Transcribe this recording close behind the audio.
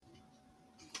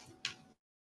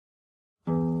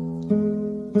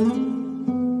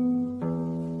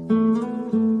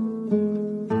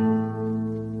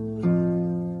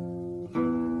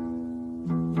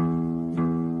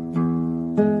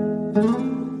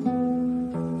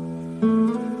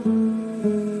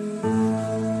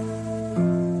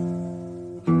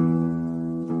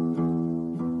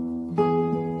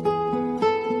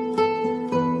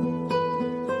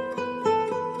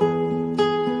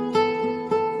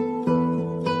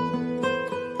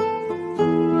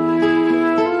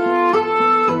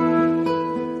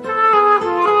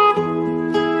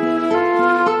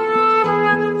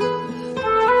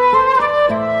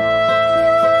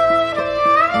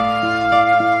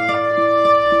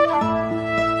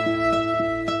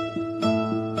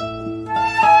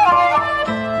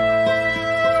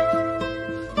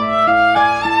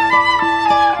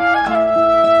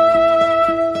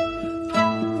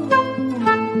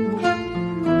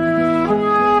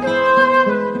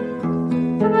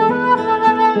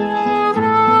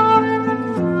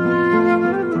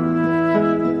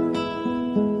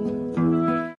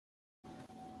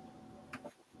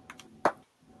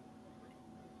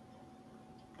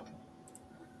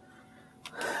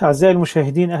أعزائي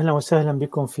المشاهدين، أهلا وسهلا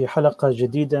بكم في حلقة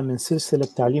جديدة من سلسلة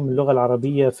تعليم اللغة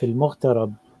العربية في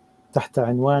المغترب تحت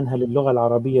عنوان هل اللغة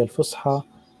العربية الفصحى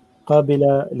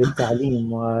قابلة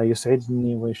للتعليم.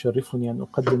 ويسعدني ويشرفني أن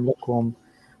أقدم لكم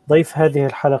ضيف هذه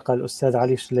الحلقة الأستاذ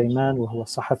علي سليمان، وهو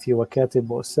صحفي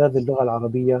وكاتب وأستاذ اللغة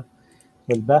العربية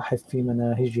والباحث في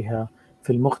مناهجها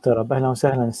في المغترب. أهلا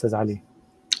وسهلا أستاذ علي.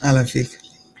 أهلا فيك.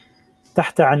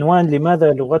 تحت عنوان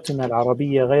لماذا لغتنا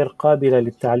العربية غير قابلة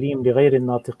للتعليم لغير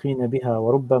الناطقين بها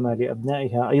وربما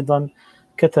لأبنائها أيضا،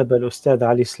 كتب الأستاذ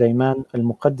علي سليمان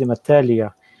المقدمة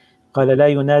التالية. قال: لا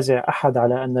ينازع أحد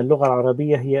على أن اللغة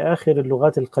العربية هي آخر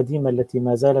اللغات القديمة التي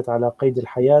ما زالت على قيد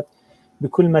الحياة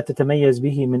بكل ما تتميز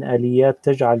به من آليات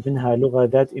تجعل منها لغة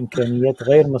ذات إمكانيات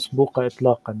غير مسبوقة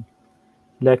إطلاقا،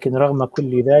 لكن رغم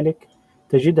كل ذلك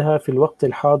تجدها في الوقت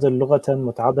الحاضر لغة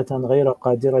متعبة غير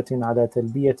قادرة على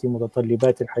تلبية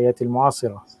متطلبات الحياة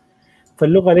المعاصرة.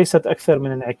 فاللغة ليست أكثر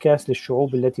من انعكاس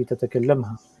للشعوب التي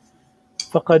تتكلمها،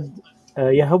 فقد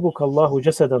يهبك الله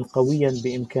جسدا قويا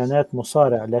بإمكانات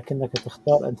مصارع، لكنك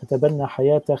تختار أن تتبنى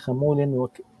حياة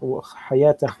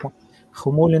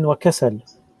خمول وكسل،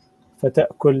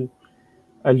 فتأكل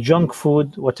الجونك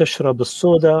فود وتشرب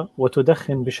الصودا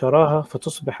وتدخن بشراهة،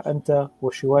 فتصبح أنت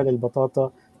وشوال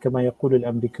البطاطا كما يقول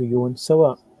الأمريكيون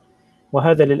سواء.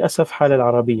 وهذا للأسف حال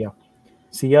العربية.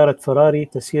 سيارة فراري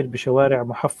تسير بشوارع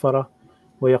محفرة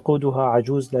ويقودها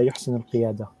عجوز لا يحسن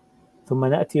القيادة. ثم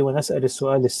نأتي ونسأل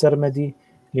السؤال السرمدي: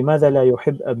 لماذا لا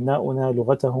يحب أبناؤنا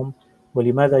لغتهم؟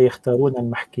 ولماذا يختارون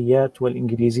المحكيات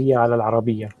والإنجليزية على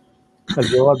العربية؟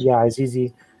 الجواب يا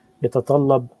عزيزي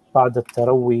يتطلب بعد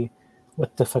التروي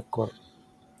والتفكر.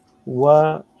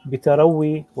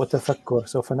 وبتروي وتفكر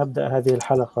سوف نبدأ هذه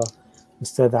الحلقة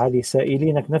أستاذ علي،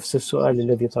 سائلينك نفس السؤال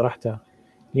الذي طرحته: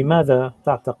 لماذا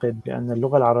تعتقد بأن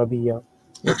اللغة العربية،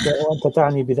 وأنت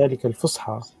تعني بذلك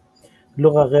الفصحى،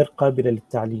 لغة غير قابلة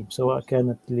للتعليم سواء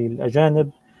كانت للأجانب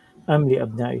أم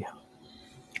لأبنائها؟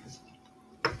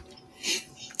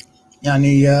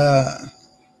 يعني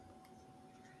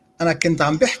أنا كنت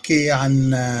عم بحكي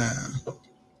عن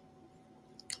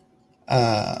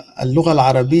اللغة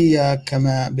العربية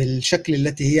كما بالشكل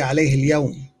التي هي عليه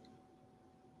اليوم.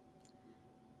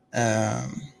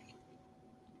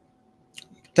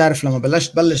 تعرف لما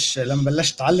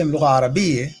بلشت أتعلم لغة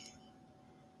عربية،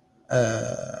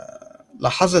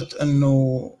 لاحظت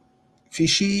إنه في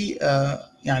شيء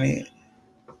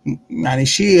يعني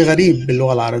شيء غريب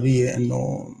باللغة العربية،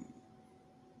 إنه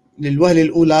للوهلة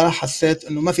الأولى حسيت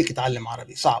إنه ما فيك تتعلم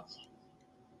عربي، صعب،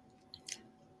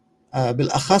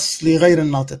 بالأخص لغير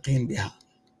الناطقين بها.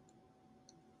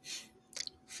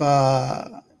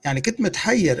 يعني كنت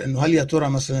متحير إنه هل يا ترى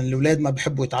مثلا الأولاد ما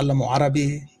بيحبوا يتعلموا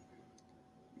عربي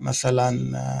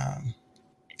مثلا،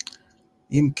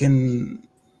 يمكن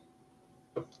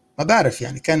ما بعرف،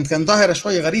 يعني كان ظاهرة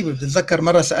شوي غريبة. بتتذكر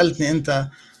مرة سألتني أنت،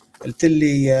 قلت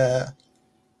لي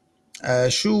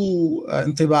شو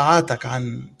انطباعاتك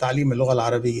عن تعليم اللغة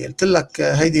العربية؟ قلت لك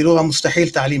هيدي لغة مستحيل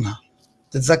تعليمها،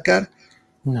 تتذكر؟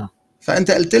 نعم.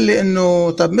 فأنت قلت لي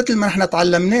إنه طب مثل ما نحن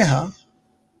تعلمناها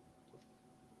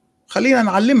خلينا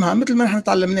نعلمها مثل ما نحن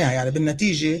تعلمناها. يعني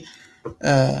بالنتيجة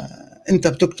أنت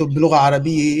بتكتب بلغة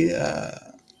عربية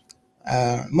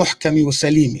محكمة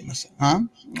وسليمة مثلا،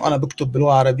 وأنا بكتب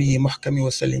بلغة عربية محكمة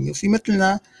وسليمة، وفي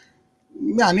مثلنا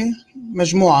يعني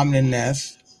مجموعة من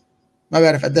الناس ما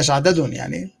بعرف قديش عددهم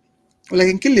يعني،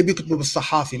 ولكن كل اللي بيكتبوا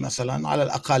بالصحافي مثلا على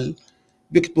الأقل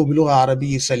بيكتبوا بلغة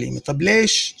عربية سليمة. طب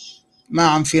ليش ما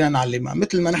عم فينا نعلمها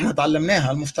مثل ما نحن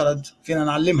تعلمناها؟ المفترض فينا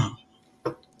نعلمها.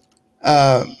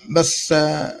 بس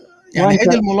يعني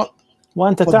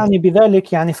وأنت تعني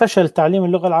بذلك يعني فشل تعليم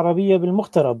اللغة العربية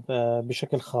بالمغترب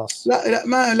بشكل خاص؟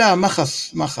 لا ما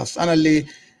خص. أنا اللي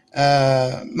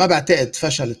ما بعتقد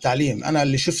فشل التعليم. أنا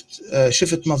اللي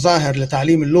شفت مظاهر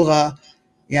لتعليم اللغة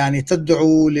يعني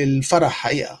تدعو للفرح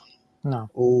حقيقة. نعم.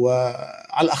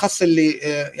 وعلى الأخص اللي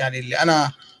يعني اللي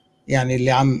أنا يعني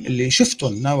اللي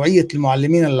شفتهم نوعية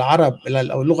المعلمين العرب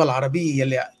أو اللغة العربية،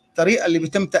 اللي الطريقة اللي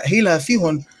بيتم تأهيلها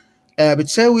فيهم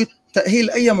بتساوي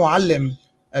تأهيل أي معلم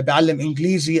بيعلم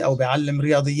إنجليزي أو بيعلم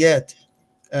رياضيات،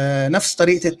 نفس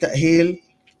طريقة التأهيل.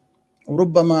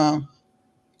 وربما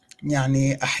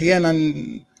يعني أحيانا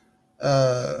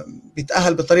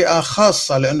بيتأهل بطريقة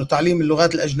خاصة، لأنه تعليم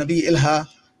اللغات الأجنبية لها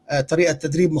طريقة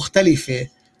تدريب مختلفة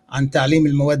عن تعليم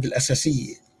المواد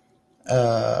الأساسية.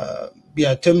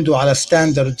 بيعتمدوا على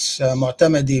ستاندردز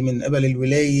معتمدة من قبل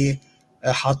الولاية،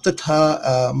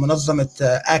 حاطتها منظمة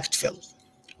أكتفيل،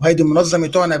 وهيدي منظمة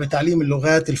تعنى بتعليم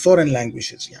اللغات الفورين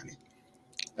لانجويجز. يعني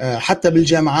حتى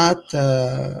بالجامعات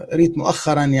قريت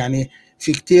مؤخرا يعني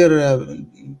في كتير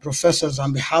بروفيسورز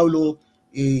عم بيحاولوا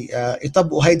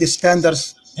يطبقوا هيدي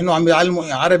ستاندردز إنه عم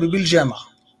يعلموا عربي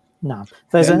بالجامعة. نعم.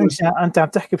 فإذا أنت عم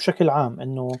تحكي بشكل عام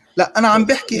إنه لا، أنا عم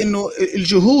بحكي إنه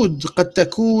الجهود قد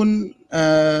تكون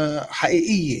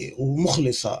حقيقية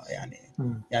ومخلصة،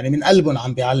 يعني من قلبهم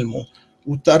عم بيعلموا،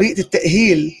 وطريقة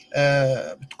التأهيل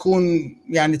بتكون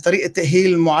يعني طريقة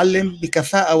تأهيل المعلم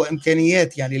بكفاءة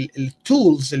وإمكانيات، يعني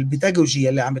التولز البيداغوجية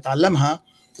اللي عم بتعلمها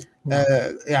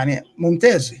يعني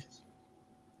ممتازة.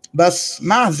 بس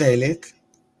مع ذلك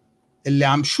اللي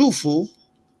عم شوفه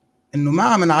إنه ما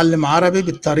عم نعلم عربي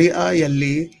بالطريقة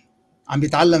يلي عم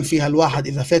بيتعلم فيها الواحد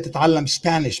إذا فات يتعلم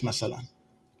سبانيش مثلا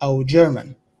أو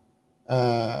جيرمان.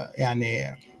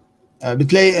 يعني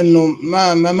بتلاقي إنه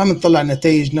ما بنطلع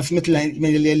نتائج مثل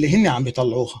اللي هن عم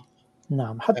بيطلعوها.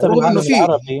 نعم. حتى رغم بالعالم إنه في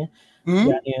العربي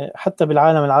يعني حتى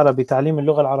بالعالم العربي تعليم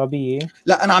اللغة العربية.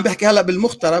 لا، أنا عم بحكي هلأ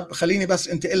بالمغترب، خليني بس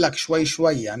انتقل لك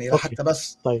شوي يعني لحتى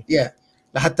بس طيب.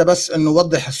 لحتى بس إنه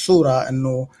وضح الصورة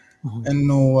إنه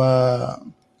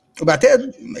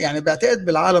وبعتقد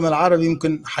بالعالم العربي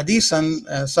يمكن حديثا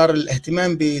صار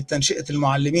الاهتمام بتنشئة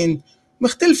المعلمين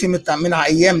مختلفة من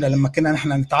أيامنا لما كنا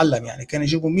نحن نتعلم. يعني كانوا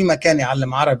يجيبوا مين ما كان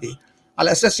يعلم عربي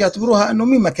على أساس يعتبروها إنه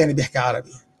مين ما كان بيحكي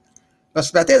عربي.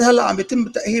 بس بعتقد هلا عم بيتم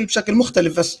التأهيل بشكل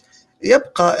مختلف، بس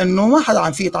يبقى إنه ما حدا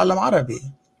عم فيه يتعلم عربي.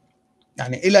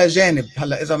 يعني إلى جانب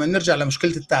هلا إذا بدنا نرجع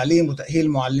لمشكلة التعليم وتأهيل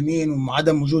المعلمين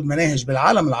وعدم وجود مناهج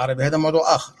بالعالم العربي، هذا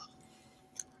موضوع آخر.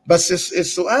 بس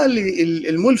السؤال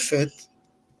الملفت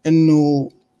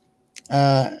انه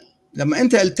لما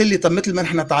انت قلت لي طب مثل ما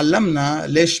نحن تعلمنا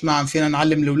ليش ما عم فينا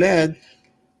نعلم الاولاد،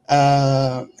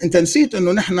 انت نسيت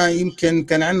انه نحن يمكن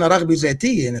كان عندنا رغبه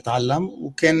ذاتيه نتعلم،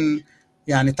 وكان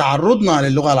يعني تعرضنا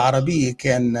للغه العربيه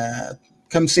كان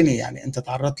كم سنه. يعني انت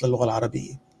تعرضت للغه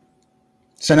العربيه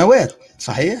سنوات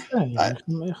صحيح؟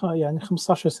 يعني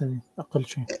 15 سنة أقل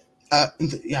شيء.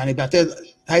 يعني بعتقد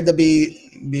هيدا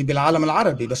بالعالم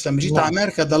العربي، بس لما جيت على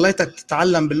أمريكا ضليتك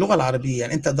تتعلم باللغة العربية.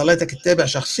 يعني أنت ضليتك تتابع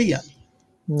شخصيا.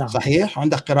 نعم. صحيح،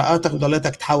 عندك قراءاتك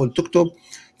وضليتك تحاول تكتب.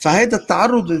 فهيدا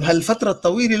التعرض هالفترة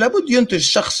الطويلة لابد ينتج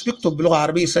شخص بيكتب بلغة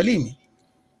عربية سليمة،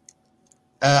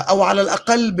 أو على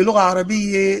الأقل بلغة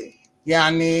عربية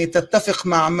يعني تتفق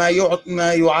مع ما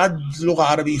يعد لغة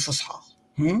عربية فصحى.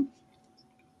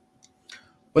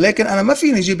 ولكن أنا ما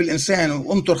فيني أجيب الإنسان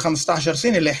وأنطر 15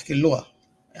 سنة ليحكي اللغة.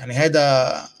 يعني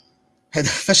هذا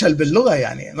فشل باللغة.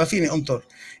 يعني ما فيني أنطر.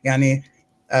 يعني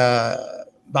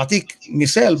بعطيك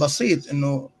مثال بسيط،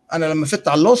 إنه أنا لما فت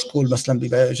على اللو سكول مثلا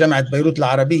بجامعة بيروت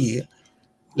العربية،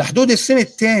 لحدود السنة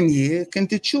الثانية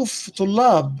كنت تشوف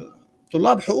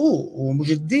طلاب حقوق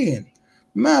ومجدين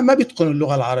ما بيتقنوا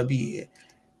اللغة العربية.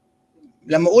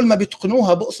 لما أقول ما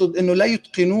بيتقنوها بقصد إنه لا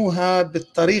يتقنوها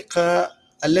بالطريقة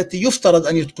التي يفترض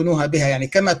أن يتقنوها بها، يعني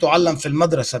كما تعلم في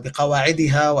المدرسة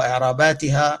بقواعدها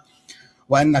وإعراباتها،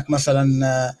 وأنك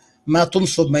مثلا ما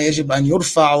تنصب ما يجب أن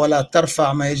يرفع، ولا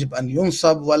ترفع ما يجب أن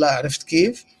ينصب، ولا عرفت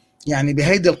كيف. يعني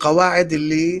بهيدي القواعد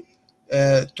اللي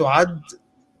تعد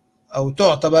أو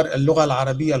تعتبر اللغة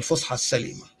العربية الفصحى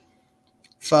السليمة.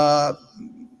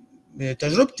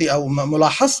 فتجربتي أو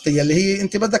ملاحظتي اللي هي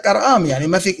أنت بدك أرقام، يعني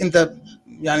ما فيك أنت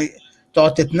يعني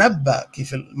تقعد تتنبأ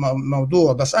كيف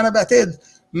الموضوع. بس أنا بعتقد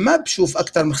ما بشوف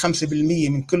أكثر من 5%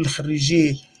 من كل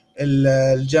خريجي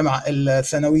الجامعة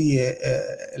الثانوية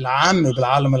العامة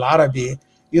بالعالم العربي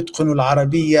يتقنوا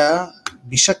العربية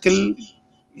بشكل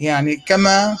يعني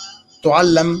كما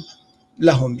تعلم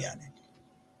لهم. يعني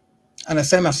أنا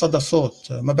سامع صدى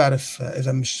صوت، ما بعرف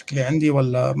إذا مشكلة عندي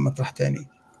ولا مطرح تاني.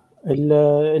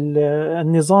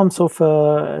 النظام سوف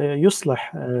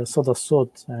يصلح صدى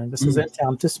الصوت يعني، بس إذا أنت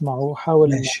عم تسمعه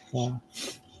حاول إنك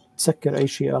تسكر أي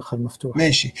شيء آخر مفتوح.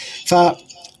 ماشي.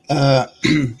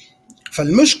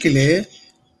 فالمشكلة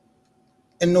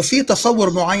إنه في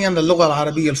تصور معين للغة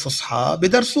العربية الفصحى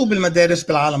بدرسوه بالمدارس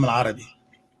بالعالم العربي،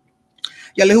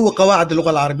 يلي هو قواعد اللغة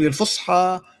العربية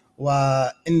الفصحى،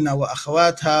 وإن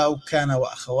وأخواتها وكان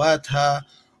وأخواتها،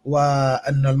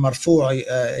 وأن المرفوع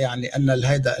يعني أن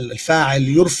هذا الفاعل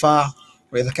يرفع،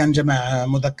 وإذا كان جمع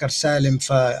مذكر سالم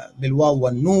فبالواو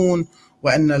والنون،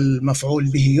 وأن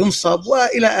المفعول به ينصب،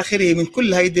 وإلى آخره من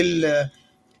كل هيدي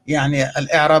يعني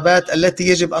الإعرابات التي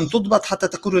يجب أن تضبط حتى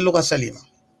تكون اللغة سليمة.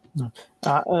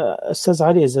 أستاذ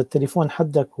علي، إذا التليفون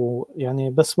حدك ويعني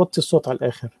بس وطي الصوت على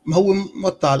الآخر. ما هو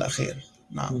موطى على الأخير.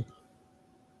 نعم.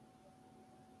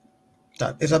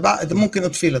 طيب إذا بعد ممكن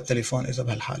أطفي التليفون إذا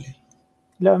بهالحالة.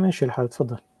 لا ماشي الحال،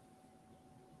 تفضل.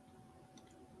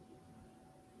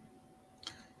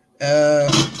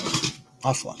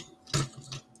 عفوا.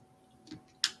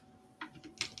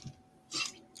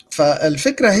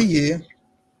 فالفكرة هي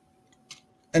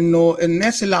انه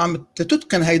الناس اللي عم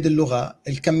تتقن هيدي اللغه،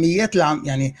 الكميات اللي عم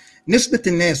يعني نسبه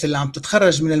الناس اللي عم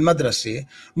تتخرج من المدرسه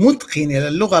متقنه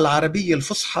للغه العربيه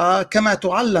الفصحى كما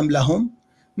تعلم لهم،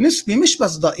 نسبه مش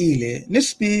بس ضئيله،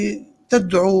 نسبه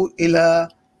تدعو الى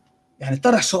يعني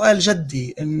طرح سؤال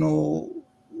جدي، انه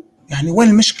يعني وين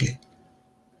المشكله؟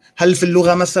 هل في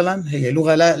اللغه مثلا؟ هي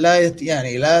لغه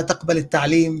لا تقبل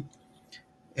التعليم؟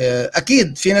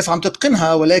 أكيد في ناس عم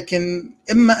تتقنها، ولكن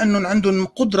إما أنهم عندهم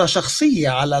قدرة شخصية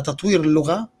على تطوير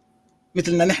اللغة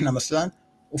مثلنا نحن مثلا،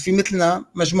 وفي مثلنا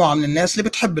مجموعة من الناس اللي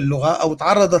بتحب اللغة أو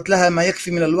تعرضت لها ما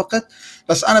يكفي من الوقت.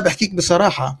 بس أنا بحكيك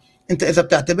بصراحة، أنت إذا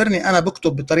بتعتبرني أنا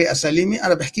بكتب بطريقة سليمة،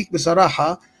 أنا بحكيك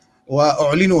بصراحة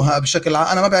وأعلنها بشكل عام،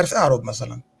 أنا ما بعرف أعرب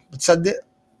مثلا، بتصدق؟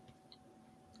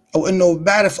 أو أنه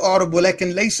بعرف أعرب ولكن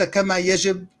ليس كما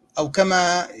يجب أو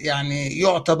كما يعني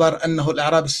يعتبر أنه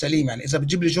الإعراب السليم. يعني إذا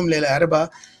بتجيب لي جملة لأعربها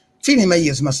فيني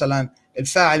ميز مثلا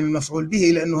الفاعل من المفعول به،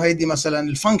 لأنه هيدي مثلا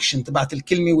الفانكشن تبعت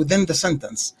الكلمة within the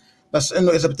sentence. بس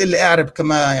إنه إذا بتقول لي أعرب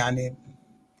كما يعني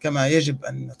كما يجب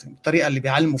أن الطريقة اللي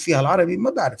بيعلموا فيها العربي،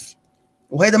 ما بعرف،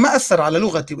 وهذا ما أثر على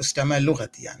لغتي واستعمال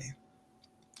لغتي يعني.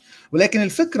 ولكن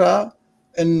الفكرة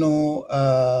إنه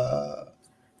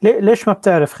ليش ما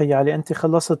بتعرف خيالي؟ أنت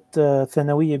خلصت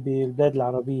ثانوية بالبلاد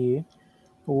العربية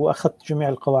وأخذت جميع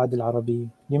القواعد العربية،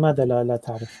 لماذا لا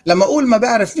تعرف؟ لما أقول ما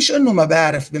بعرف، مش إنه ما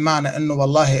بعرف بمعنى إنه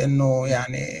والله إنه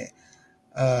يعني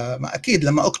ما أكيد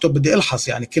لما أكتب بدي ألحظ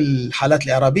يعني كل الحالات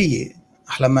الإعرابية،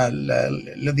 أحلى ما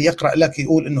الذي يقرأ لك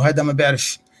يقول إنه هذا ما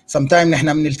بيعرف. sometimes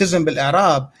نحن بنلتزم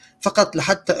بالإعراب فقط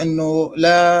لحتى إنه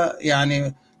لا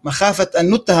يعني مخافة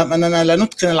أن نتهم أننا لا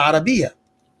نتقن العربية،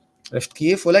 عرفت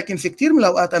كيف؟ ولكن في كتير من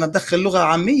الأوقات أنا بدخل لغة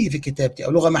عامية في كتابتي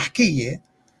أو لغة محكية.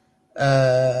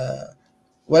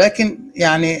 ولكن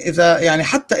يعني إذا يعني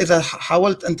حتى إذا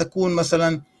حاولت أن تكون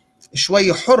مثلا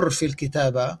شوي حر في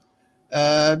الكتابة،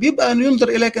 بيبقى أنه ينظر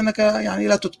إليك أنك يعني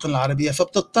لا تتقن العربية،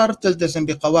 فبتضطر تلتزم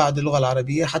بقواعد اللغة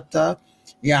العربية حتى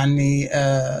يعني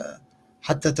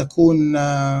حتى تكون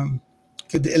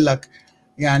بدي أقول لك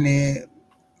يعني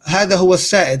هذا هو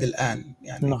السائد الآن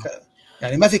يعني.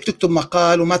 يعني ما فيك تكتب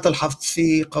مقال وما تلحظ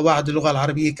في قواعد اللغة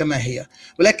العربية كما هي،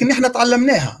 ولكن نحن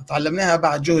تعلمناها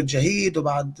بعد جهد جهيد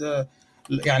وبعد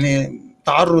يعني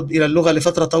تعرض إلى اللغة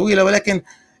لفترة طويلة. ولكن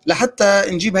لحتى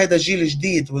نجيب هذا الجيل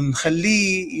الجديد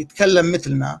ونخليه يتكلم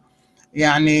مثلنا،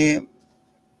 يعني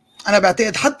أنا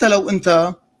بعتقد حتى لو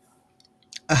أنت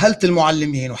أهلت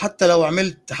المعلمين وحتى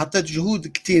لو حطيت جهود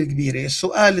كتير كبيرة،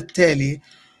 السؤال التالي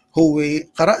هو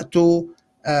قرأته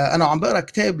أنا عم بقرأ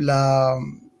كتاب ل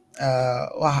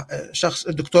شخص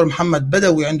الدكتور محمد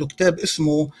بدوي، عنده كتاب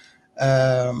اسمه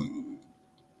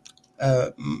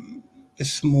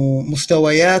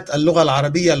مستويات اللغة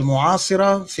العربية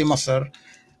المعاصرة في مصر.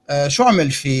 شو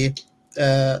عمل فيه؟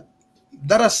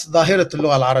 درس ظاهرة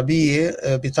اللغة العربية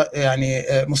يعني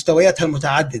مستوياتها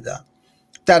المتعددة.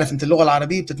 تعرف أنت اللغة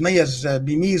العربية بتتميز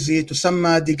بميزة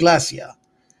تسمى ديغلاسيا،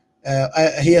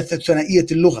 هي ثنائية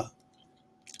اللغة.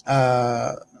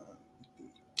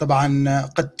 طبعا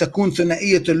قد تكون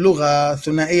ثنائية اللغة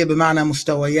ثنائية بمعنى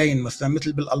مستويين، مثلا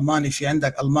مثل بالألماني في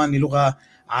عندك ألماني لغة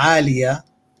عالية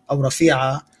أو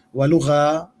رفيعة،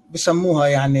 ولغة بسموها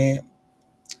يعني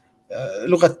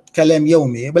لغة كلام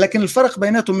يومي، ولكن الفرق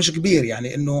بيناتهم مش كبير،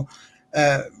 يعني إنه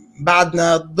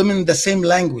بعدنا ضمن the same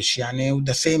language يعني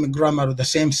the same grammar the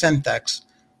same syntax،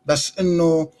 بس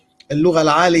إنه اللغة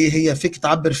العالية هي فيك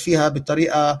تعبر فيها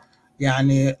بطريقة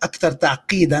يعني أكثر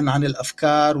تعقيدا عن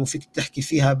الأفكار، وفيك تحكي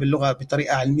فيها باللغة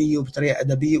بطريقة علمية وبطريقة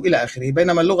أدبية وإلى آخره.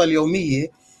 بينما اللغة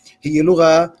اليومية هي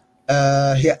لغة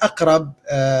هي أقرب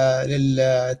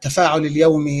للتفاعل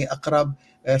اليومي، أقرب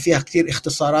فيها كتير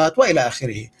اختصارات وإلى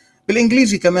آخره.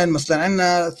 بالإنجليزي كمان مثلا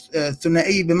عندنا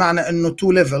ثنائي بمعنى إنه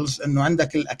two levels، إنه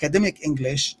عندك الأكاديميك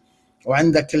إنجليش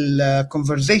وعندك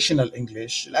الكونفرزيشنال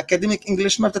إنجليش. الأكاديميك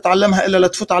إنجليش ما بتتعلمها إلا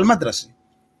لتفوت على المدرسة،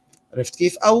 عرفت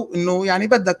كيف؟ أو إنه يعني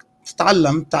بدك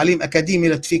تتعلم تعليم أكاديمي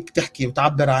لتفيك تحكي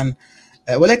وتعبر عن،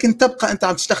 ولكن تبقى أنت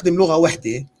عم تستخدم لغة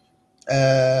واحدة.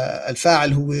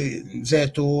 الفاعل هو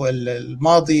ذاته،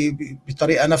 الماضي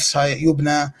بطريقة نفسها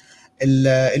يبنى،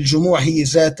 الجموع هي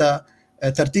ذاتها،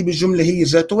 ترتيب الجملة هي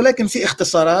ذاته، ولكن في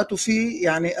اختصارات وفي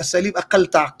يعني أساليب أقل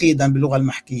تعقيدا باللغة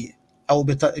المحكية أو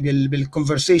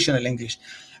بالconversational English.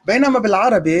 بينما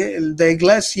بالعربي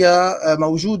الديغلاسيا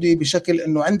موجودة بشكل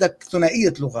أنه عندك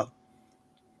ثنائية لغة،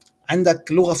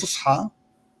 عندك لغة فصحى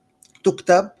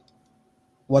تكتب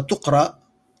وتقرأ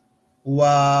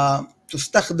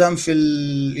وتستخدم في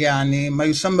يعني ما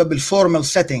يسمى بالفورمال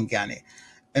سيتنج، يعني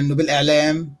انه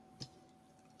بالاعلام.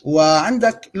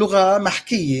 وعندك لغه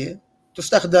محكيه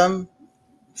تستخدم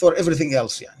for everything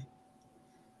else يعني.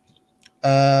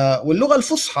 واللغه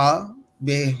الفصحى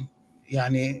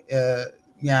يعني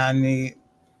يعني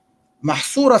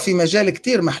محصورة في مجال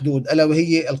كتير محدود، ألا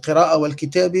وهي القراءة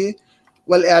والكتابة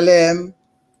والإعلام.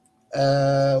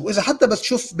 وإذا حتى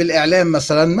بتشوف بالإعلام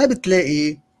مثلا ما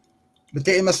بتلاقي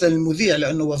مثلا المذيع،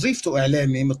 لأنه وظيفته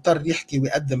إعلامي مضطر يحكي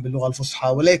ويقدم باللغة الفصحى،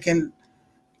 ولكن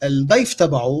الضيف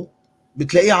تبعه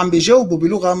بتلاقيه عم بيجاوبه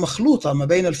بلغة مخلوطة ما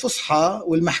بين الفصحى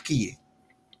والمحكية،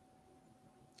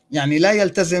 يعني لا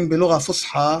يلتزم بلغة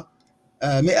فصحى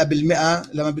 100%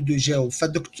 لما بده يجاوب.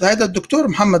 هذا الدكتور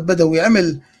محمد بدوي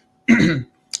عمل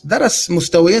درس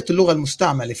مستويات اللغة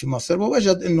المستعملة في مصر،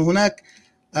 ووجد أنه هناك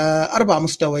 4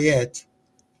 مستويات.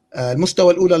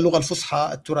 المستوى الأولى اللغة الفصحى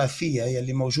التراثية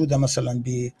يلي موجودة مثلا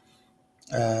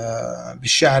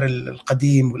بالشعر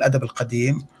القديم والأدب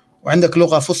القديم، وعندك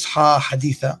لغة فصحى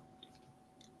حديثة،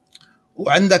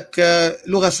 وعندك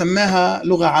لغة سماها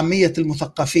لغة عامية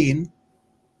المثقفين،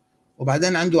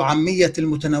 وبعدين عنده عامية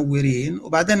المتنورين،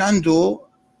 وبعدين عنده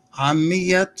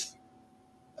عامية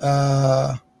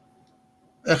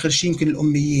آخر شيء يمكن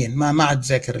الأميين، ما عاد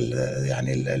ذاكر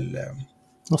يعني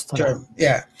مصطلح.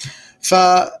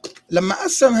 فلما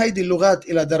قسم هيدي اللغات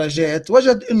إلى درجات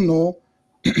وجد إنه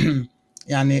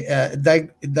يعني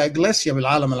الدايغلاسيا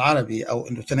بالعالم العربي، أو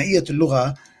إنه ثنائية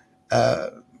اللغة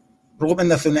رغم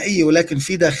أنها ثنائية ولكن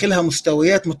في داخلها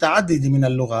مستويات متعددة من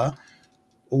اللغة،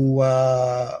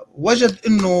 ووجد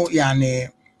أنه يعني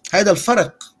هذا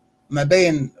الفرق ما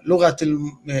بين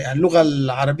يعني اللغة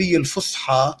العربية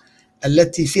الفصحى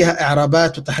التي فيها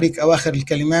إعرابات وتحريك أواخر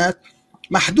الكلمات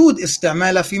محدود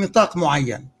استعمالها في نطاق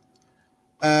معين،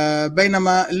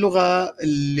 بينما اللغة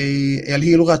اللي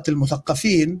هي لغة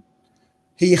المثقفين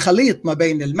هي خليط ما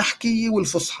بين المحكي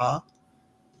والفصحى،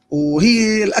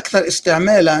 وهي الأكثر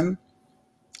استعمالا.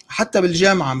 حتى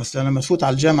بالجامعة مثلا لما تفوت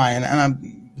على الجامعة، يعني أنا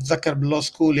بتذكر باللو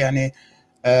سكول يعني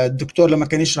الدكتور لما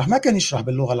كان يشرح ما كان يشرح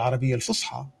باللغة العربية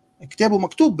الفصحى، كتابه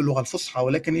مكتوب باللغة الفصحى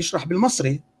ولكن يشرح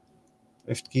بالمصري.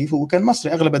 عرفت كيف؟ هو كان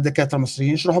مصري، أغلب الدكاترة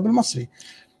المصريين يشرحوا بالمصري.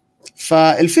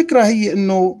 فالفكرة هي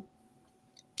إنه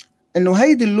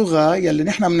هيدي اللغة يلي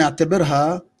نحن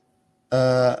بنعتبرها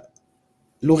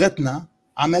لغتنا،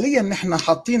 عمليا نحن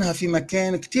حاطينها في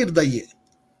مكان كتير ضيق،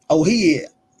 أو هي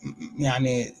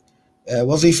يعني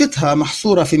وظيفتها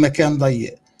محصورة في مكان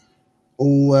ضيق،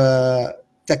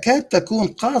 وتكاد تكون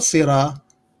قاصرة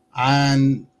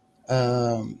عن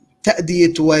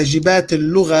تأدية واجبات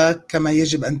اللغة كما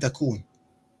يجب أن تكون.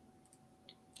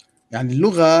 يعني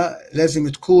اللغة لازم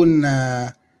تكون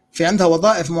في عندها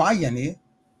وظائف معينة.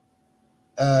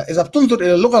 إذا بتنظر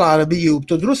إلى اللغة العربية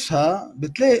وبتدرسها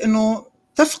بتلاقي أنه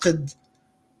تفقد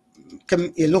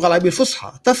اللغة العربية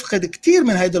الفصحى تفقد كتير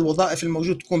من هذه الوظائف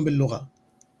الموجودة تكون باللغة.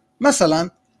 مثلا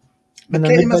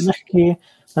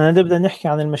نبدأ نحكي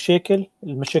عن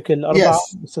المشاكل الأربعة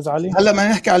أستاذ علي. هلا ما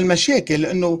نحكي عن المشاكل،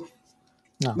 لأنه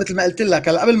مثل ما قلت لك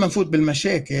قبل ما نفوت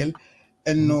بالمشاكل،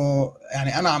 إنه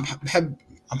يعني أنا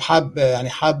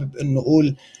حابب إنه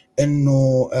أقول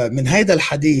إنه من هيدا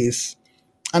الحديث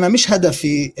أنا مش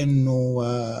هدفي إنه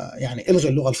يعني إلغي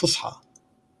اللغة الفصحى،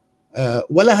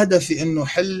 ولا هدفي إنه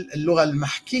حل اللغة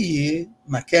المحكية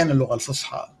مكان اللغة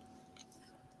الفصحى،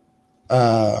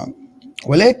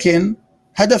 ولكن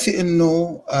هدفي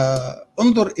إنه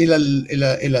انظر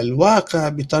إلى الواقع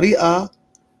بطريقة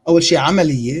أول شيء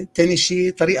عملية، ثاني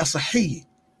شيء طريقة صحية.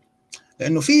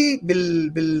 لأنه في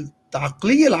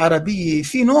بالعقلية العربية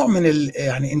في نوع من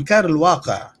يعني إنكار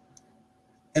الواقع،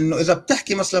 إنه إذا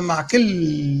بتحكي مثلا مع كل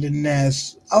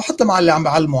الناس أو حتى مع اللي عم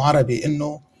بعلموا عربي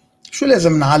إنه شو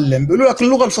لازم نعلم، بيقولوا لك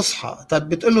اللغة الفصحى. طيب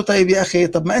بتقول له طيب يا أخي،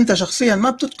 طب ما أنت شخصيا ما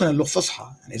بتتقن اللغة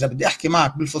الفصحى، يعني إذا بدي أحكي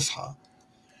معك بالفصحى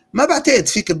ما بعتقد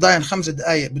فيك تضاين 5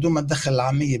 دقائق بدون ما تدخل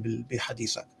العامية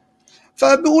بحديثك.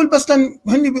 فبقول بس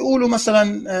هن بيقولوا مثلا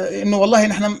إنه والله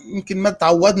نحن يمكن ما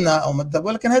تعودنا أو ما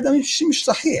ولكن هذا مش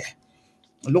صحيح.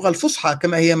 اللغة الفصحى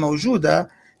كما هي موجودة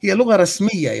هي لغة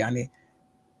رسمية، يعني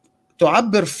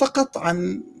تعبر فقط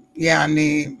عن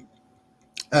يعني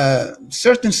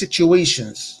certain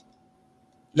situations،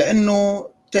 لأنه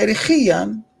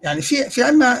تاريخيا يعني في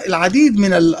عنا العديد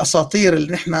من الأساطير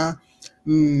اللي نحن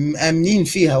مآمنين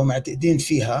فيها ومعتقدين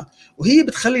فيها، وهي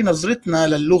بتخلي نظرتنا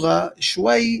للغة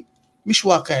شوي مش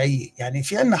واقعية. يعني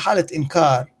في عنا حالة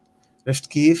إنكار. عرفت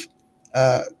كيف؟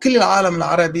 كل العالم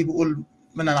العربي بيقول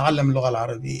بدنا نعلم اللغة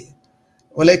العربية،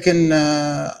 ولكن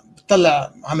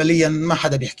بتطلع عمليا ما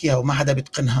حدا بيحكيها وما حدا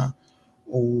بيتقنها.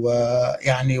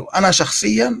 ويعني وأنا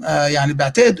شخصيا يعني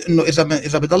بعتقد إنه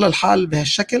إذا بضل الحال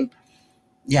بهالشكل،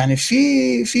 يعني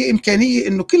في إمكانية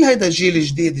إنه كل هذا الجيل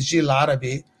الجديد، الجيل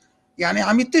العربي، يعني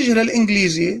عم يتجه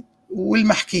للإنجليزي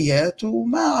والمحكيات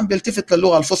وما عم بيلتفت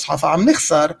للغة الفصحى، فعم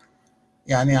نخسر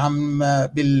يعني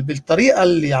بالطريقة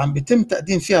اللي عم بيتم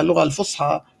تقديم فيها اللغة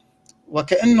الفصحى.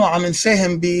 وكأنه عم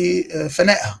نساهم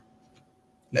بفنائها،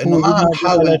 لأنه ما عم بما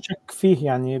نحاول. لا شك فيه،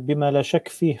 يعني بما لا شك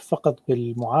فيه فقط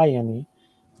بالمعاينة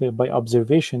by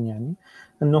observation، يعني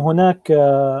أنه هناك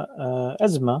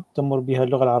أزمة تمر بها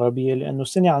اللغة العربية، لأنه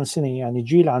سنة عن سنة، يعني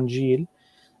جيل عن جيل،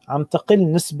 عم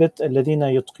تقل نسبة الذين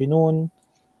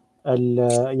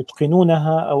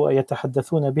يتقنونها أو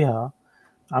يتحدثون بها.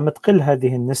 عم تقل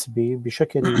هذه النسبة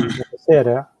بشكل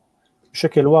متسارع،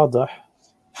 بشكل واضح.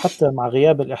 حتى مع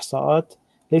غياب الإحصاءات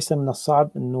ليس من الصعب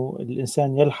أنه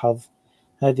الإنسان يلحظ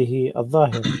هذه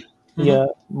الظاهرة. هي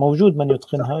موجود من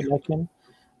يتقنها، لكن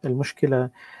المشكلة.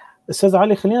 أستاذ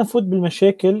علي، خلينا نفوت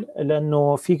بالمشاكل،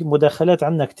 لأنه في مداخلات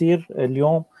عنا كتير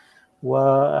اليوم،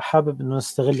 وحابب أنه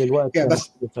نستغل الوقت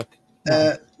بس لمحادثتك.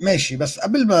 نعم. ماشي، بس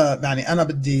قبل ما يعني أنا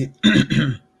بدي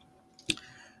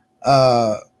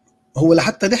هو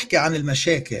لحتى نحكي عن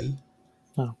المشاكل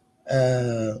نعم.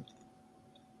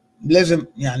 لازم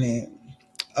يعني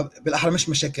بالأحرى مش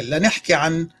مشاكل، لا نحكي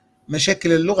عن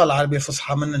مشاكل اللغة العربية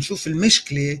الفصحى، بدنا نشوف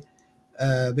المشكلة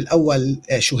بالأول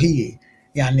شو هي.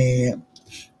 يعني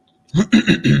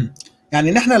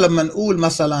يعني نحن لما نقول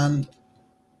مثلا،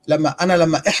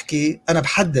 لما أحكي أنا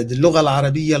بحدد اللغة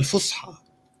العربية الفصحى،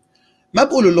 ما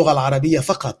بقول اللغة العربية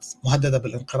فقط مهددة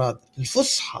بالانقراض،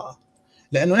 الفصحى،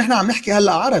 لأنه نحن عم نحكي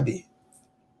هلأ عربي،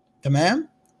 تمام،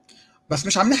 بس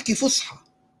مش عم نحكي فصحى.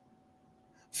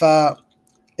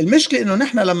 فالمشكلة إنه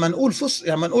نحن لما نقول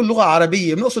يعني نقول لغة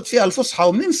عربية بنقصد فيها الفصحى،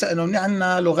 وبننسى إنه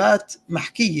عندنا لغات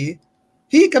محكية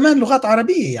هي كمان لغات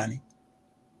عربية.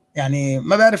 يعني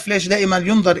ما بعرف ليش دائما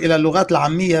ينظر إلى اللغات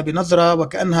العامية بنظرة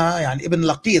وكأنها يعني ابن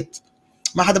لقيط،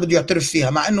 ما حدا بده يعترف فيها،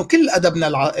 مع إنه كل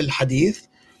أدبنا الحديث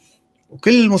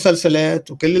وكل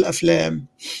المسلسلات وكل الأفلام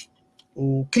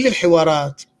وكل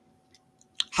الحوارات،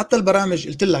 حتى البرامج،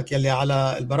 قلت لك يلي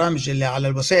على البرامج اللي على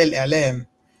الوسائل الإعلام،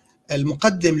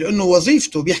 المقدم لأنه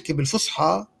وظيفته بيحكي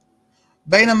بالفصحى،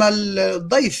 بينما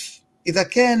الضيف إذا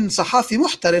كان صحافي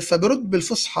محترف فبرد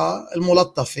بالفصحى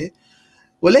الملطفة،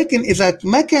 ولكن إذا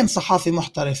ما كان صحافي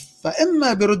محترف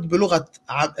فإما برد بلغة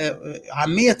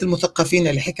عامية المثقفين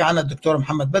اللي حكى عنها الدكتور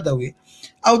محمد بدوي،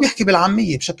 أو بيحكي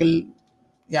بالعامية بشكل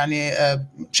يعني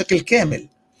بشكل كامل.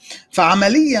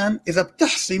 فعمليا إذا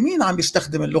بتحصي مين عم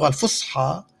يستخدم اللغة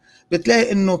الفصحى،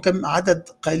 بتلاقي إنه كم عدد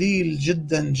قليل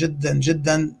جدا جدا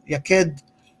جدا، يكاد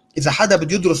إذا حدا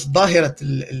بده يدرس ظاهرة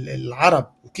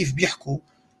العرب وكيف بيحكوا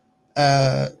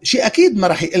شيء أكيد ما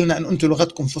راح يقلنا إنه أنتم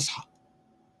لغتكم فصحى.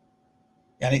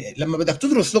 يعني لما بدك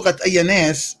تدرس لغة أي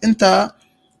ناس، أنت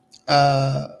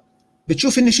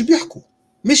بتشوف إن شو بيحكوا،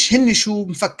 مش هن شو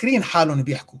مفكرين حالهم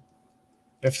بيحكوا.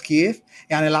 عرفت كيف؟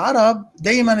 يعني العرب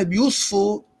دايما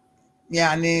بيوصفوا،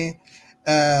 يعني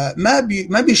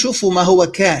ما بيشوفوا ما هو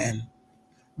كائن،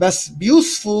 بس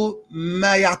بيوصفوا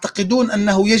ما يعتقدون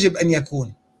أنه يجب أن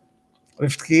يكون.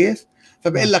 عرفت كيف؟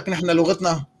 فبقول لك نحن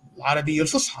لغتنا العربية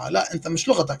الفصحى، لا أنت مش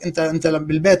لغتك. أنت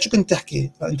بالبيت شو كنت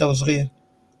تحكي أنت وصغير؟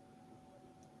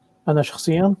 أنا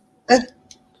شخصيا إيه؟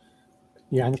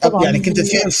 يعني طبعا يعني كنت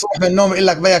تفيق الصبح من النوم يقول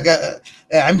لك بيك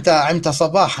عمت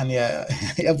صباحا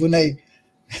يا بني.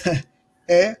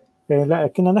 ايه، لا،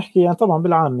 كنا نحكي يعني طبعا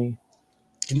بالعامي.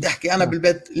 كنت احكي انا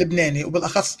بالبيت لبناني،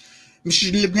 وبالاخص مش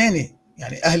اللبناني،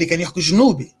 يعني اهلي كانوا يحكوا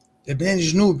جنوبي، لبناني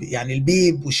جنوبي، يعني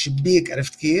البيب والشبيك.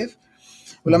 عرفت كيف؟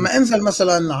 ولما انزل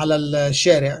مثلا على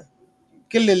الشارع،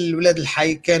 كل الولاد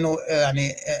الحي كانوا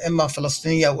يعني اما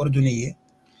فلسطينيه او اردنيه،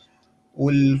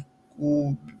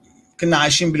 وكنا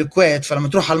عايشين بالكويت، فلما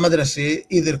تروح على المدرسه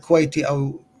ايذر كويتي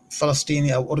او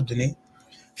فلسطيني او اردني،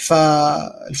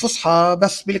 فالفصحى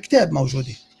بس بالكتاب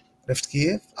موجوده. عرفت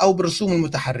كيف؟ او بالرسوم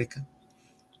المتحركه.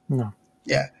 نعم.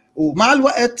 ومع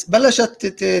الوقت بلشت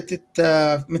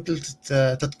مثل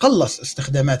تتقلص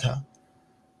استخداماتها،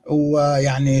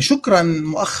 ويعني شكرا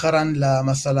مؤخرا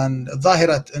لمثلا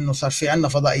ظاهرة انه صار في عندنا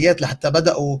فضائيات لحتى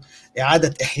بدأوا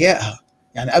إعادة إحيائها.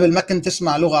 يعني قبل ما كنت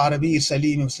تسمع لغة عربية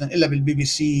سليمة مثلا إلا بالبي بي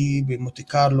سي بمونتي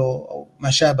كارلو أو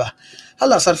ما شابه،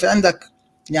 هلا صار في عندك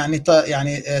يعني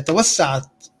توسعت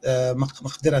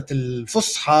مقدرة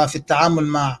الفصحى في التعامل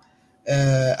مع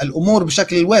الأمور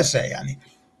بشكل واسع. يعني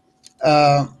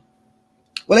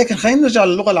ولكن خلينا نرجع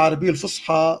للغة العربية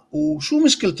الفصحى. وشو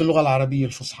مشكلة اللغة العربية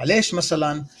الفصحى؟ ليش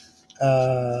مثلا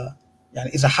يعني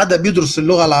إذا حدا بيدرس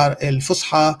اللغة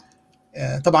الفصحى،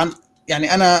 طبعا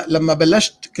يعني أنا لما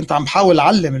بلشت كنت عم بحاول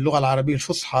أعلم اللغة العربية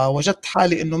الفصحى، وجدت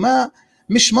حالي إنه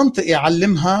مش منطقي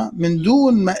أعلمها من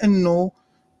دون ما إنه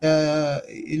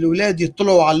الأولاد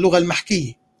يطلعوا على اللغة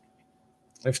المحكية.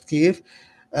 عرفت كيف؟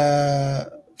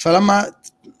 فلما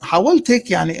حاولت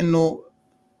هيك يعني إنه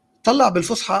طلع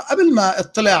بالفصحى، قبل ما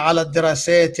اطلع على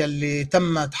الدراسات يلي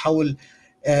تمت حول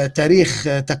تاريخ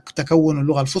تكون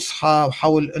اللغة الفصحى،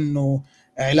 وحول انه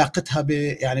علاقتها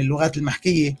يعني اللغات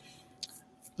المحكية،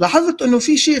 لاحظت أنه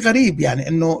في شيء غريب، يعني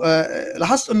أنه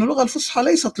لاحظت أنه اللغة الفصحى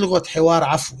ليست لغة حوار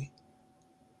عفوي.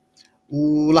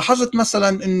 ولاحظت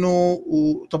مثلا أنه،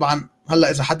 وطبعا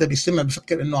هلا إذا حدا بيستمع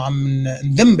بفكر أنه عم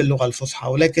نذم باللغة الفصحى،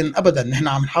 ولكن أبدا، نحن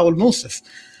عم نحاول نوصف.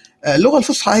 اللغة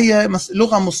الفصحى هي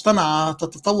لغة مصطنعة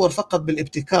تتطور فقط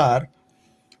بالابتكار،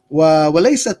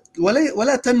 وليست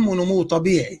ولا تنمو نمو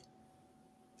طبيعي.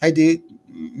 هيدي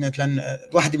مثلا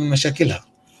واحدة من مشاكلها.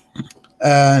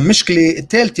 المشكلة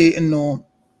الثالثة أنه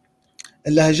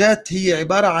اللهجات هي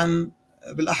عبارة عن،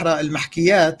 بالأحرى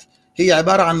المحكيات، هي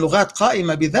عبارة عن لغات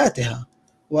قائمة بذاتها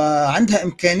وعندها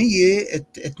إمكانية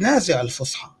تنازع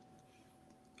الفصحى.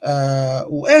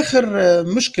 وآخر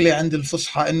مشكلة عند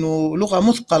الفصحى أنه لغة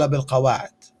مثقلة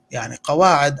بالقواعد، يعني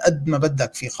قواعد قد ما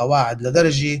بدك، في قواعد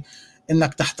لدرجة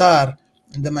أنك تحتار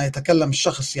عندما يتكلم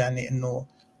الشخص. يعني أنه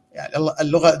يعني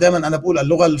اللغة، دائما أنا بقول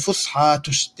اللغة الفصحى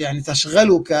يعني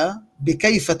تشغلك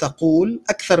بكيف تقول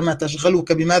أكثر ما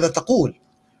تشغلك بماذا تقول،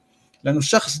 لأنه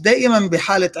الشخص دائما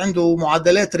بحالة عنده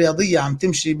معادلات رياضية عم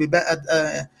تمشي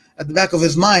at the back of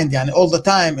his mind، يعني all the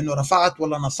time، إنه رفعت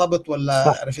ولا نصبت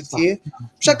ولا عرفت كيف،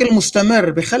 بشكل مستمر،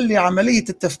 بيخلي عملية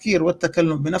التفكير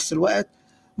والتكلم بنفس الوقت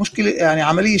مشكلة، يعني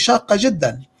عملية شاقة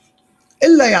جدا.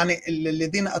 إلا يعني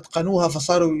الذين أتقنوها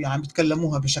فصاروا يعني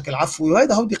بيتكلموها بشكل عفوي،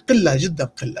 وهذا هودي قلة جدا،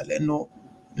 قلة، لأنه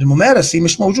الممارسة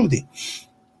مش موجودة.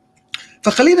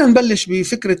 فخلينا نبلش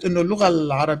بفكرة إنه اللغة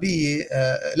العربية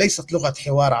ليست لغة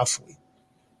حوار عفوي.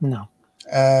 نعم.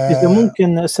 إذا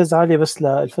ممكن أستاذ علي بس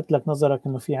لألفت لك نظرك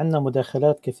إنه في عنا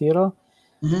مداخلات كثيرة،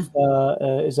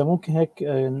 فإذا ممكن هيك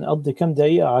نقضي كم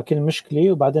دقيقة على كل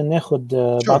مشكلة وبعدين ناخذ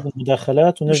بعض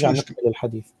المداخلات ونرجع نكمل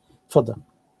الحديث. تفضل.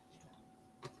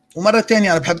 ومرة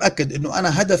تانية أنا بحب أكد إنه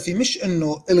أنا هدفي مش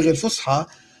إنه إلغي الفصحى،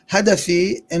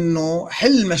 هدفي إنه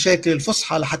حل مشاكل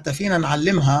الفصحى لحتى فينا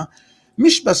نعلمها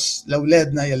مش بس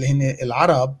لأولادنا يلي هن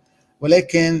العرب،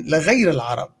 ولكن لغير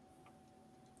العرب.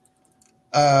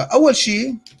 أول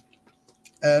شيء،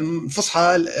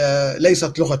 الفصحى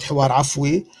ليست لغة حوار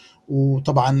عفوي،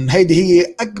 وطبعا هيدي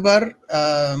هي أكبر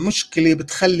مشكلة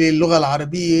بتخلي اللغة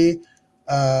العربية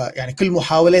يعني كل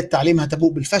محاولات تعليمها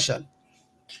تبوء بالفشل،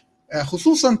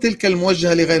 خصوصا تلك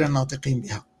الموجهة لغير الناطقين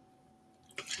بها.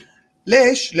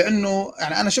 ليش؟ لأنه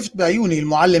يعني أنا شفت بعيوني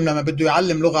المعلم لما بده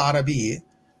يعلم لغة عربية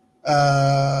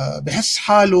بحس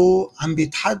حاله عم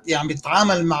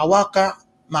بيتعامل مع واقع،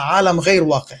 مع عالم غير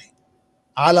واقعي،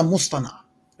 عالم مصطنع.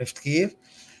 عرفت كيف؟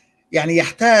 يعني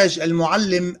يحتاج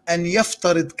المعلم أن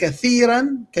يفترض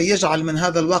كثيرا كي يجعل من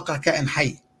هذا الواقع كائن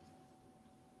حي.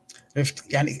 عرفت؟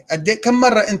 يعني كم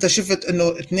مرة أنت شفت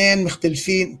أنه اثنين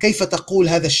مختلفين كيف تقول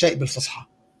هذا الشيء بالفصحى؟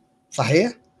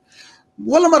 صحيح؟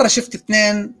 ولا مرة شفت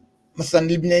اثنين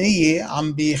مثلا لبنانية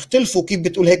عم بيختلفوا كيف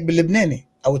بتقول هيك باللبناني،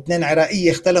 أو اثنين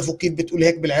عراقية اختلفوا كيف بتقول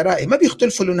هيك بالعراقي. ما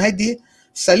بيختلفوا لأن هيدي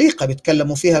سليقة،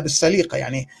 بيتكلموا فيها بالسليقة،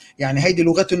 يعني هيدي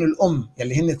لغتهم الأم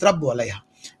يلي هن تربوا عليها.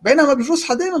 بينما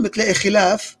بالفصحى دائما بتلاقي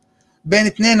خلاف بين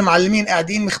اثنين معلمين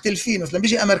قاعدين مختلفين. مثلا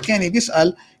بيجي أمريكاني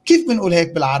بيسأل كيف بنقول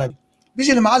هيك بالعربي،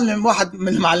 بيجي المعلم واحد من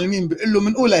المعلمين بيقول له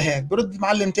بنقولها هيك، برد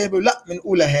معلم تاني بيقول لا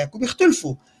بنقولها هيك،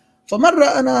 وبيختلفوا. فمرة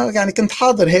أنا يعني كنت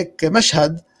حاضر هيك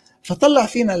مشهد، فطلع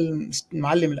فينا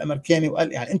المعلم الأمريكاني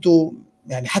وقال يعني أنتوا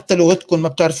يعني حتى لغتكم ما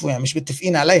بتعرفوا، يعني مش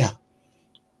متفقين عليها،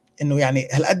 إنه يعني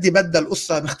هالقد بدل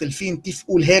القصة مختلفين كيف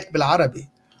أقول هيك بالعربي.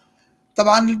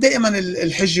 طبعا دائما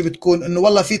الحجة بتكون إنه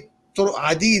والله في طرق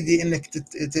عديدة إنك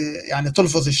يعني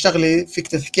تلفظ الشغلة، فيك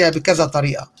تحكيها بكذا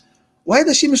طريقة،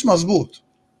 وهذا شيء مش مزبوط.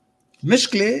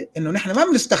 مشكلة إنه نحن ما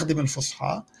بنستخدم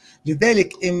الفصحى،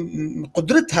 لذلك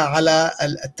قدرتها على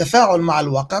التفاعل مع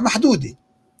الواقع محدودة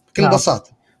بكل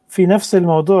بساطة. في نفس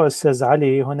الموضوع أستاذ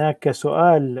علي، هناك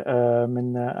سؤال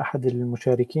من أحد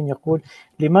المشاركين يقول: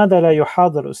 لماذا لا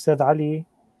يحاضر أستاذ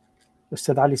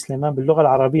علي سليمان باللغة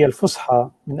العربية الفصحى،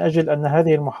 من أجل أن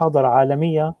هذه المحاضرة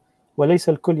عالمية وليس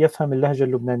الكل يفهم اللهجة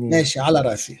اللبنانية؟ ماشي، على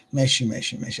رأسي،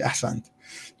 ماشي أحسنت.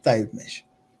 طيب ماشي.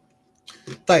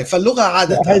 طيب فاللغة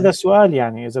عادة، هذا سؤال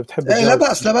يعني إذا بتحب لا تجاوب.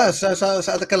 بأس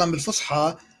سأتكلم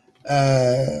بالفصحى،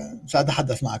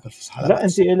 سأتحدث معك بالفصحى، لا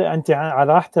بأس. أنت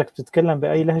على راحتك بتتكلم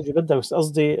بأي لهجة بدك، بس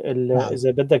قصدي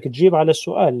إذا بدك تجيب على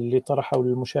السؤال اللي طرحه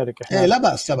المشارك. إحنا لا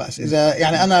بأس. إذا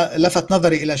يعني أنا لفت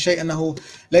نظري إلى شيء، أنه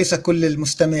ليس كل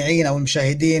المستمعين أو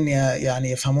المشاهدين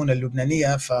يعني يفهمون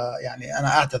اللبنانية، فيعني أنا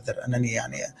أعتذر أنني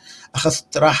يعني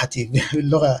أخذت راحتي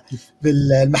باللغة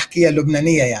بالمحكية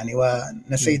اللبنانية يعني،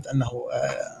 ونسيت أنه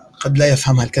قد لا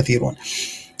يفهمها الكثيرون.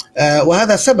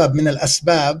 وهذا سبب من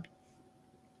الأسباب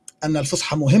أن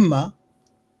الفصحى مهمة،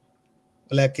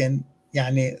 ولكن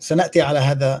يعني سنأتي على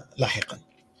هذا لاحقا.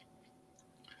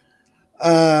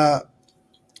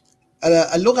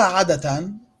 اللغة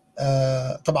عادة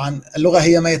طبعا اللغة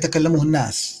هي ما يتكلمه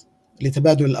الناس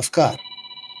لتبادل الأفكار.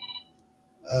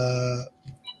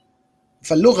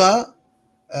 فاللغة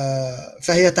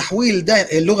فهي تحويل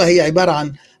اللغة هي عبارة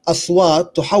عن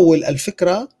أصوات تحول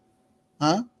الفكرة.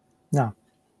 نعم.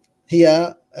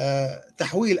 هي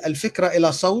تحويل الفكرة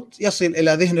إلى صوت يصل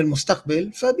إلى ذهن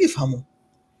المستقبل فبيفهموا.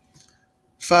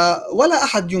 ولا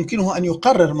أحد يمكنه أن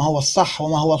يقرر ما هو الصح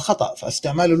وما هو الخطأ،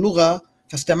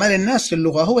 فاستعمال الناس في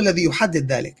اللغة هو الذي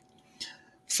يحدد ذلك.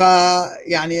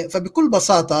 فبكل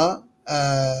بساطة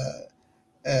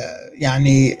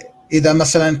يعني إذا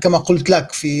مثلا كما قلت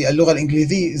لك في اللغة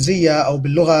الإنجليزية أو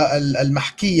باللغة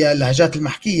المحكية، اللهجات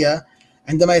المحكية،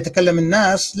 عندما يتكلم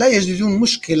الناس لا يجدون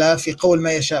مشكلة في قول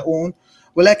ما يشاءون،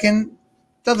 ولكن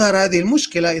تظهر هذه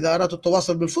المشكلة إذا أردت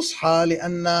التواصل بالفصحى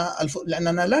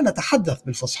لأننا لا نتحدث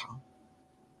بالفصحى.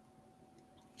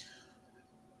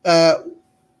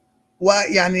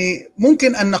 ويعني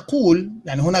ممكن أن نقول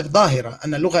يعني هناك ظاهرة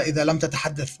أن اللغة إذا لم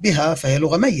تتحدث بها فهي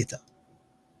لغة ميتة.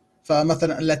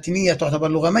 فمثلا اللاتينية تعتبر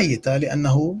لغة ميتة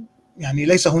لأنه يعني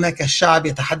ليس هناك شعب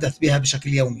يتحدث بها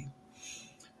بشكل يومي.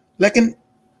 لكن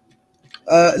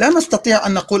لا نستطيع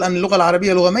أن نقول أن اللغة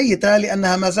العربية لغة ميتة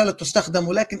لأنها ما زالت تستخدم،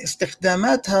 ولكن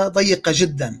استخداماتها ضيقة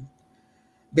جدا،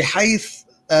 بحيث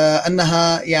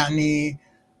أنها يعني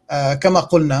كما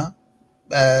قلنا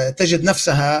تجد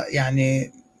نفسها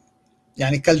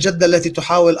يعني كالجدة التي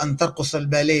تحاول أن ترقص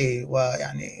الباليه،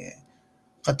 ويعني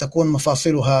قد تكون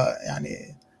مفاصلها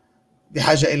يعني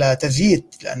بحاجة إلى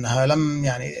تزييت لأنها لم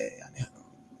يعني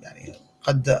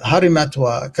قد هرمت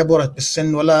وكبرت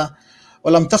بالسن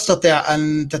ولم تستطع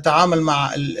أن تتعامل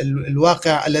مع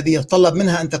الواقع الذي يتطلب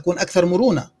منها أن تكون أكثر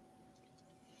مرونة.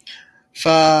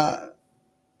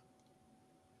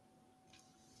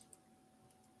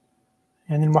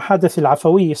 يعني المحادثة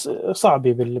العفوية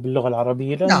صعبة باللغة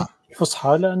العربية لأن نعم.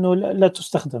 الفصحى لأنه لا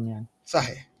تستخدم يعني.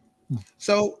 صحيح.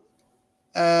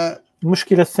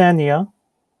 المشكلة الثانية،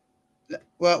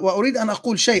 وأريد أن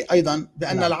أقول شيء أيضا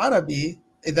بأن نعم. العربي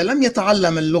إذا لم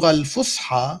يتعلم اللغة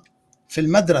الفصحى في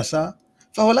المدرسة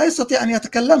فهو لا يستطيع أن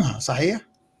يتكلمها. صحيح.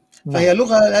 نعم. فهي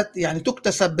لغة يعني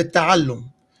تكتسب بالتعلم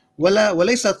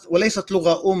وليست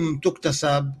لغة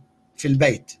تكتسب في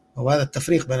البيت. وهذا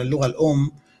التفريق بين اللغة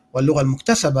الأم واللغة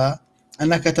المكتسبة،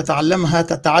 أنك تتعلمها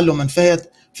تعلما،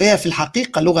 فهي في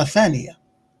الحقيقة لغة ثانية.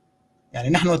 يعني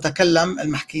نحن نتكلم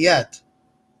المحكيات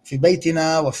في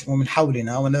بيتنا ومن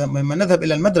حولنا، ولما نذهب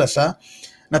إلى المدرسة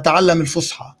نتعلم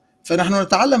الفصحى، فنحن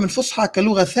نتعلم الفصحى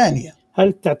كلغة ثانية.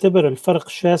 هل تعتبر الفرق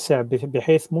شاسع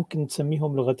بحيث ممكن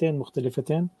تسميهم لغتين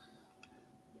مختلفتين؟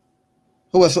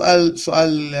 هو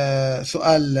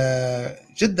سؤال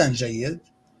جدا جيد.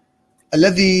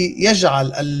 الذي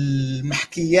يجعل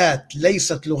المحكيات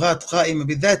ليست لغات قائمة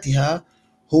بذاتها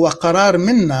هو قرار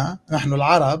منا نحن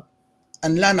العرب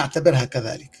أن لا نعتبرها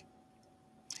كذلك.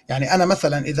 يعني أنا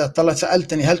مثلا إذا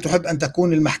سألتني هل تحب أن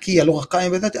تكون المحكية لغة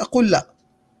قائمة بذاتها، أقول لا،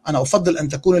 أنا أفضل أن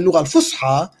تكون اللغة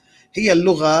الفصحى هي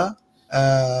اللغة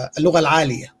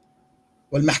العالية،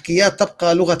 والمحكيات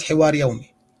تبقى لغة حوار يومي.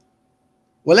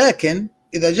 ولكن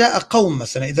إذا جاء قوم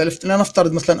مثلا، إذا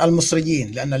نفترض مثلا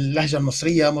المصريين، لأن اللهجة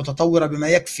المصرية متطورة بما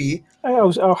يكفي،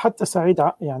 أو حتى سعيد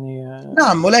يعني.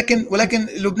 نعم. ولكن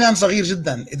لبنان صغير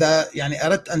جدا. إذا يعني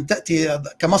أردت أن تأتي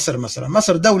كمصر مثلا،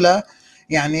 مصر دولة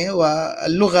يعني،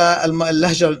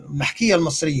 اللهجة المحكية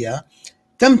المصرية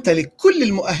تمتلك كل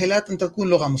المؤهلات أن تكون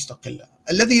لغة مستقلة.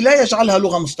 الذي لا يجعلها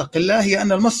لغة مستقلة هي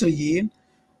أن المصريين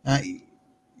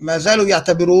ما زالوا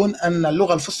يعتبرون أن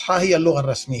اللغة الفصحى هي اللغة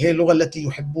الرسمية، هي اللغة التي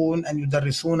يحبون أن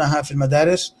يدرسونها في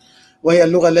المدارس، وهي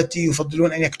اللغة التي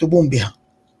يفضلون أن يكتبون بها.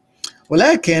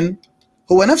 ولكن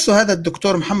هو نفس هذا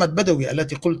الدكتور محمد بدوي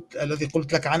الذي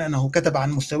قلت لك عنه أنه كتب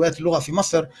عن مستويات اللغة في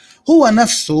مصر، هو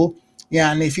نفسه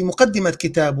يعني في مقدمة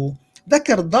كتابه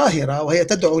ذكر ظاهرة وهي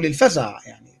تدعو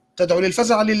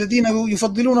للفزع للذين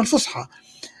يفضلون الفصحى،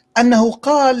 أنه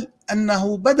قال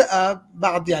أنه بدأ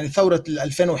بعد يعني ثورة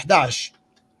 2011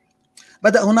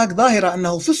 بدأ هناك ظاهرة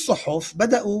أنه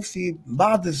في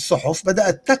بعض الصحف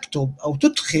بدأت تكتب أو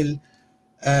تدخل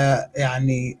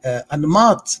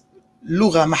أنماط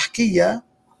لغة محكية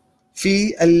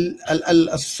في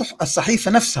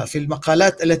الصحيفة نفسها، في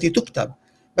المقالات التي تكتب.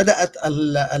 بدأت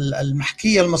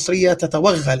المحكية المصرية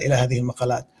تتوغل إلى هذه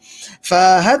المقالات.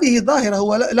 فهذه ظاهرة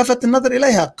هو لفت النظر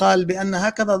إليها، قال بأن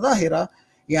هكذا ظاهرة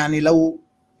يعني لو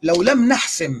لم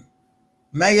نحسم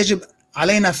ما يجب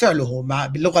علينا فعله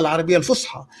باللغة العربية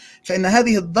الفصحى، فإن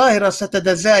هذه الظاهرة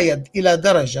ستتزايد إلى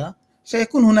درجة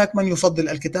سيكون هناك من يفضل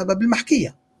الكتابة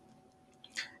بالمحكية.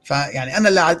 فيعني أنا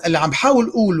اللي عم بحاول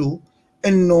أقوله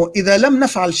إنه إذا لم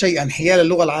نفعل شيئا حيال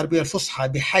اللغة العربية الفصحى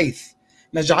بحيث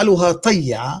نجعلها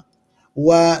طيعة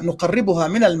ونقربها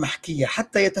من المحكية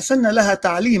حتى يتسنى لها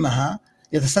تعليمها،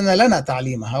 يتسنى لنا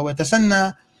تعليمها،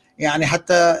 ويتسنى يعني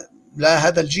حتى لا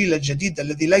هذا الجيل الجديد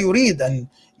الذي لا يريد أن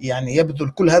يعني يبذل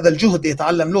كل هذا الجهد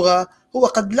يتعلم لغة، هو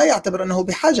قد لا يعتبر أنه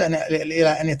بحاجة إلى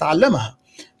أن يتعلمها.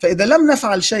 فإذا لم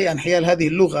نفعل شيئا حيال هذه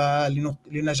اللغة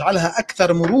لنجعلها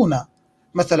أكثر مرونة،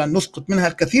 مثلا نسقط منها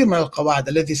الكثير من القواعد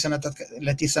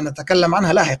التي سنتكلم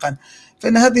عنها لاحقا،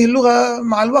 فإن هذه اللغة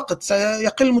مع الوقت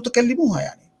سيقل متكلموها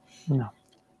يعني. نعم.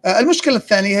 المشكلة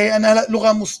الثانية هي أنها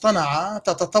لغة مصطنعة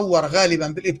تتطور غالبا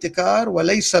بالابتكار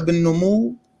وليس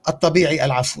بالنمو الطبيعي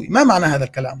العفوي. ما معنى هذا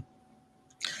الكلام؟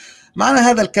 معنى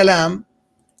هذا الكلام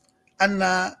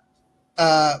أن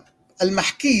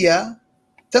المحكية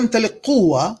تمتلك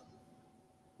قوة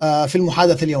في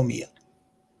المحادثة اليومية.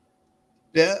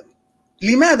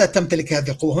 لماذا تمتلك هذه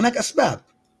القوة؟ هناك أسباب،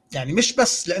 يعني مش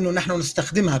بس لأنه نحن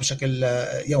نستخدمها بشكل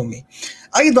يومي،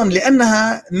 أيضا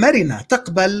لأنها مرنة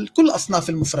تقبل كل أصناف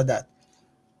المفردات،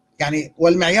 يعني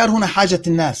والمعيار هنا حاجة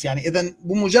الناس. يعني إذن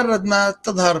بمجرد ما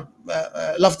تظهر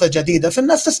لفظة جديدة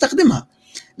فالناس تستخدمها،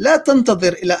 لا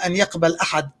تنتظر إلى أن يقبل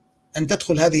أحد أن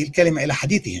تدخل هذه الكلمة إلى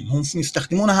حديثهم، هم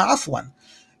يستخدمونها عفوا.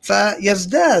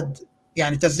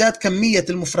 تزداد كمية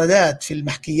المفردات في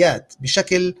المحكيات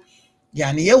بشكل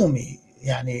يعني يومي،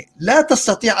 يعني لا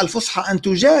تستطيع الفصحى أن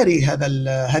تجاري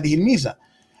هذه الميزة،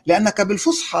 لأنك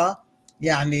بالفصحى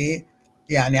يعني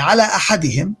على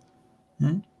أحدهم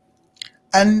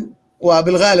أن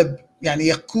وبالغالب يعني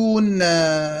يكون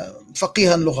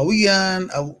فقيها لغويا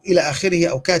أو إلى آخره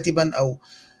أو كاتبا، أو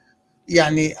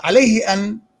يعني عليه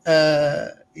أن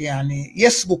يعني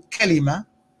يسبك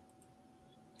كلمة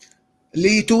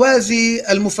لتوازي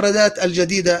المفردات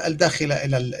الجديدة الداخلة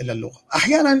إلى اللغة.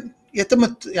 أحيانا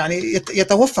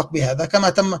يتوفق بهذا،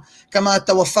 كما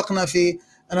توفقنا في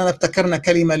أننا ابتكرنا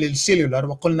كلمة للسيلولر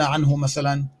وقلنا عنه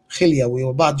مثلا خليوي،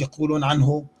 وبعض يقولون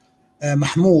عنه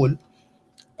محمول.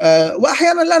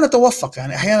 وأحيانا لا نتوفق،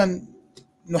 يعني أحيانا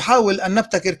نحاول أن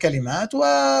نبتكر كلمات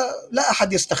ولا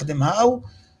أحد يستخدمها،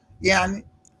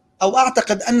 أو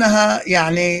أعتقد أنها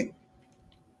يعني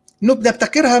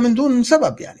نبتكرها من دون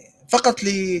سبب، يعني فقط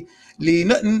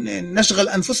لنشغل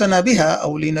أنفسنا بها،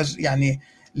 أو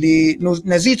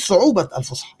لنزيد صعوبة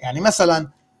الفصحى. يعني مثلا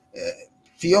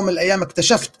في يوم من الأيام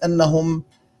اكتشفت أنهم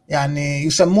يعني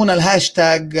يسمون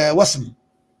الهاشتاج وسم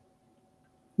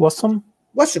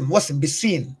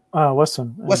بالسين.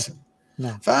 وسم.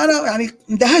 نعم. فأنا يعني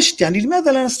اندهشت، يعني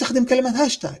لماذا لا نستخدم كلمة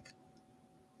هاشتاج؟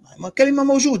 كلمة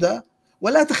موجودة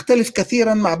ولا تختلف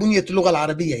كثيرا مع بنية اللغة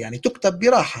العربية، يعني تكتب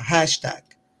براحة هاشتاج.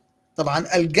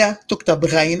 طبعا الجا تكتب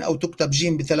بغين أو تكتب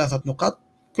جيم بثلاثة نقط،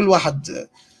 كل واحد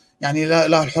يعني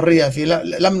له الحرية في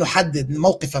لم نحدد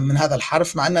موقفا من هذا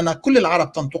الحرف، مع أننا كل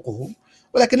العرب تنطقه،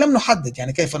 ولكن لم نحدد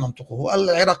يعني كيف ننطقه.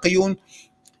 العراقيون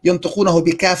ينطقونه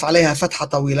بكاف عليها فتحة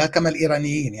طويلة كما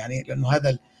الإيرانيين، يعني لأنه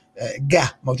هذا الجا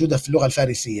موجودة في اللغة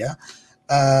الفارسية.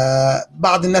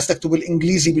 بعض الناس تكتب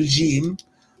الإنجليزي بالجيم،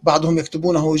 بعضهم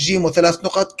يكتبونه جيم وثلاث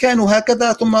نقط، كانوا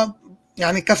هكذا ثم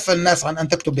يعني كف الناس عن أن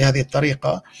تكتب بهذه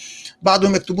الطريقة.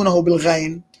 بعضهم يكتبونه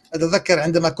بالغين. أتذكر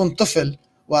عندما كنت طفل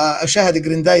وأشاهد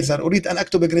جريندايزر، أريد أن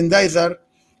أكتب جريندايزر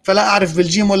فلا أعرف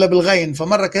بالجيم ولا بالغين،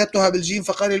 فمرة كتبتها بالجيم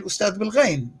فقال لي الأستاذ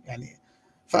بالغين، يعني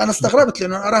فأنا استغربت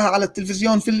لأنه أراها على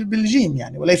التلفزيون بالجيم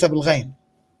يعني وليس بالغين.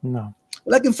 نعم.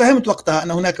 ولكن فهمت وقتها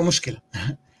أن هناك مشكلة.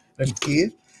 عرفت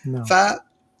كيف؟ نعم.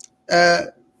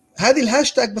 هذه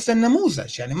الهاشتاج بس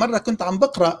النموذج. يعني مرة كنت عم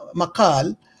بقرأ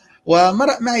مقال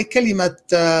ومرأ معي كلمة،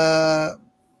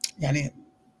 يعني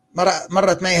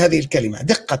مرت معي هذه الكلمة: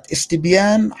 دقة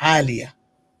استبيان عالية.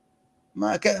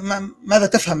 ماذا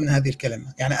تفهم من هذه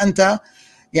الكلمة؟ يعني أنت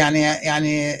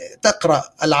يعني تقرأ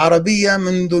العربية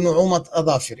منذ نعومة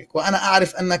أظافرك، وأنا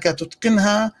أعرف أنك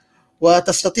تتقنها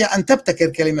وتستطيع أن تبتكر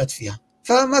كلمات فيها،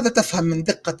 فماذا تفهم من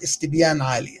دقة استبيان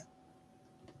عالية؟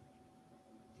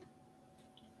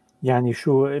 يعني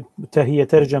شو هي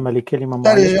ترجمة لكلمة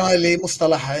معينة؟ ترجمة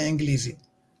لمصطلح إنجليزي.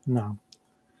 نعم.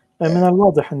 من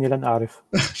الواضح أني لن أعرف.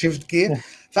 شفت كيف؟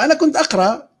 فأنا كنت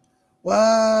أقرأ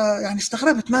ويعني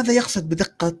استغربت ماذا يقصد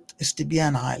بدقة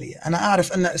استبيان عالية. أنا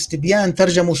أعرف أن استبيان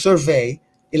ترجموا سيرفي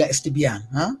إلى استبيان،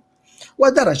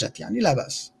 ودرجت يعني لا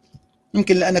بأس،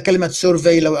 يمكن لأن كلمة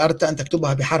سيرفي لو أردت أن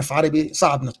تكتبها بحرف عربي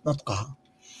صعب نطقها،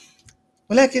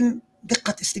 ولكن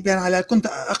دقة استبيان عالية. كنت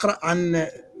أقرأ عن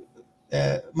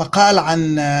مقال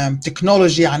عن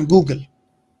تكنولوجي، عن جوجل،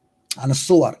 عن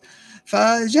الصور،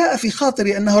 فجاء في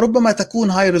خاطري أنها ربما تكون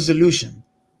هاي ريزولوشن.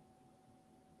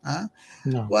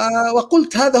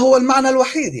 وقلت هذا هو المعنى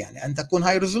الوحيد، يعني أن تكون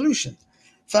هاي ريزولوشن.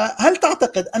 فهل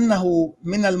تعتقد أنه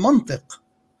من المنطق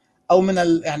أو من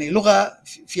يعني لغة،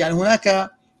 يعني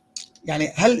هناك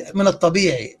يعني هل من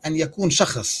الطبيعي أن يكون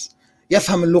شخص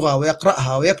يفهم اللغة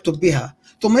ويقرأها ويكتب بها،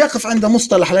 ثم يقف عند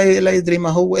مصطلح لا يدري ما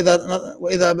هو،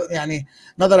 وإذا يعني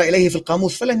نظر إليه في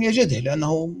القاموس فلن يجده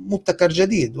لأنه مبتكر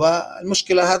جديد،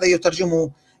 والمشكلة هذا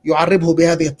يترجمه يعربه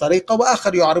بهذه الطريقة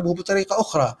وآخر يعربه بطريقة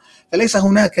أخرى. فليس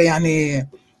هناك يعني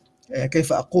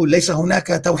كيف أقول، ليس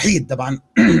هناك توحيد. طبعا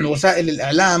وسائل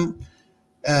الإعلام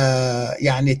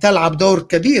يعني تلعب دور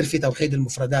كبير في توحيد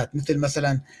المفردات،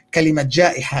 مثلا كلمة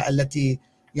جائحة التي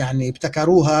يعني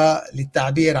ابتكروها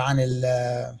للتعبير عن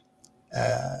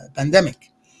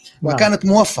البانديميك وكانت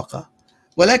موفقة،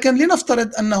 ولكن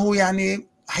لنفترض أنه يعني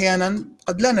أحيانا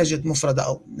قد لا نجد مفردة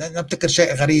أو نبتكر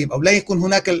شيء غريب، أو لا يكون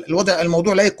هناك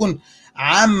الموضوع لا يكون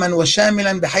عاما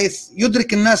وشاملا بحيث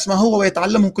يدرك الناس ما هو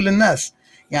ويتعلمه كل الناس.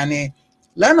 يعني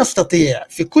لا نستطيع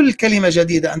في كل كلمة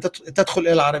جديدة أن تدخل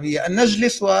إلى العربية أن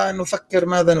نجلس ونفكر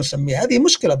ماذا نسميها. هذه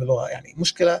مشكلة باللغة، يعني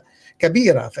مشكلة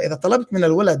كبيرة. فإذا طلبت من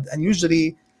الولد أن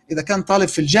يجري، إذا كان طالب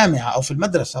في الجامعة أو في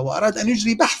المدرسة وأراد أن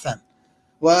يجري بحثا،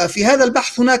 وفي هذا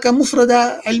البحث هناك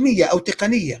مفردة علمية أو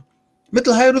تقنية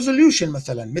مثل هاي ريزوليوشن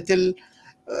مثلا، مثل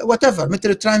whatever،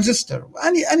 مثل ترانزستور،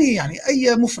 يعني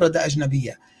أي مفردة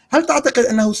أجنبية، هل تعتقد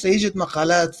أنه سيجد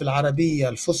مقالات في العربية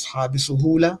الفصحى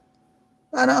بسهولة؟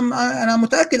 أنا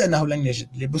متأكد أنه لن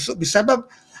يجد، بسبب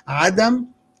عدم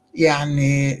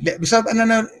يعني بسبب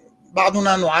أننا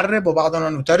بعضنا نعرب وبعضنا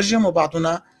نترجم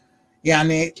وبعضنا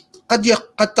يعني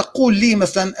قد تقول لي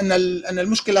مثلا أن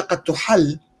المشكلة قد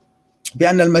تحل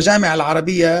بأن المجامع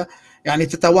العربية يعني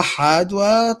تتوحد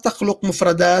وتخلق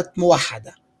مفردات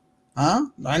موحدة.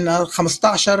 عندنا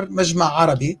 15 مجمع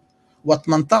عربي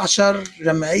و18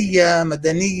 جمعية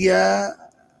مدنية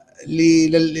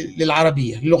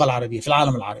للعربية، للغة العربية في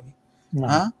العالم العربي.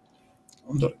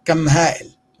 انظر كم هائل.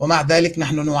 ومع ذلك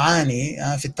نحن نعاني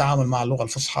في التعامل مع اللغة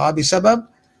الفصحى بسبب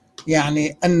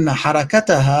يعني أن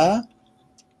حركتها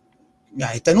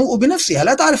يعني تنوء بنفسها،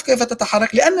 لا تعرف كيف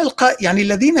تتحرك، لأن يعني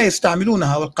الذين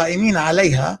يستعملونها والقائمين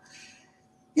عليها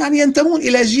يعني ينتمون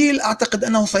إلى جيل أعتقد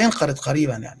أنه سينقرض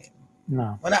قريبا يعني.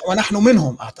 نعم. ونحن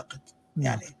منهم أعتقد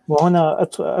يعني. وهنا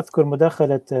أذكر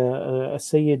مداخلة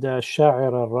السيدة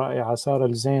الشاعرة الرائعة سارة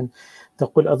الزين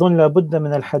تقول: أظن لابد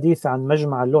من الحديث عن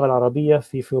مجمع اللغة العربية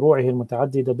في فروعه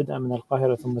المتعددة بدءا من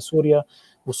القاهرة ثم سوريا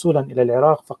وصولا إلى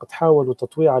العراق، فقد حاولوا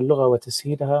تطويع اللغة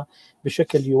وتسهيلها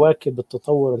بشكل يواكب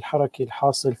التطور الحركي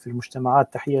الحاصل في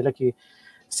المجتمعات. تحية لك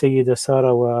سيدة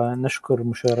سارة ونشكر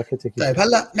مشاركتك. طيب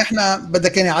هلا نحن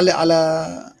بدك يعني نعلق على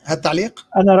هالتعليق؟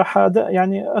 أنا راح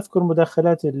يعني أذكر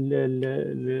مداخلات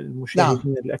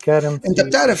المشاهدين الأكارم. أنت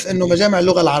بتعرف أنه مجامع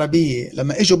اللغة العربية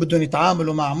لما إجوا بدهم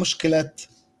يتعاملوا مع مشكلة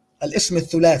الاسم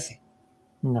الثلاثي.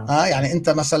 نعم. يعني أنت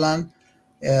مثلا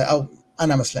أو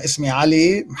أنا مثلا اسمي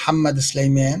علي محمد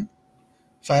سليمان،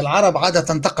 فالعرب عادة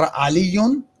تقرأ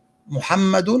علي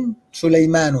محمد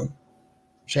سليمان،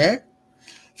 شيء.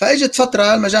 فاجت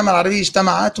فترة المجامع العربية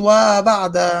اجتمعت،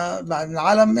 وبعد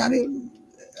العالم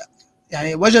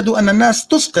يعني وجدوا أن الناس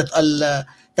تسقط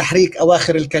تحريك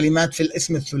أواخر الكلمات في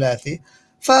الاسم الثلاثي،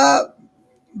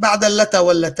 فبعد اللتا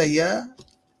واللتية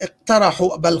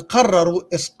اقترحوا بل قرروا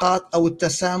إسقاط أو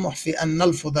التسامح في أن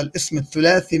نلفظ الاسم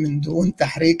الثلاثي من دون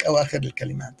تحريك أواخر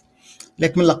الكلمات.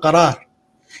 لك من قرار،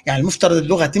 يعني المفترض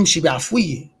اللغة تمشي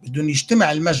بعفوية، بدون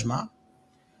يجتمع المجمع،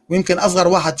 ويمكن أصغر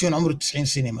واحد فيهم عمره 90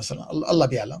 سنة مثلا، الله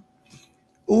بيعلم،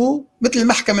 ومثل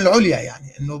المحكمة العليا يعني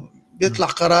إنه بيطلع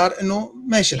قرار إنه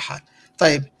ماشي الحال.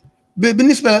 طيب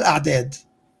بالنسبة للأعداد،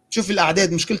 شوف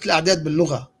الأعداد، مشكلة الأعداد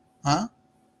باللغة،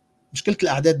 مشكلة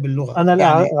الأعداد باللغة.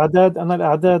 أنا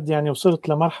الأعداد يعني وصلت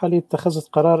لمرحلة اتخذت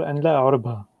قرار أن لا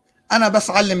أعربها. أنا بس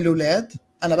أعلم الأولاد،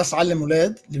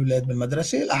 الأولاد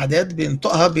بالمدرسة الأعداد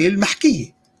بينطقها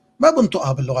بالمحكية، ما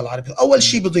بنطقها باللغة العربية. أول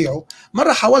شيء بضيعوا.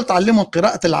 مرة حاولت أعلمهم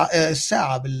قراءة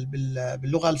الساعة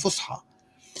باللغة الفصحى،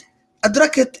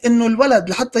 أدركت أنه الولد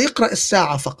لحتى يقرأ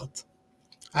الساعة فقط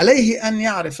عليه أن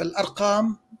يعرف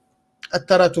الأرقام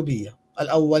التراتبية،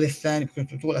 الأول الثاني،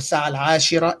 تقول الساعة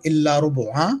 10 إلا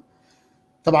ربع.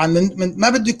 طبعا من ما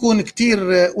بده يكون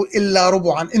كتير إلا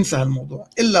ربعا، انسى هالموضوع،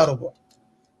 إلا ربع.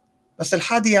 بس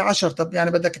 11 طب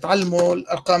يعني بدك تعلموا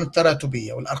الأرقام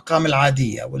التراتبية والأرقام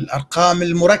العادية والأرقام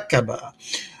المركبة،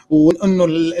 وأنه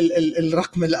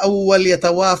الرقم الأول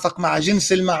يتوافق مع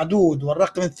جنس المعدود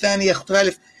والرقم الثاني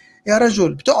يختلف. يا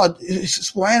رجل بتقعد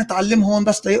أسبوعين تعلمهم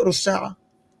بس ليقروا الساعة؟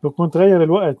 بكون تغير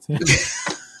الوقت.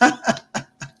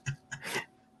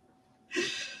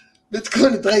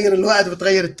 بتكون تغير الوقت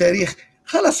وتغير التاريخ.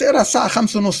 خلص اقرا الساعة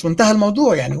 5:30 وانتهى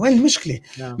الموضوع. يعني وين المشكلة؟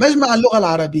 مجمع اللغة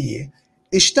العربية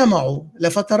اجتمعوا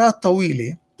لفترات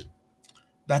طويلة،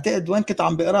 بعتقد وين كنت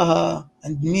عم بقراها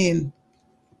عند مين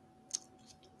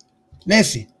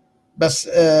ناسي، بس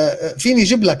فيني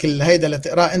جيب لك هيدا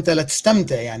لتقراه انت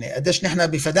لتستمتع يعني قديش نحن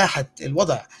بفداحة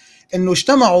الوضع. إنه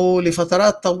اجتمعوا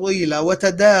لفترات طويلة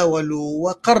وتداولوا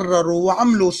وقرروا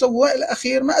وعملوا وسووا، إلى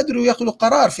الأخير ما قدروا يأخذوا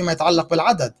قرار فيما يتعلق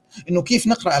بالعدد، إنه كيف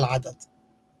نقرأ العدد.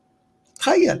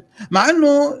 تخيل، مع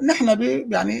إنه نحن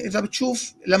يعني إذا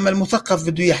بتشوف لما المثقف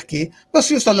بده يحكي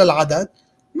بس يوصل للعدد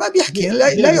ما بيحكي،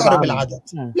 لا يعرب العدد،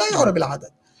 لا يعرب العدد،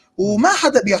 وما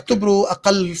حدا بيعتبره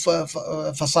أقل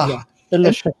فصاحة إلا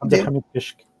الشيخ عبد الحميد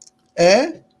كشك.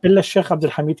 إلا الشيخ عبد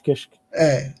الحميد كشك.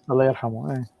 الله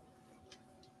يرحمه.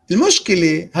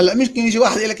 المشكلة هلا ممكن يجي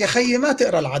واحد يقول لك يا خيي ما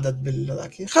تقرا العدد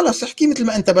بالذاك، خلص احكي مثل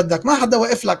ما انت بدك، ما حدا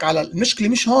واقف لك على المشكلة.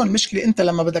 مش هون المشكلة، انت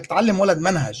لما بدك تعلم ولد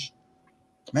منهج،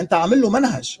 ما انت عامل له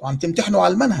منهج وعم تمتحنه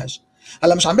على المنهج.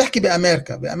 هلا مش عم بحكي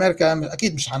بأمريكا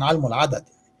اكيد مش حنعلمه العدد،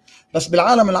 بس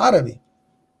بالعالم العربي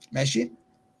ماشي.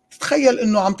 تتخيل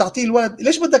انه عم تعطيه الولد،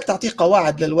 ليش بدك تعطيه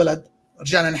قواعد للولد؟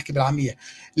 رجعنا نحكي بالعامية،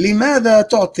 لماذا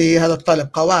تعطي هذا الطالب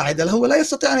قواعد اللي هو لا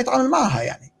يستطيع ان يتعامل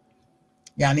معها؟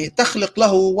 يعني تخلق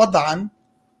له وضعا،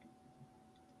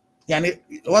 يعني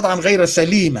وضعا غير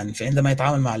سليما في عندما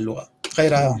يتعامل مع اللغة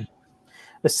غير.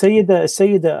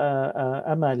 السيدة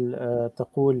أمل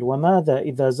تقول: وماذا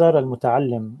إذا زار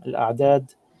المتعلم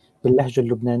الأعداد باللهجة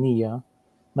اللبنانية،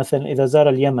 مثلا إذا زار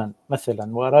اليمن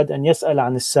مثلا وأراد أن يسأل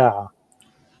عن الساعة؟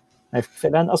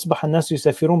 فالآن أصبح الناس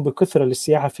يسافرون بكثرة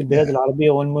للسياحة في البلاد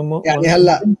العربية يعني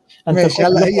هلا ماشي،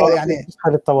 هلا هي يعني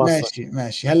التواصل.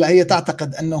 ماشي هلا هي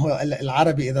تعتقد أنه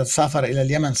العربي إذا سافر إلى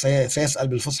اليمن سيسأل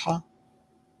بالفصحى؟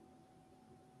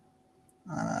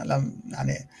 لم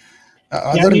يعني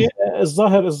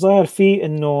الظاهر في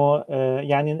إنه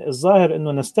يعني الظاهر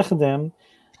إنه نستخدم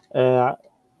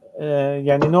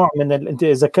يعني نوع من أنت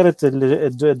ذكرت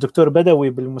الدكتور بدوي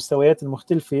بالمستويات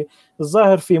المختلفة.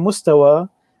 الظاهر في مستوى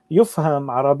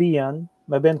يفهم عربيا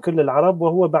ما بين كل العرب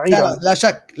وهو بعيد.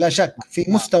 لا شك في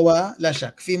مستوى، لا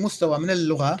شك في مستوى من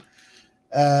اللغة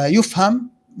يفهم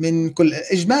من كل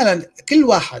إجمالا، كل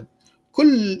واحد،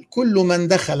 كل من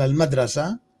دخل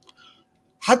المدرسة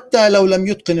حتى لو لم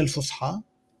يتقن الفصحى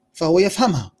فهو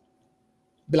يفهمها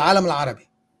بالعالم العربي،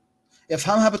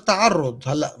 يفهمها بالتعرض.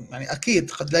 هلا يعني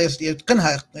أكيد قد لا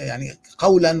يتقنها يعني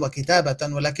قولا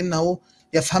وكتابة، ولكنه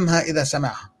يفهمها إذا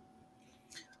سمعها.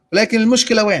 ولكن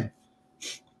المشكلة وين؟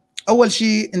 أول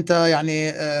شيء أنت يعني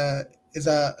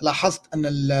إذا لاحظت أن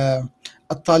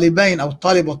الطالبين أو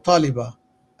الطالب والطالبة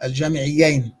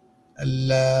الجامعيين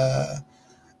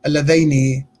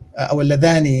اللذين أو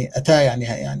اللذان أتا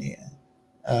يعني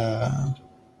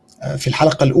في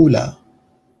الحلقة الأولى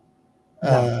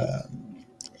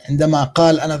عندما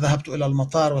قال أنا ذهبت إلى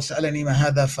المطار وسألني ما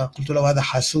هذا، فقلت له هذا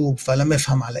حاسوب، فلم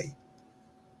يفهم علي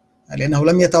لأنه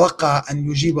لم يتوقع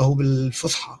أن يجيبه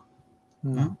بالفصحى.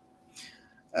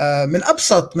 من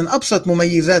أبسط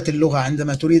مميزات اللغة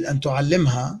عندما تريد أن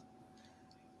تعلمها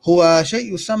هو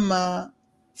شيء يسمى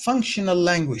functional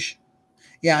language،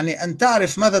 يعني أن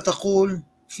تعرف ماذا تقول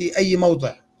في أي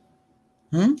موضع.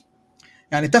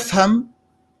 يعني تفهم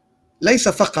ليس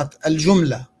فقط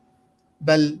الجملة،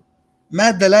 بل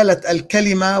ما دلالة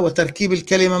الكلمة وتركيب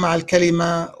الكلمة مع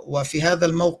الكلمة، وفي هذا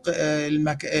الموقع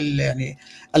يعني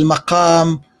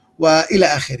المقام وإلى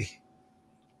آخره.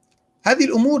 هذه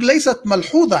الأمور ليست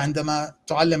ملحوظة عندما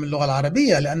تعلم اللغة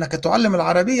العربية، لأنك تعلم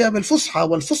العربية بالفصحى،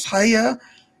 والفصحى هي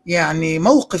يعني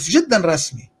موقف جدا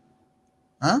رسمي،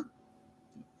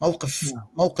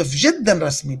 موقف جدا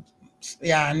رسمي،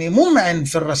 يعني ممعن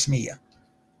في الرسمية،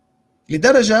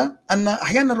 لدرجة أن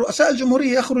أحيانا رؤساء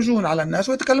الجمهورية يخرجون على الناس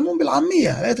ويتكلمون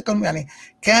بالعامية، لا يتكلمون. يعني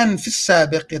كان في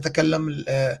السابق يتكلم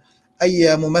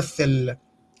أي ممثل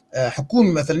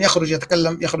حكومي مثلا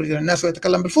يخرج إلى الناس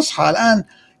ويتكلم بالفصحى، الآن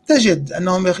تجد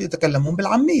أنهم يتكلمون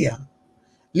بالعامية.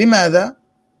 لماذا؟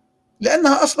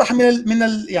 لأنها أصبح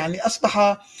يعني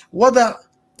أصبح وضع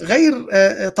غير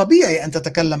طبيعي أن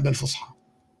تتكلم بالفصحى،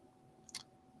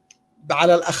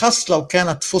 على الأخص لو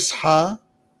كانت فصحى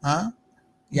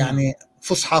يعني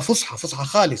فصحى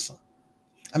خالصة.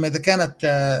 أما إذا كانت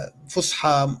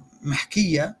فصحى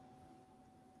محكية،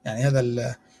 يعني هذا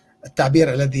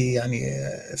التعبير الذي يعني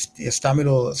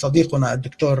يستعمله صديقنا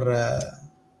الدكتور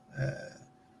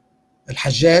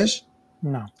الحجاج،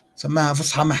 سماها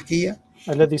فصحى محكية،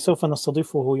 الذي سوف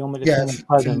نستضيفه يوم الاثنين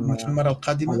القادم في المرة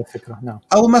القادمة على فكرة.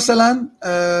 أو مثلا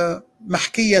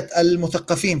محكية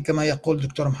المثقفين كما يقول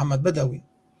دكتور محمد بدوي.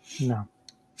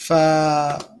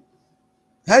 فهذه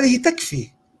تكفي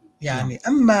يعني.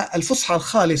 أما الفصحى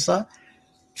الخالصة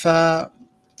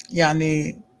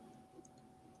يعني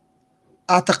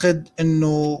أعتقد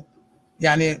أنه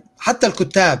يعني حتى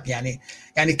الكتاب،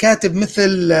 يعني كاتب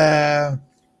مثل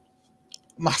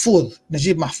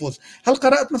نجيب محفوظ، هل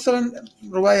قرأت مثلا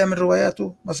رواية من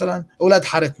رواياته مثلا أولاد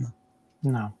حارتنا؟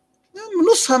 نعم.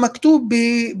 نصها مكتوب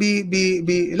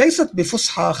ليست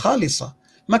بفصحى خالصة،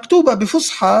 مكتوبة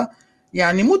بفصحى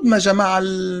يعني مدمجة مع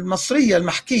المصرية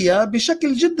المحكية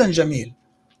بشكل جدا جميل،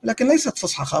 لكن ليست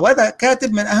فصحى. وهذا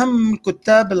كاتب من أهم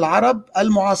كتاب العرب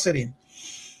المعاصرين.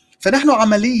 فنحن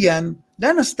عمليا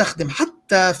لا نستخدم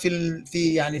حتى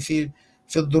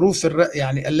في الظروف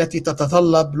يعني التي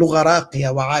تتطلب لغة راقية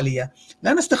وعالية،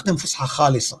 لا نستخدم فصحى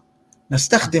خالصة،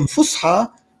 نستخدم فصحى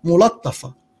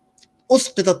ملطفة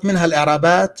أسقطت منها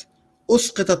الإعرابات،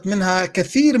 أسقطت منها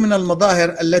كثير من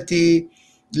المظاهر التي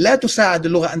لا تساعد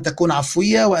اللغة أن تكون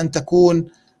عفوية وأن تكون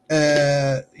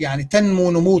يعني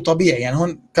تنمو نمو طبيعي. يعني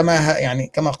هون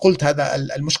كما قلت، هذا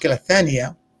المشكلة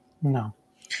الثانية. نعم.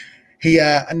 هي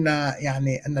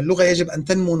أن اللغة يجب أن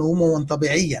تنمو نموا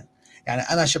طبيعيا. يعني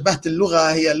أنا شبهت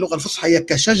اللغة الفصحى هي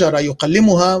كشجرة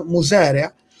يقلمها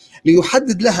مزارع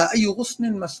ليحدد لها أي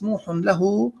غصن مسموح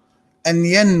له أن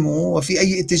ينمو وفي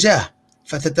أي اتجاه،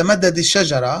 فتتمدد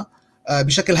الشجرة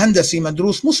بشكل هندسي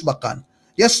مدروس مسبقا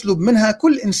يسلب منها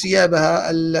كل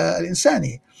انسيابها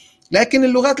الإنساني. لكن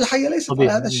اللغات الحية ليست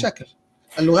على هذا الشكل.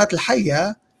 اللغات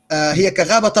الحية هي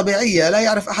كغابة طبيعية لا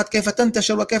يعرف أحد كيف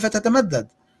تنتشر وكيف تتمدد.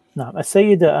 نعم.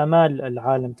 السيدة آمال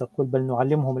العالم تقول: بل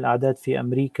نعلمهم الأعداد في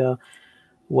أمريكا.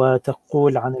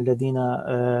 وتقول عن الذين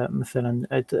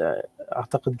مثلا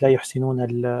أعتقد لا يحسنون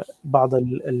بعض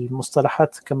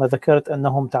المصطلحات، كما ذكرت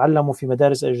أنهم تعلموا في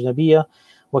مدارس أجنبية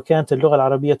وكانت اللغة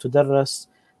العربية تدرس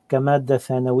كمادة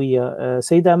ثانوية.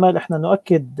 سيدة آمال، احنا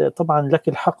نؤكد طبعا لك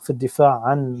الحق في الدفاع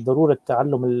عن ضرورة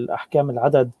تعلم الأحكام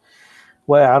العدد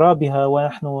وإعرابها،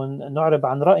 ونحن نعرب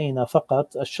عن رأينا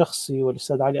فقط الشخصي،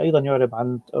 والأستاذ علي أيضا يعرب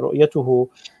عن رؤيته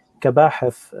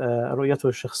كباحث، رؤيته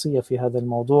الشخصية في هذا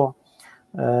الموضوع.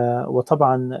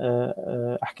 وطبعا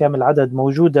أحكام العدد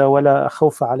موجودة ولا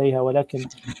خوف عليها، ولكن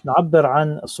نعبر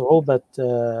عن صعوبة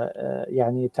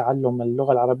يعني تعلم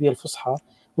اللغة العربية الفصحى.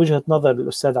 وجهة نظر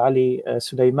الأستاذ علي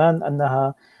سليمان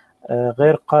أنها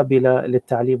غير قابلة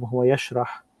للتعليم، وهو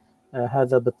يشرح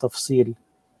هذا بالتفصيل.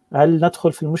 هل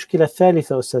ندخل في المشكلة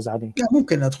الثالثة أستاذ علي؟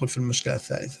 ممكن ندخل في المشكلة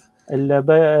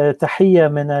الثالثة. تحية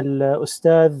من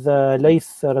الأستاذ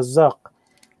ليث رزاق.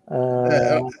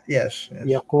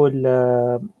 يقول: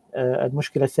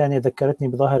 المشكلة الثانية ذكرتني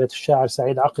بظاهرة الشاعر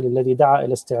سعيد عقل الذي دعا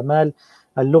إلى استعمال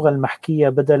اللغة المحكية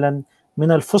بدلا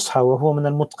من الفصحى، وهو من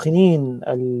المتقنين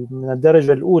من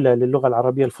الدرجة الأولى للغة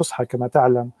العربية الفصحى كما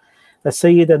تعلم.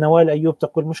 السيدة نوال أيوب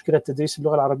تقول: مشكلة تدريس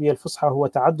اللغة العربية الفصحى هو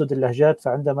تعدد اللهجات،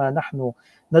 فعندما نحن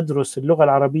ندرس اللغة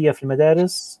العربية في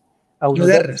المدارس أو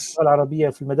ندرس اللغة العربية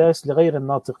في المدارس لغير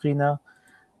الناطقين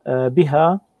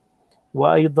بها.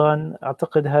 وأيضا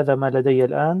أعتقد هذا ما لدي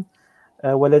الآن.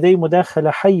 ولدي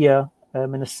مداخلة حية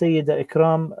من السيدة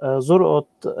إكرام زرقط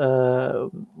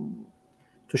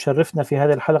تشرفنا في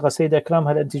هذه الحلقة. سيدة إكرام،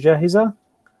 هل أنت جاهزة؟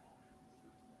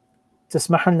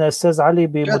 تسمح لنا أستاذ علي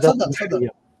بمداخلة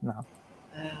حية؟ نعم.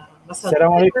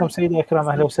 السلام عليكم سيدة إكرام،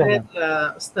 أهلا وسهلا.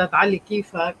 أستاذ علي،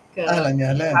 كيفك؟ أهلا يا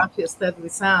أهلا. عافية أستاذ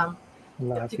وسام،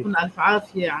 يعطيكم ألف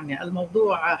عافية. يعني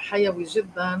الموضوع حيوي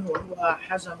جدا وهو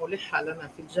حاجة ملحة لنا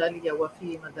في الجالية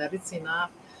وفي مدارسنا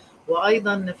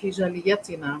وأيضا في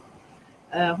جاليتنا.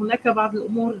 هناك بعض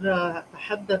الأمور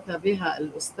تحدث بها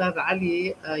الأستاذ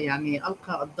علي، يعني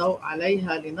ألقى الضوء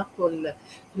عليها. لنقل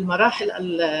في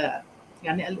المراحل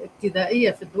يعني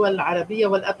الابتدائية في الدول العربية،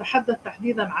 والأتحدث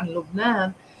تحديدا عن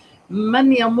لبنان،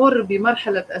 من يمر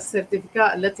بمرحلة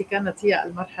السيرتيفيكاء التي كانت هي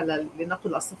المرحلة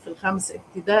لنقل الصف الخامس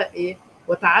ابتدائي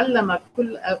وتعلم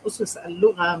كل أسس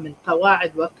اللغة من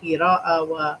قواعد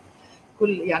وقراءة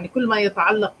كل ما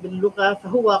يتعلق باللغة،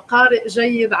 فهو قارئ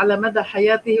جيد على مدى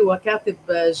حياته وكاتب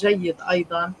جيد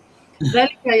أيضا.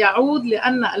 ذلك يعود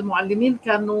لأن المعلمين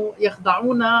كانوا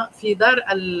يخضعون في دار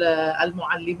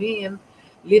المعلمين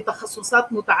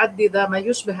لتخصصات متعددة، ما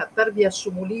يشبه التربية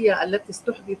الشمولية التي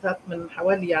استحدثت من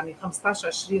حوالي يعني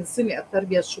 15-20 سنة،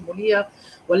 التربية الشمولية،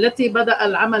 والتي بدأ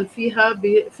العمل فيها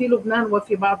في لبنان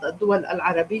وفي بعض الدول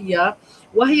العربية،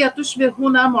 وهي تشبه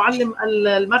هنا معلم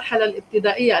المرحلة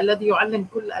الابتدائية الذي يعلم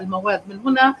كل المواد. من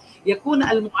هنا يكون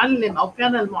المعلم أو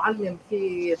كان المعلم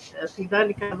في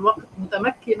ذلك الوقت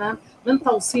متمكنا من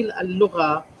توصيل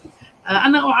اللغة.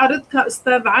 أنا أعارضك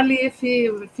أستاذ علي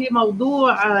في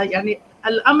موضوع، يعني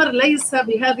الأمر ليس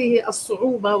بهذه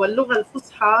الصعوبة، واللغة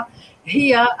الفصحى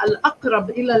هي الأقرب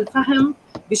إلى الفهم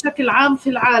بشكل عام في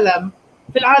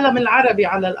العالم العربي.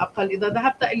 على الأقل إذا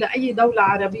ذهبت إلى أي دولة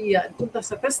عربية إن كنت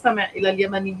ستستمع إلى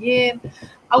اليمنيين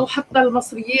أو حتى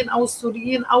المصريين أو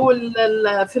السوريين أو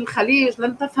في الخليج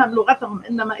لن تفهم لغتهم،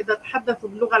 إنما إذا تحدثوا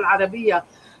باللغة العربية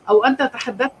أو أنت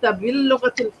تحدثت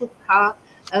باللغة الفصحى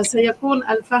سيكون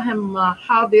الفهم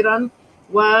حاضرا.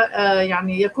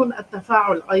 ويعني يكون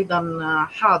التفاعل أيضا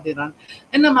حاضرا.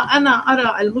 إنما أنا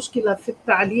أرى المشكلة في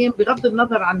التعليم بغض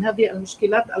النظر عن هذه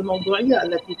المشكلات الموضوعية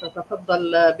التي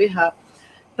تتفضل بها.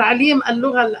 تعليم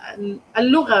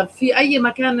اللغة في أي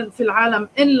مكان في العالم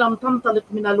إن لم تنطلق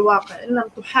من الواقع، إن لم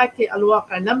تحاكي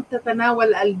الواقع، لم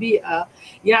تتناول البيئة.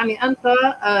 يعني أنت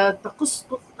تقص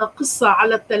قصة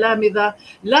على التلامذة،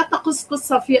 لا تقص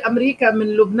قصة في أمريكا من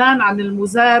لبنان عن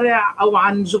المزارع أو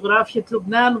عن جغرافية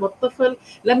لبنان، والطفل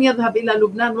لم يذهب إلى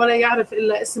لبنان ولا يعرف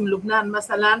إلا اسم لبنان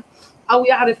مثلا، أو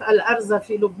يعرف الأرز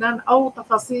في لبنان، أو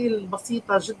تفاصيل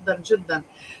بسيطة جدا جدا.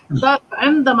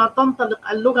 عندما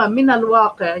تنطلق اللغة من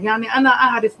الواقع، يعني أنا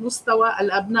أعرف مستوى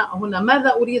الأبناء هنا،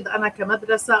 ماذا أريد أنا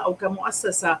كمدرسة أو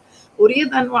كمؤسسة.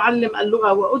 أريد أن أعلم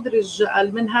اللغة وأدرج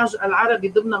المنهاج العربي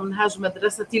ضمن منهاج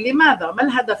مدرستي. لماذا؟ ما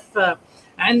الهدف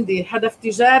عندي؟ هدف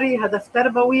تجاري، هدف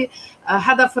تربوي،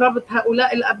 هدف ربط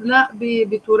هؤلاء الأبناء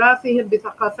بتراثهم،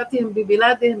 بثقافتهم،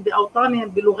 ببلادهم، بأوطانهم،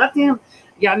 بلغتهم.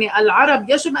 يعني العرب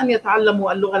يجب أن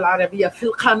يتعلموا اللغة العربية. في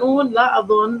القانون لا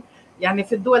أظن، يعني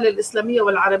في الدول الإسلامية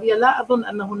والعربية لا أظن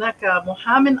أن هناك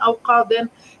محام أو قاض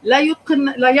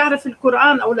لا يعرف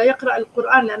القرآن أو لا يقرأ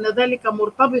القرآن، لأن ذلك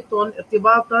مرتبط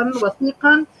ارتباطا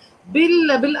وثيقا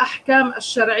بالأحكام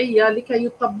الشرعية لكي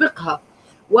يطبقها.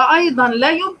 وأيضا لا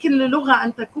يمكن للغة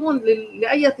أن تكون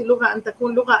لأي لغة أن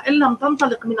تكون لغة إن لم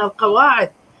تنطلق من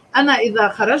القواعد. أنا إذا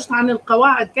خرجت عن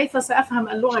القواعد كيف سأفهم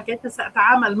اللغة؟ كيف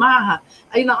سأتعامل معها؟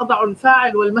 أين أضع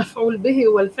الفاعل والمفعول به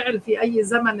والفعل في أي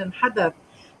زمن حدث؟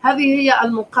 هذه هي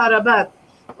المقاربات.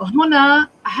 هنا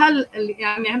هل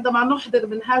يعني عندما نحضر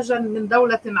منهاجا من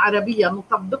دولة عربية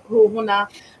نطبقه هنا،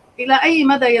 إلى أي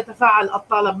مدى يتفاعل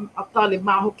الطالب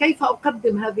معه؟ كيف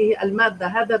أقدم هذه المادة،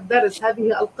 هذا الدرس،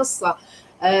 هذه القصة،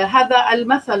 هذا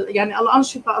المثل؟ يعني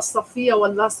الأنشطة الصفية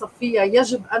واللا صفية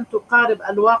يجب أن تقارب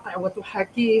الواقع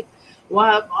وتحاكيه.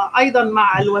 وأيضا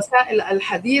مع الوسائل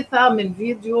الحديثة من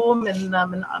فيديو،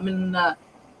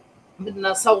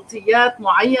 من صوتيات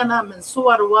معينة، من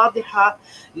صور واضحة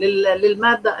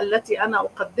للمادة التي أنا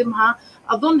أقدمها.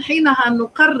 أظن حينها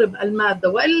نقرب المادة.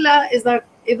 وإلا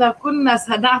إذا كنا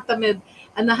سنعتمد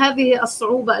أن هذه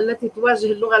الصعوبة التي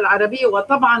تواجه اللغة العربية،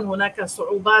 وطبعا هناك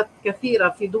صعوبات كثيرة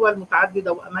في دول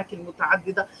متعددة وأماكن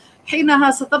متعددة،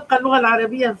 حينها ستبقى اللغة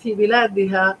العربية في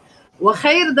بلادها.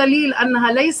 وخير دليل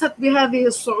أنها ليست بهذه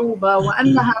الصعوبة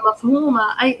وأنها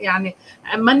مفهومة. أي يعني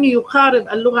من يقارب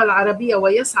اللغة العربية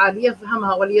ويسعى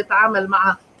ليفهمها وليتعامل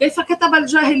معها. كيف كتب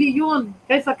الجاهليون؟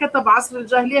 كيف كتب عصر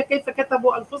الجاهلية؟ كيف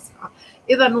كتبوا الفصحى؟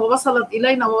 إذا ووصلت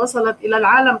إلينا ووصلت إلى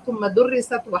العالم، ثم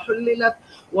درست وحللت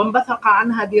وانبثق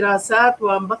عنها دراسات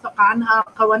وانبثق عنها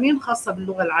قوانين خاصة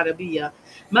باللغة العربية.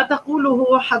 ما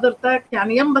تقوله حضرتك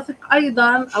يعني ينبثق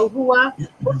أيضا أو هو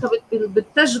مرتبط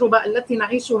بالتجربة التي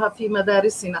نعيشها في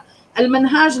مدارسنا.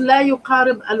 المنهاج لا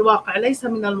يقارب الواقع، ليس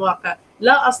من الواقع.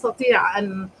 لا أستطيع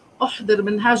أن أحضر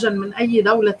منهاجا من أي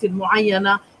دولة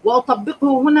معينة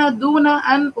وأطبقه هنا دون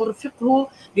أن أرفقه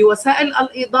بوسائل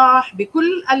الإيضاح،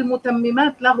 بكل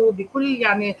المتممات له، بكل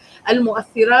يعني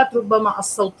المؤثرات، ربما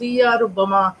الصوتية،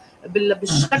 ربما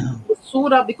بالشكل،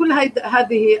 بالصورة، بكل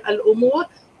هذه الأمور.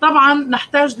 طبعا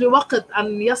نحتاج لوقت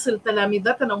أن يصل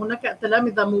تلامذتنا. هناك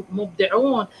تلامذة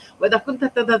مبدعون. وإذا كنت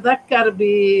تتذكر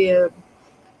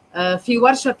في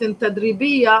ورشة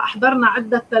تدريبية أحضرنا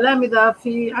عدة تلامذة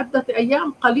في عدة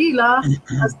أيام قليلة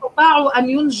استطاعوا أن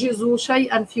ينجزوا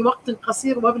شيئا في وقت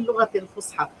قصير وباللغة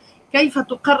الفصحى. كيف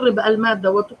تقرب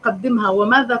المادة وتقدمها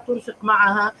وماذا ترفق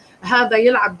معها؟ هذا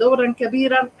يلعب دورا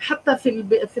كبيرا حتى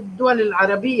في الدول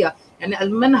العربية. يعني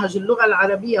المنهج اللغة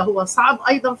العربية هو صعب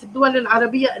أيضا في الدول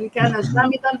العربية إن كان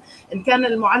جامدا، إن كان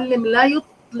المعلم لا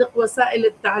يطلق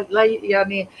وسائل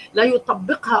يعني لا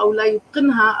يطبقها أو لا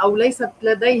يتقنها، أو ليست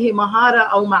لديه مهارة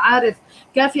أو معارف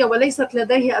كافية، وليست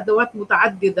لديه أدوات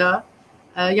متعددة.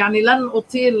 يعني لن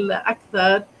أطيل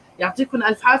أكثر. يعطيكم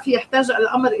ألف عافية. يحتاج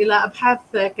الأمر إلى أبحاث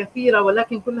كثيرة،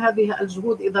 ولكن كل هذه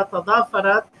الجهود إذا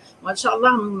تضافرت وإن شاء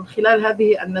الله من خلال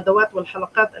هذه الندوات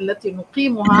والحلقات التي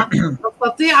نقيمها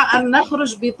نستطيع أن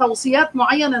نخرج بتوصيات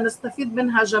معينة نستفيد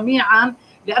منها جميعا،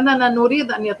 لأننا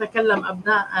نريد أن يتكلم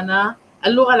أبناءنا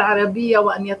اللغة العربية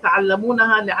وأن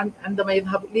يتعلمونها عندما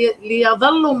يذهبوا،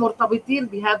 ليظلوا مرتبطين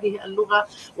بهذه اللغة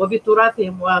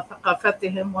وبتراثهم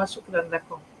وثقافتهم. وشكرا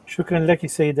لكم. شكرا لك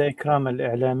سيدة إكرام،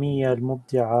 الإعلامية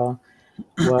المبدعة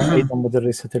وأيضا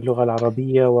مدرسة اللغة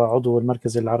العربية وعضو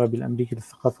المركز العربي الأميركي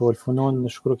للثقافة والفنون.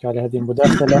 نشكرك على هذه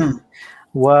المداخلة،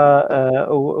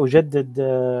 وأجدد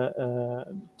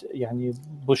يعني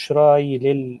بشراي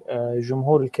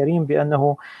للجمهور الكريم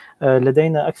بأنه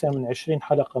لدينا أكثر من 20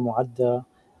 حلقة معدة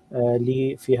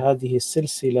في هذه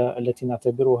السلسلة التي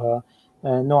نعتبرها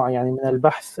نوع يعني من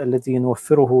البحث الذي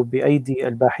نوفره بأيدي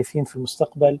الباحثين في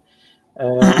المستقبل،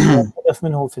 والهدف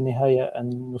منه في النهاية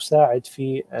أن نساعد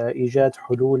في إيجاد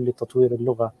حلول لتطوير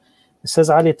اللغة.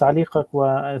 أستاذ علي، تعليقك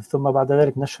ثم بعد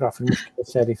ذلك نشرع في المشكلة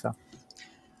الثالثة.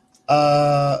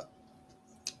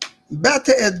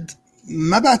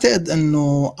 ما بعتقد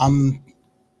أنه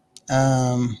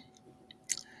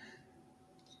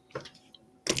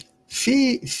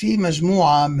في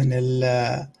مجموعة من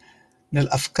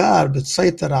الأفكار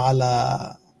بتسيطر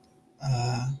على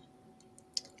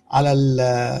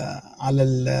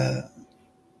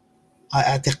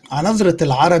نظرة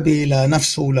العربي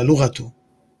لنفسه وللغته.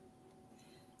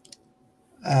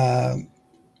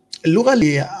 اللغة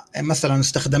اللي مثلا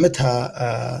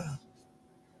استخدمتها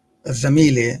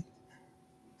الزميلة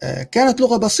كانت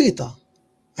لغة بسيطة،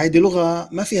 هذه لغة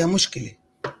ما فيها مشكلة،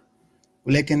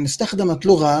 ولكن استخدمت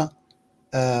لغة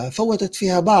فوتت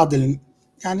فيها بعض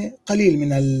يعني قليل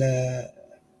من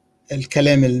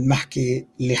الكلام المحكي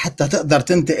اللي حتى تقدر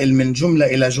تنتقل من جملة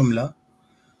إلى جملة،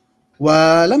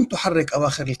 ولم تحرك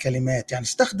أواخر الكلمات. يعني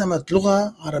استخدمت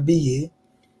لغة عربية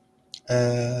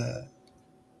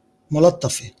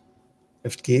ملطفة،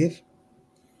 عرفت كيف؟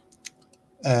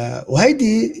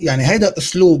 وهيدي يعني هيدا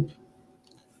أسلوب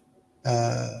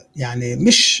يعني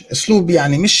مش أسلوب،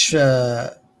 يعني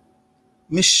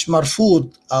مش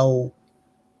مرفوض أو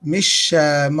مش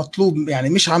مطلوب، يعني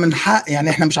مش عم نحق، يعني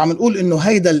احنا مش عم نقول انه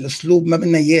هيدا الاسلوب ما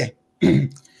بدنا اياه.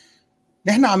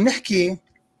 نحن عم نحكي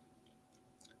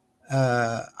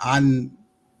عن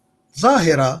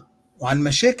ظاهرة وعن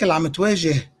مشاكل عم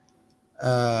تواجه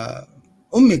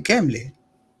أمة كاملة.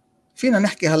 فينا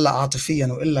نحكي هلا عاطفيا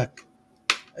وإقول لك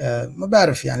ما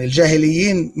بعرف يعني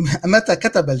الجاهليين متى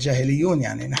كتب الجاهليون؟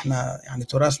 يعني نحن يعني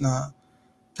تراثنا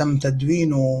تم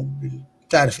تدوينه،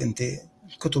 بتعرف انت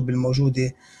الكتب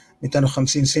الموجودة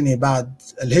 250 سنة بعد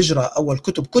الهجرة أول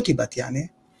كتب كتبت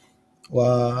يعني.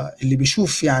 واللي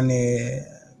بيشوف يعني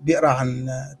بيقرأ عن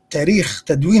تاريخ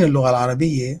تدوين اللغة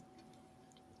العربية،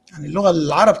 يعني اللغة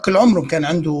العرب كل عمره كان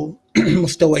عنده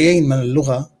مستويين من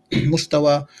اللغة،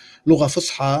 مستوى لغة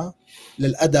فصحى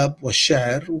للأدب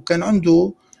والشعر، وكان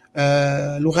عنده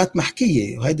لغات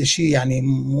محكية، وهذا الشيء يعني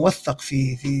موثق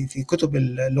في كتب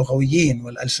اللغويين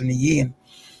والألسنيين.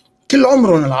 كل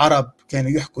عمرهم العرب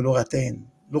كانوا يحكوا لغتين،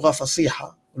 لغة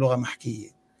فصيحة ولغة محكية.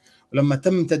 ولما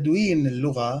تم تدوين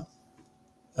اللغة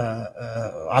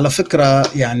على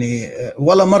فكرة يعني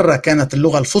ولا مرة كانت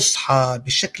اللغة الفصحى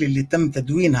بالشكل اللي تم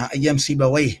تدوينها أيام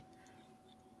سيبويه،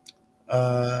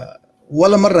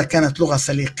 ولا مرة كانت لغة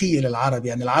سليقية للعرب.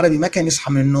 يعني العربي ما كان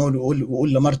يصحى من النوم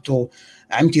ويقول لمرته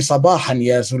عمتي صباحا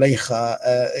يا زليخة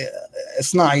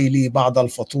اصنعي لي بعض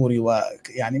الفطور،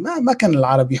 ويعني ما كان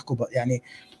العرب يحكوا، يعني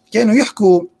كانوا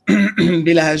يحكوا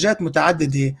بلهجات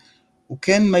متعددة.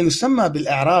 وكان ما يسمى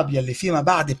بالإعراب يلي فيما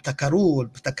بعد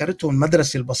ابتكرته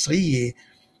المدرسة البصرية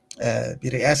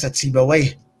برئاسة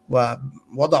سيبويه،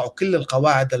 ووضعوا كل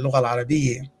القواعد اللغة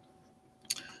العربية.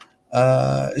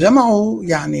 جمعوا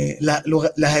يعني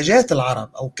لهجات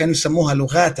العرب، أو كانوا يسموها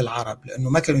لغات العرب، لأنه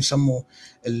ما كانوا يسموا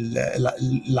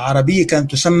العربية،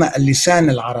 كانت تسمى اللسان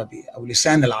العربي أو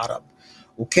لسان العرب.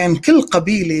 وكان كل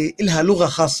قبيلة لها لغة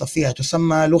خاصة فيها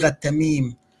تسمى لغة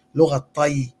تميم، لغة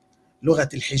طي، لغة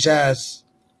الحجاز،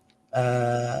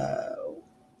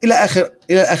 إلى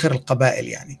آخر القبائل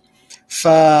يعني.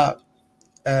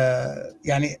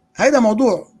 يعني هذا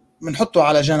موضوع بنحطه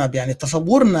على جنب. يعني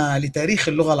تصورنا لتاريخ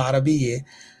اللغة العربية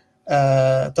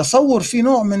تصور في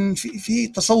نوع من في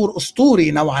تصور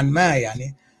أسطوري نوعا ما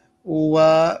يعني،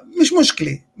 ومش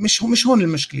مشكلة، مش هون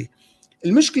المشكلة.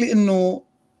 المشكلة إنه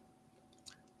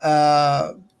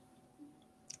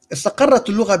استقرت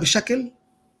اللغة بشكل،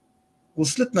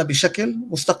 وصلتنا بشكل،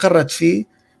 واستقرت فيه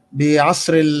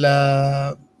بعصر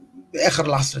بآخر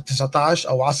العصر 19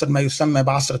 أو عصر ما يسمى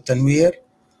بعصر التنوير،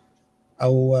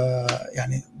 أو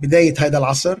يعني بداية هذا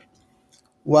العصر.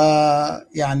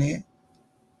 ويعني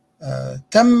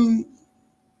تم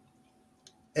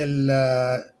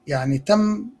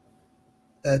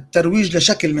الترويج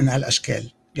لشكل من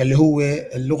هالأشكال يلي هو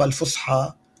اللغة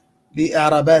الفصحى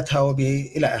بإعراباتها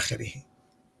وإلى آخره.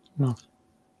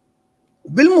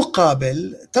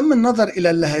 بالمقابل تم النظر إلى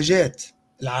اللهجات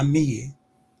العامية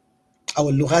أو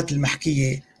اللغات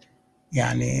المحكية.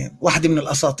 يعني واحدة من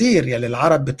الأساطير يلي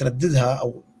العرب بترددها،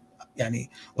 أو يعني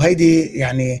وهيدي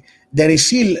يعني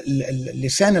دارسي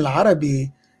اللسان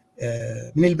العربي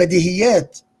من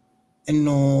البديهيات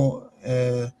إنه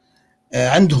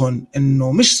عندهم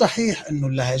إنه مش صحيح إنه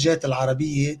اللهجات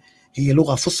العربية هي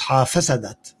لغة فصحى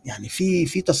فسدت. يعني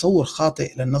في تصور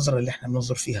خاطئ للنظرة اللي احنا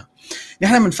بننظر فيها.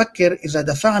 نحن بنفكر إذا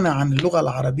دفعنا عن اللغة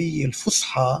العربية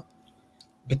الفصحى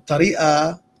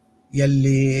بالطريقة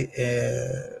يلي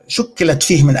شكلت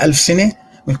فيه من 1000 سنة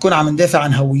بنكون عم ندافع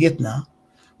عن هويتنا،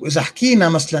 وإذا حكينا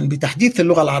مثلا بتحديث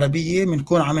اللغة العربية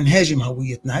بنكون عم نهاجم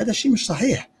هويتنا. هذا الشيء مش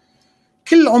صحيح.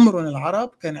 كل عمرهم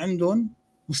العرب كان عندهم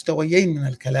مستويين من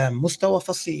الكلام، مستوى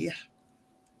فصيح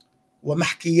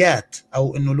ومحكيات،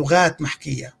 أو إنه لغات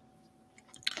محكية.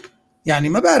 يعني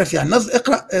ما بعرف، يعني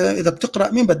اقرأ إذا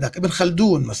بتقرأ مين بدك، ابن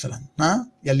خلدون مثلا،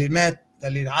 يلي مات،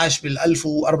 يلي عاش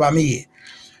بال1400،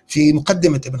 في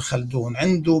مقدمة ابن خلدون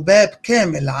عنده باب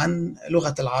كامل عن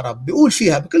لغة العرب، بيقول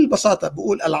فيها بكل بساطة،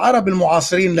 بيقول العرب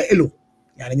المعاصرين لإله،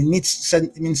 يعني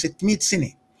من 600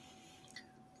 سنة،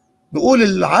 بيقول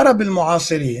العرب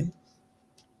المعاصرين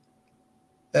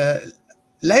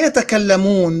لا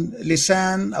يتكلمون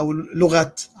لسان أو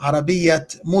لغة عربية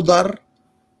مضر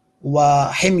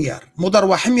وحمير. مضر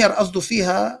وحمير قصده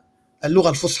فيها اللغة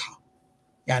الفصحى،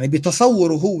 يعني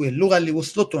بتصوره هو اللغة اللي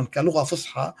وصلتهم كلغة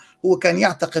فصحى، هو كان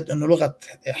يعتقد أنه لغة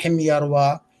حمير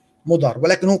ومضر،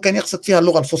 ولكن هو كان يقصد فيها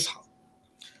اللغة الفصحى.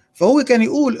 فهو كان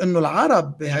يقول أنه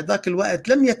العرب بهذاك الوقت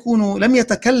لم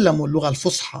يتكلموا اللغة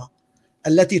الفصحى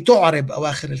التي تعرب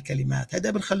أواخر الكلمات. هذا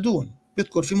ابن خلدون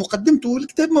بيذكر في مقدمته،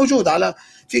 الكتاب موجود على،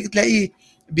 فيك تلاقيه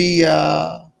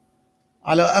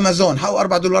على أمازون، حقه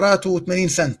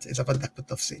 $4.80 إذا بدك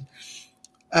بالتفصيل.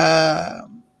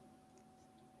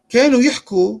 كانوا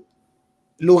يحكوا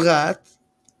لغات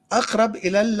أقرب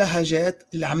إلى اللهجات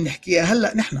اللي عم نحكيها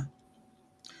هلأ نحن،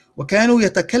 وكانوا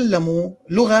يتكلموا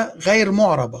لغة غير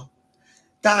معربة،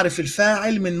 تعرف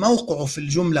الفاعل من موقعه في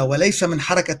الجملة وليس من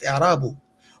حركة إعرابه،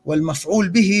 والمفعول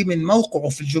به من موقعه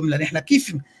في الجملة. نحن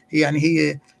كيف يعني،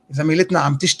 هي زميلتنا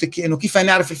عم تشتكي إنه كيف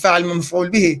نعرف الفاعل من المفعول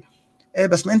به،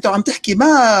 بس ما أنت عم تحكي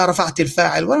ما رفعت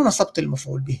الفاعل ولا نصبت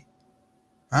المفعول به.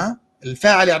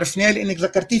 الفاعل عرفناه لأنك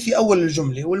ذكرتيه في أول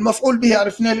الجملة، والمفعول به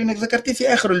عرفناه لأنك ذكرتيه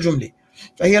في آخر الجملة،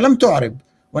 فهي لم تعرب.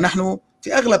 ونحن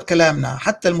في أغلب كلامنا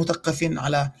حتى المثقفين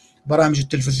على برامج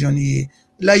التلفزيونية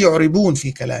لا يعربون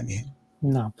في كلامهم.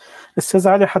 نعم أستاذ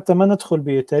علي، حتى ما ندخل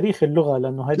بتاريخ اللغة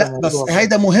لأنه هذا لا بس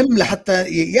هيدا مهم لحتى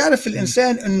يعرف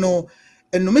الإنسان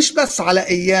إنه مش بس على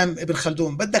أيام ابن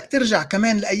خلدون، بدك ترجع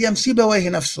كمان لأيام سيبويه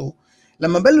نفسه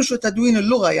لما بلشوا تدوين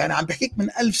اللغة. يعني عم بحكيك من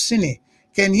 1000 سنة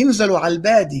كان ينزلوا على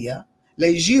البادية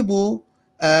ليجيبوا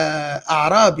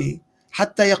أعرابي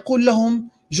حتى يقول لهم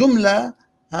جملة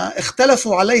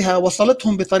اختلفوا عليها،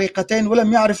 وصلتهم بطريقتين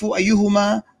ولم يعرفوا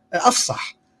أيهما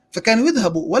أفصح، فكانوا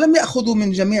يذهبوا ولم يأخذوا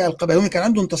من جميع القبائل. هم كان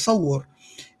عندهم تصور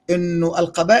إنه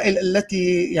القبائل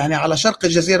التي يعني على شرق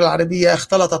الجزيرة العربية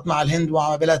اختلطت مع الهند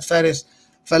ومع بلاد فارس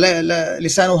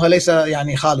فلسانها ليس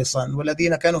يعني خالصا،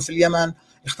 والذين كانوا في اليمن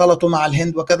اختلطوا مع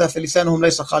الهند وكذا فلسانهم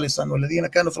ليس خالصا، والذين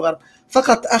كانوا في الغرب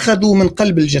فقط أخذوا من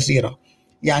قلب الجزيرة،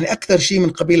 يعني أكثر شيء من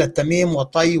قبيلة تميم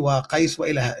وطي وقيس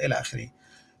وإلى آخره.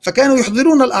 فكانوا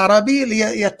يحضرون الأعرابي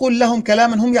ليقول لهم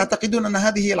كلاما هم يعتقدون أن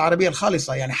هذه هي العربية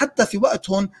الخالصة، يعني حتى في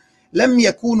وقتهم لم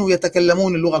يكونوا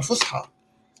يتكلمون اللغة الفصحى.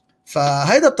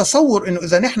 فهذا التصور إنه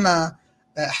إذا نحن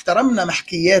احترمنا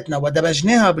محكياتنا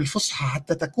ودمجناها بالفصحى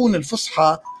حتى تكون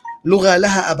الفصحى لغة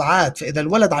لها أبعاد، فإذا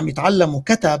الولد عم يتعلم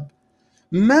وكتب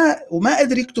وما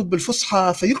قدر يكتب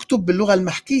بالفصحى فيكتب باللغة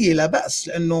المحكية لا بأس،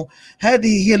 لأنه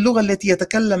هذه هي اللغة التي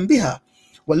يتكلم بها،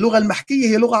 واللغة المحكية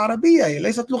هي لغة عربية، هي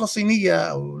ليست لغة صينية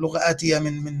أو لغة آتية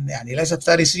من يعني ليست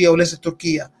فارسية وليست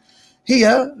تركية،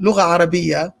 هي لغة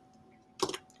عربية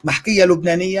محكية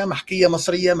لبنانية، محكية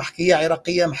مصرية، محكية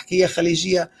عراقية، محكية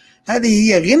خليجية. هذه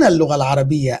هي غنى اللغة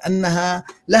العربية، أنها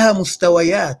لها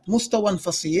مستويات، مستوى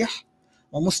فصيح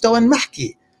ومستوى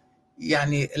محكي.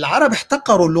 يعني العرب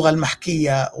احتقروا اللغة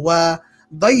المحكية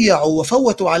وضيعوا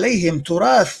وفوتوا عليهم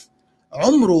تراث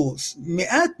عمره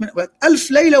مئات من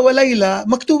 1000 ليلة وليلة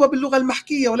مكتوبة باللغة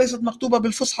المحكية وليست مكتوبة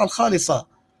بالفصحى الخالصة.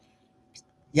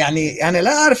 يعني أنا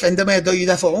لا أعرف عندما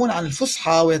يدافعون عن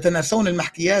الفصحى ويتناسون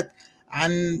المحكيات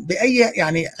عن بأي،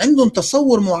 يعني عندهم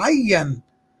تصور معين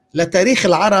لتاريخ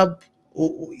العرب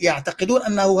ويعتقدون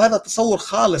أنه هذا تصور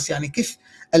خالص، يعني كيف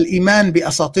الإيمان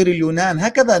بأساطير اليونان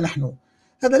هكذا نحن.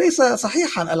 هذا ليس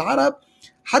صحيحا. العرب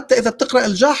حتى إذا بتقرأ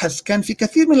الجاحظ كان في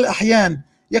كثير من الأحيان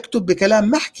يكتب بكلام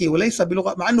محكي وليس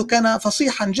بلغة، مع أنه كان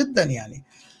فصيحا جدا يعني.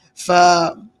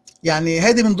 يعني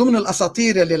هذه من ضمن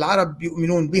الأساطير اللي العرب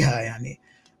يؤمنون بها. يعني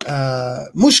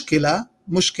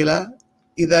مشكلة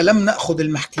إذا لم نأخذ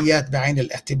المحكيات بعين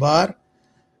الاعتبار،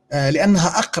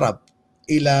 لأنها أقرب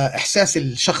إلى إحساس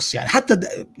الشخص. يعني حتى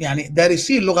يعني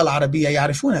دارسي اللغة العربية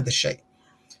يعرفون هذا الشيء.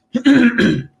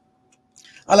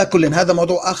 على كل هذا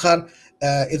موضوع آخر،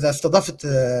 إذا استضفت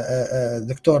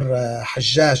دكتور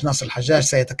حجاج ناصر الحجاج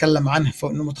سيتكلم عنه،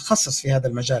 فإنه متخصص في هذا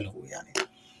المجال هو يعني.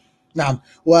 نعم.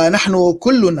 ونحن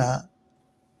كلنا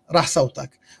راح صوتك،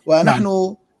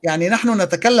 ونحن يعني نحن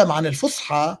نتكلم عن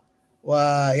الفصحى،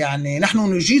 ويعني نحن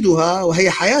نجيدها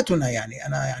وهي حياتنا. يعني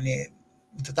أنا يعني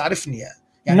أنت تعرفني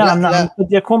يعني نعم نعم، قد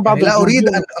يكون بعض يعني لا أريد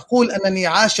الجمهور أن أقول أنني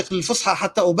عاشق للفصحى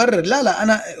حتى أبرر، لا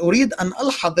أنا أريد أن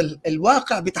ألحظ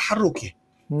الواقع بتحركه.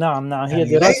 نعم نعم، هي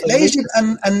يعني دراسة لا يجب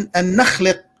أن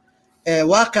نخلق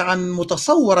واقعا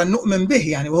متصورا نؤمن به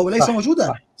يعني وهو ليس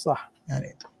موجودا. صح.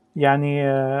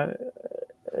 يعني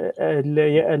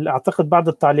أعتقد بعض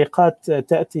التعليقات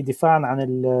تأتي دفاعا عن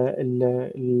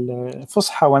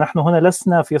الفصحى، ونحن هنا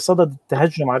لسنا في صدد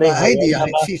التهجم عليها،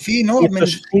 يعني في نوع من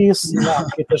تشخيص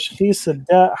في تشخيص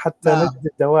الداء حتى نجد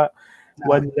الدواء.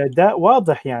 والداء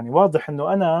واضح، يعني واضح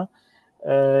انه انا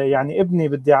يعني ابني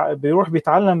بيروح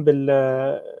بيتعلم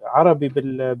بالعربي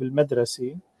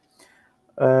بالمدرسة،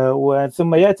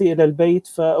 وثم يأتي إلى البيت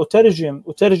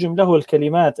فأترجم له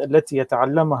الكلمات التي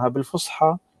يتعلمها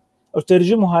بالفصحى،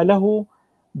 أترجمها له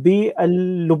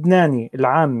باللبناني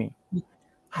العامي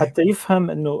حتى يفهم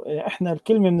أنه إحنا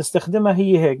الكلمة بنستخدمها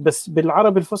هي هيك، بس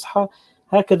بالعربي الفصحى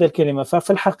هكذا الكلمة. ففي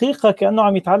الحقيقة كأنه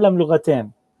عم يتعلم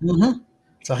لغتين.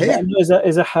 صحيح. لأنه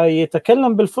إذا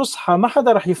حيتكلم بالفصحى ما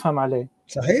حدا رح يفهم عليه.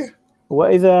 صحيح.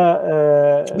 وإذا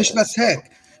مش بس هيك،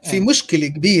 في مشكلة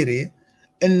كبيرة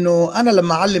إنه أنا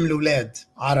لما أعلم الأولاد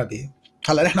عربي،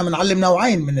 هلا نحن بنعلم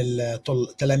نوعين من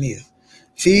التلاميذ.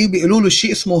 في بيقولوا له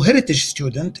شيء اسمه هيريتج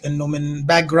ستودنت، إنه من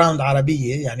باك جراوند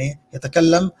عربية، يعني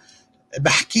يتكلم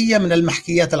بحكية من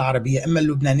المحكيات العربية، إما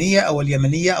اللبنانية أو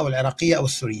اليمنية أو العراقية أو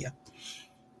السورية،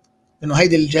 إنه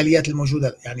هيدي الجاليات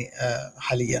الموجودة يعني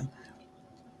حاليا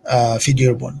في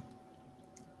ديربون.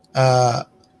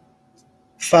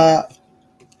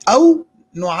 أو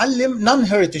نعلم non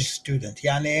heritage student،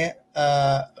 يعني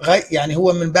يعني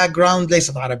هو من باك جراوند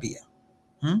ليست عربية.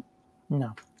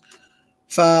 نعم.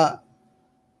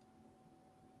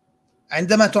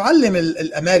 فعندما تعلم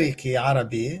الأميركي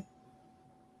عربي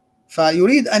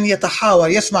فيريد أن يتحاور،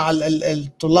 يسمع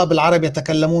الطلاب العرب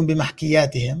يتكلمون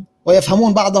بمحكياتهم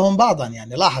ويفهمون بعضهم بعضا.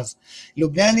 يعني لاحظ،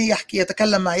 اللبناني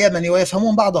يتكلم مع يمني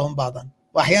ويفهمون بعضهم بعضا،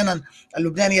 وأحيانا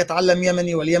اللبناني يتعلم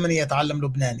يمني واليمني يتعلم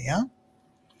لبناني.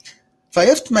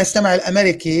 فيفتما يستمع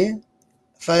الأميركي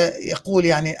فيقول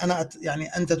يعني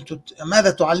أنت ماذا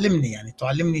تعلمني؟ يعني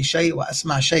تعلمني شيء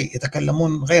وأسمع شيء،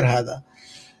 يتكلمون غير هذا.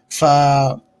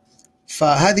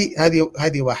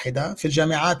 فهذه واحدة. في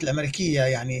الجامعات الأمريكية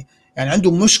يعني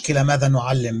عندهم مشكلة، ماذا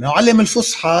نعلم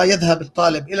الفصحى، يذهب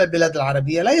الطالب إلى البلاد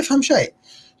العربية لا يفهم شيء.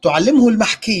 تعلمه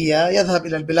المحكية، يذهب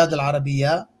إلى البلاد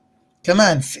العربية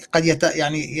كمان قد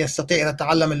يعني يستطيع إذا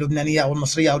تعلم اللبنانية أو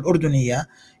المصرية أو الأردنية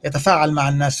يتفاعل مع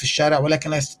الناس في الشارع، ولكن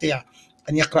لا يستطيع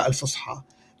أن يقرأ الفصحى.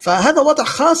 فهذا وضع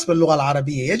خاص باللغة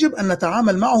العربية، يجب أن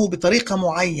نتعامل معه بطريقة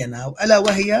معينة، ألا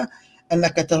وهي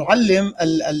أنك تعلم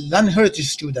non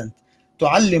heritage student،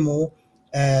 تعلم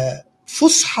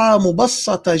فصحى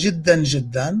مبسطة جدا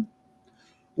جدا،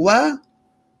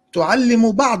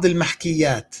 وتعلم بعض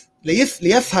المحكيات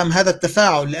ليفهم هذا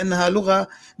التفاعل، لأنها لغة،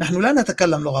 نحن لا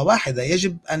نتكلم لغة واحدة.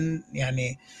 يجب أن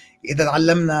يعني إذا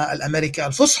تعلمنا الأميركي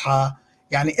الفصحى،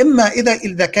 يعني إما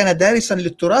إذا كان دارسا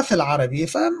للتراث العربي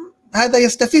فهذا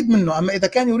يستفيد منه، أما إذا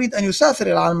كان يريد أن يسافر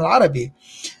إلى العالم العربي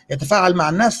يتفاعل مع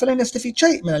الناس فلن يستفيد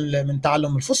شيء من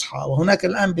تعلم الفصحى. وهناك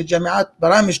الآن بالجامعات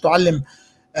برامج تعلم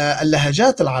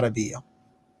اللهجات العربية،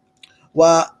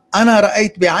 وأنا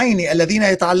رأيت بعيني الذين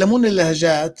يتعلمون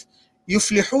اللهجات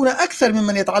يفلحون أكثر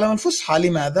ممن يتعلم الفصحى.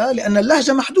 لماذا؟ لأن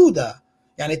اللهجة محدودة.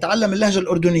 يعني يتعلم اللهجة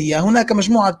الأردنية، هناك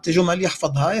مجموعة جمل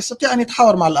يحفظها يستطيع أن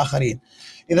يتحاور مع الآخرين.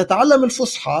 إذا تعلم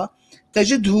الفصحى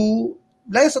تجده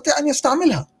لا يستطيع أن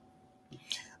يستعملها.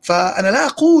 فأنا لا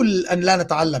أقول أن لا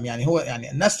نتعلم، يعني هو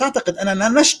يعني الناس تعتقد أننا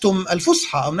نشتم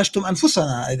الفصحى أو نشتم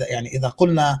أنفسنا إذا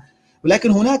قلنا،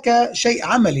 ولكن هناك شيء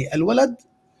عملي. الولد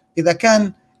إذا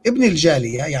كان ابن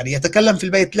الجالية يعني يتكلم في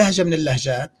البيت لهجة من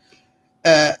اللهجات،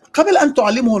 قبل أن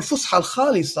تعلمه الفصحى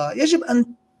الخالصة يجب أن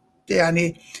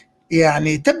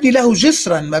يعني تبني له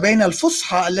جسرا ما بين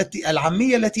الفصحى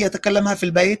العامية التي يتكلمها في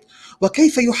البيت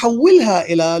وكيف يحولها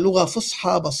إلى لغة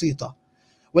فصحى بسيطة.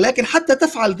 ولكن حتى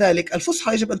تفعل ذلك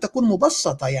الفصحى يجب أن تكون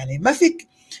مبسطة. يعني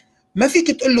ما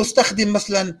فيك تقول له استخدم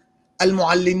مثلا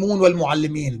المعلمون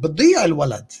والمعلمين، بتضيع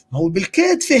الولد. ما هو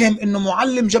بالكاد فهم إنه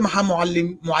معلم جمعها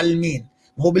معلمين،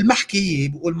 ما هو بالمحكية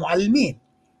بيقول معلمين.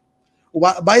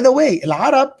 وباي ذا واي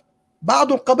العرب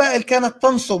بعض القبائل كانت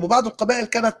تنصب وبعض القبائل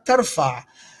كانت ترفع.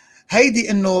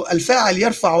 هيدي إنه الفاعل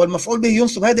يرفع والمفعول به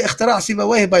ينصب، هيدي اختراع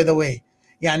سيبويه باي ذا واي.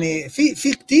 يعني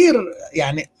في كتير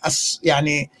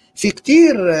يعني في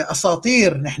كتير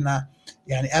أساطير نحن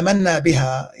يعني آمنا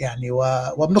بها يعني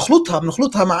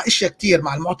وبنخلطها مع أشياء كتير،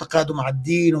 مع المعتقد ومع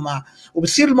الدين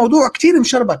وبصير الموضوع كتير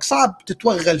مشربك، صعب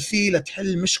تتوغل فيه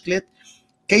لتحل مشكلة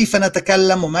كيف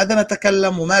نتكلم وماذا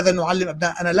نتكلم وماذا نعلم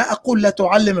أبناء. أنا لا أقول لا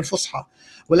تعلم الفصحى،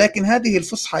 ولكن هذه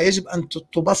الفصحى يجب أن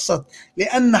تبسط،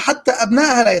 لأن حتى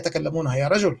أبنائها لا يتكلمونها يا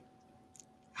رجل.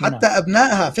 حتى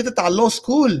أبنائها فتت على اللو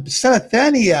سكول بالسنة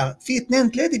الثانية في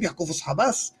 2-3 بيحكوا فصحى،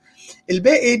 بس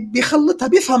الباقي بيخلطها،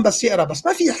 بيفهم بس يقرأ بس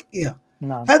ما في يحكيها.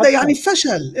 هذا يعني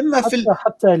فشل. إما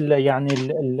حتى يعني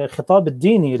الخطاب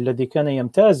الديني الذي كان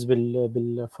يمتاز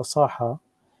بالفصاحة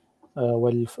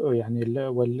يعني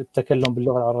والتكلم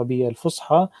باللغة العربية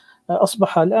الفصحى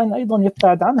أصبح الآن أيضا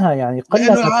يبتعد عنها، يعني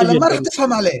لأنه العالم ما رح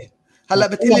تفهم عليه. هلا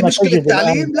بتقولي مشكلة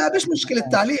التعليم؟ لا، مش مشكلة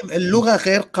التعليم، اللغة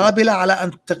غير قابلة على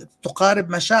أن تقارب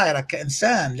مشاعرك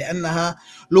كإنسان، لأنها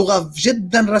لغة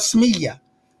جدا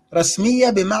رسمية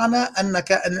بمعنى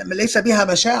أنك ليس بها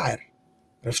مشاعر.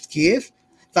 عرفت كيف؟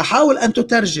 فحاول أن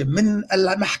تترجم من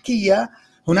المحكية.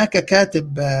 هناك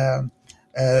كاتب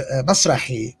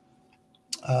مسرحي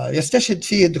يستشهد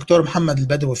فيه الدكتور محمد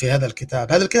البدوي في هذا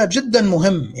الكتاب. هذا الكتاب جدا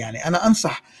مهم، يعني أنا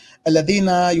أنصح الذين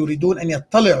يريدون أن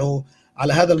يطلعوا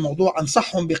على هذا الموضوع،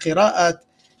 أنصحهم بقراءة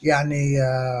يعني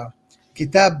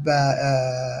كتاب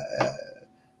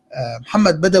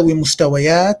محمد بدوي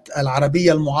مستويات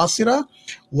العربية المعاصرة،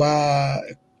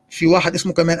 وفي واحد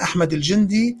اسمه كمان أحمد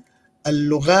الجندي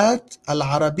اللغات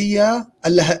العربية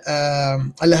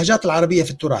اللهجات العربية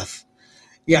في التراث.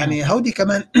 يعني هودي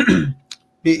كمان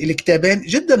الكتابين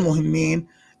جدا مهمين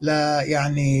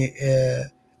يعني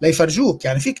ليفرجوك.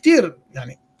 يعني في كتير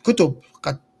يعني كتب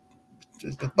قد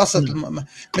تتبسط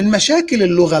من مشاكل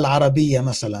اللغة العربية.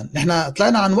 مثلا نحن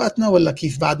طلعنا عن وقتنا ولا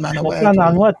كيف؟ بعد معنا وقت؟ طلعنا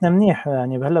عن وقتنا منيح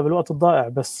يعني، هلا بالوقت الضائع.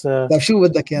 بس طيب شو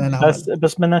بدك يعني نعمل؟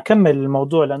 بس بدنا نكمل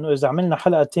الموضوع، لأنه إذا عملنا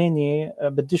حلقة تانية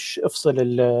بديش أفصل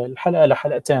الحلقة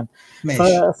لحلقتين.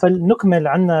 فلنكمل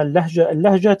عنا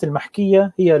اللهجات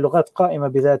المحكية هي لغات قائمة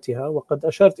بذاتها، وقد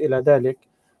أشرت إلى ذلك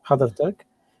حضرتك.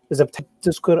 إذا بتحب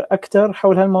تذكر أكثر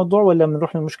حول هالموضوع ولا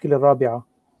بنروح للمشكلة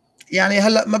الرابعة؟ يعني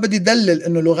هلا ما بدي دلل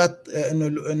انه لغات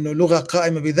انه لغه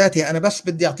قائمه بذاتها، انا بس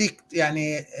بدي اعطيك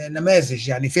يعني نماذج.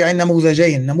 يعني في عندنا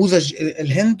نموذجين، نموذج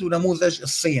الهند ونموذج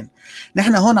الصين.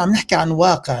 نحن هون عم نحكي عن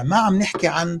واقع، ما عم نحكي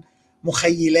عن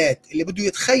مخيلات. اللي بده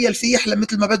يتخيل فيه يحلم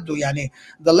مثل ما بده. يعني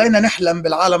ضلينا نحلم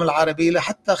بالعالم العربي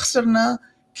لحتى خسرنا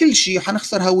كل شيء،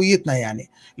 حنخسر هويتنا. يعني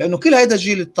لانه كل هيدا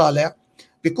الجيل الطالع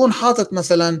بيكون حاطط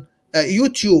مثلا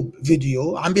يوتيوب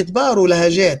فيديو عم بيتباروا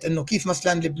لهجات، انه كيف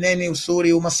مثلا لبناني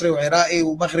وسوري ومصري وعراقي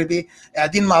ومغربي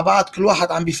قاعدين مع بعض، كل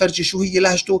واحد عم بيفرجي شو هي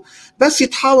لهجته، بس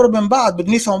يتحاوروا من بعض،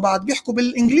 بدهم يفهموا بعض، بيحكوا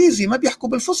بالانجليزي ما بيحكوا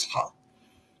بالفصحى.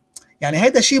 يعني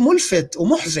هيدا شيء ملفت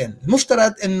ومحزن.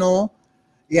 المفترض انه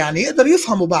يعني يقدر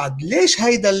يفهموا بعض. ليش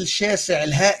هيدا الشاسع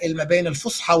الهائل ما بين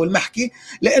الفصحى والمحكي؟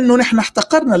 لانه نحن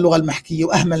احتقرنا اللغة المحكية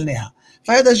واهملناها.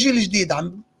 فهذا الجيل الجديد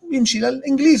عم بيمشي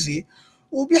للانجليزي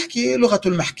وبيحكي لغته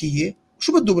المحكية.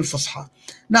 شو بده بالفصحى؟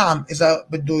 نعم، إذا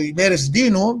بده يمارس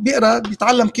دينه بيقرأ،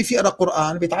 بيتعلم كيف يقرأ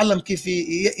قرآن، بيتعلم كيف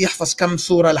يحفظ كم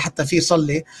سورة لحتى فيه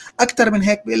يصلي. أكتر من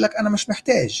هيك بيقول لك أنا مش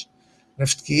محتاج.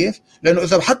 عرفت كيف؟ لأنه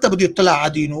إذا حتى بده يطلع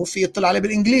على دينه في يطلع عليه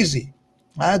بالإنجليزي.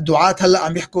 الدعاة هلأ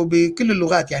عم بيحكوا بكل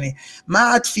اللغات. يعني ما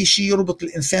عاد في شيء يربط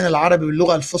الإنسان العربي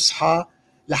باللغة الفصحى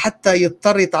لحتى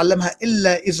يضطر يتعلمها،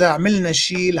 إلا إذا عملنا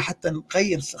شيء لحتى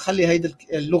نخلي هيدا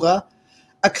اللغة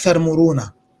أكثر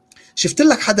مرونة. شفت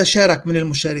لك حدا شارك من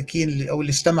المشاركين أو اللي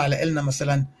استمع لنا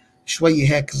مثلا شوي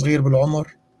هيك صغير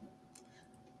بالعمر؟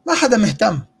 ما حدا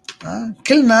مهتم.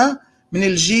 كلنا من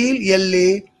الجيل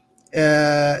يلي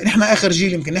نحن آخر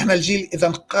جيل. يمكن نحن الجيل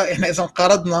إذا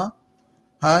قارضنا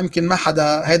يمكن ما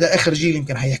حدا، هيدا آخر جيل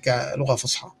يمكن هيحكي لغة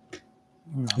فصحى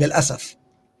للأسف.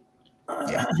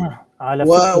 يعني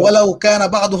ولو كان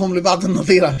بعضهم لبعض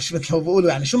النظيرة، مش مثل ما بيقولوا.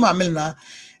 يعني شو ما عملنا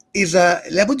إذا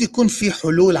لابد يكون في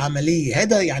حلول عملية.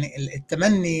 هذا يعني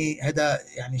التمني هذا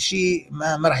يعني شيء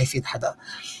ما راح يفيد حدا.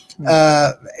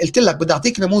 قلت لك بدي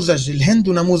أعطيك نموذج الهند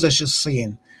ونموذج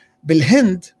الصين.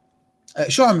 بالهند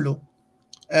شو عملوا؟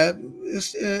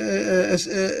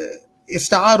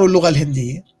 استعاروا اللغة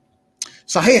الهندية،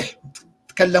 صحيح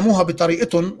تكلموها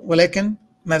بطريقتهم ولكن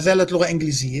ما زالت لغة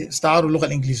إنجليزية. استعاروا اللغة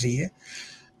الإنجليزية.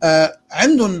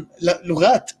 عندهم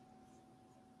لغات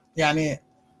يعني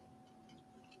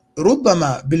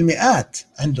ربما بالمئات،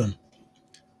 عندهم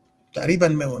تقريبا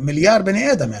مليار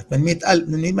بني آدم، يعني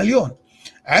 800 مليون.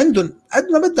 عندهم قد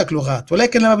ما بدك لغات،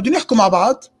 ولكن لما بدهم يحكوا مع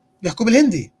بعض بيحكوا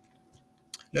بالهندي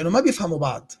لأنه ما بيفهموا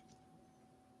بعض.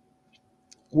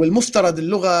 والمفترض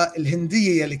اللغة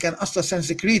الهندية اللي كان أصلا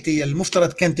سانسكريتي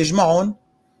المفترض كان تجمعهم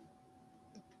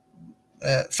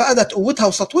فقدت قوتها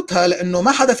وسطوتها، لأنه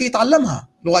ما حدا فيه يتعلمها.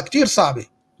 لغة كتير صعبة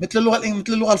مثل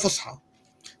اللغة الفصحى.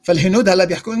 فالهنود هلا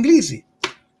بيحكوا إنجليزي.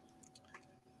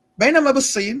 بينما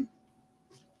بالصين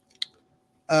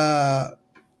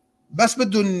بس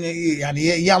بدهم يعني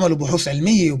يعملوا بحوث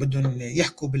علمية وبدهم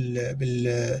يحكوا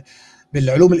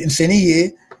بالعلوم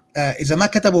الإنسانية، إذا ما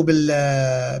كتبوا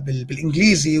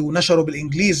بالإنجليزي ونشروا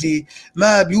بالإنجليزي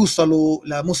ما بيوصلوا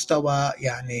لمستوى،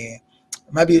 يعني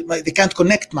ما they can't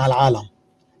connect مع العالم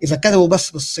إذا كتبوا بس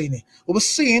بالصيني.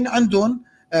 وبالصين عندهم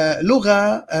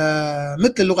لغة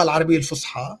مثل اللغة العربية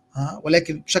الفصحى،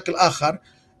 ولكن بشكل آخر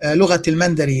لغة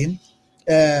المندرين،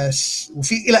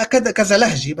 وفي إلى كذا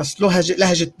لهجة، بس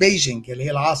لهجة بيجينغ اللي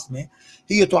هي العاصمة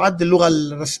هي تعد اللغة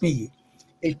الرسمية،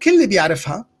 الكل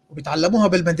بيعرفها وبيتعلموها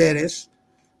بالمدارس،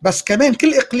 بس كمان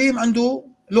كل إقليم عنده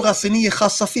لغة صينية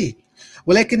خاصة فيه.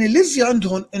 ولكن اللذي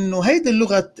عندهم إنه هيدي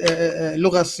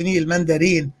اللغة الصينية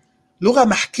المندرين لغة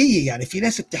محكية، يعني في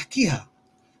ناس بتحكيها،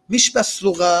 مش بس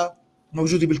لغة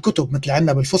موجودة بالكتب مثل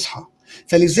عندنا بالفصحى.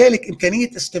 فلذلك إمكانية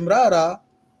استمرارها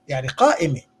يعني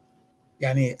قائمة،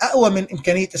 يعني أقوى من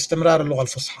إمكانية استمرار اللغة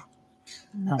الفصحى.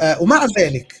 ومع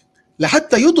ذلك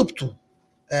لحتى يضبطوا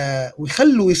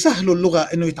ويخلوا يسهلوا اللغة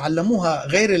إنه يتعلموها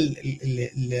غير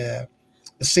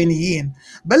الصينيين،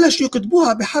 بلش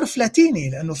يكتبوها بحرف لاتيني،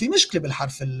 لأنه في مشكلة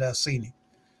بالحرف الصيني،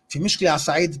 في مشكلة على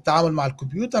صعيد التعامل مع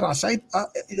الكمبيوتر، على صعيد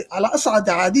على أصعد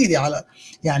عديدة، على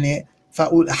يعني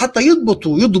حتى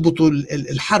يضبطوا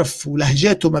الحرف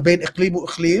ولهجاته ما بين إقليم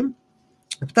وإقليم،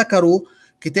 ابتكروا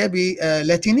كتابة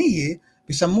لاتينية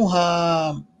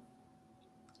بيسموها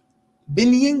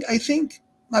بينينج I think،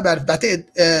 ما بعرف، بعتقد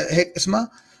هيك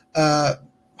اسمها،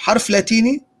 حرف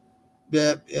لاتيني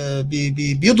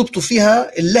بيضبطوا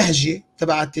فيها اللهجة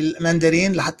تبعت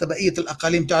الماندرين لحتى بقية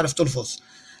الأقاليم تعرف تلفظ،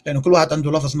 لأنه كل واحد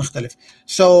عنده لفظ مختلف.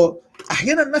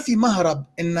 أحيانا ما في مهرب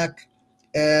إنك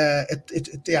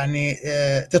يعني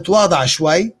تتواضع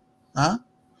شوي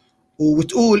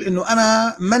وتقول إنه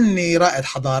أنا مني رائد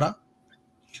حضارة،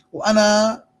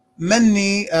 وأنا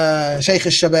مني شيخ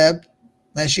الشباب،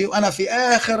 ماشي، وأنا في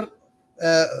آخر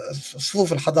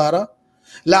صفوف الحضارة،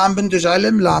 لا عم بنتج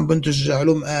علم، لا عم بنتج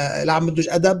علوم، لا عم بنتج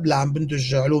أدب، لا عم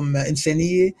بنتج علوم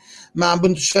إنسانية، ما عم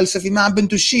بنتج فلسفي، ما عم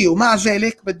بنتج شيء، ومع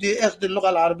ذلك بدي أخذ اللغة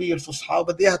العربية الفصحى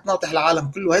وبدي إياها تناطح العالم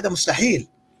كله. هذا مستحيل،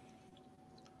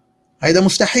 هذا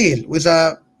مستحيل.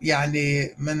 وإذا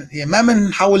يعني ما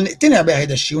بنحاول نقتنع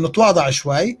بهذا الشيء ونتواضع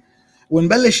شوي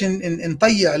ونبلش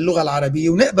نطيع اللغة العربية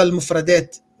ونقبل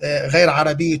مفردات غير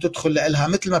عربية تدخل لها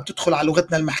مثل ما بتدخل على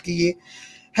لغتنا المحكية،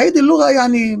 هيدي اللغة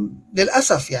يعني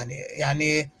للأسف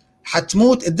يعني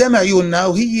حتموت قدام عيوننا،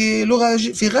 وهي لغة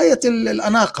في غاية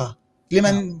الأناقة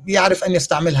لمن يعرف أن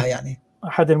يستعملها. يعني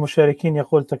أحد المشاركين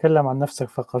يقول تكلم عن نفسك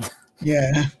فقط.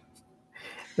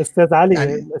 أستاذ علي،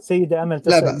 يعني السيدة أمل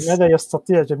تسأل لماذا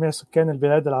يستطيع جميع سكان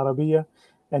البلاد العربية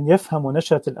أن يفهموا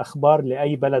نشرة الأخبار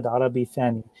لأي بلد عربي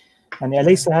ثاني؟ يعني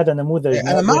أليس هذا نموذج؟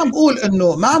 أنا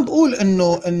ما عم بقول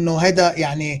إنه هذا،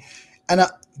 يعني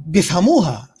أنا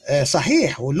بيفهموها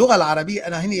صحيح، واللغة العربية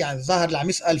أنا هني يعني ظاهر اللي عم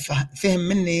يسأل فهم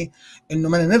مني إنه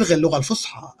بدنا نلغي اللغة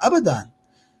الفصحى. أبدا،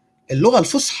 اللغة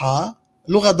الفصحى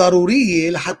لغة ضرورية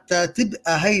لحتى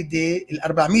تبقى هيدي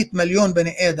 400 مليون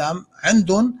بني آدم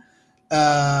عندهم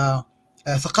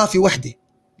ثقافة وحدة.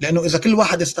 لأنه إذا كل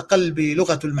واحد استقل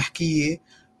بلغته المحكية،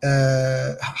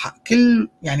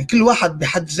 كل واحد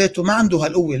بحد ذاته ما عنده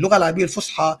هالقوة. اللغة العربية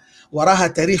الفصحى وراها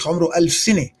تاريخ عمره 1000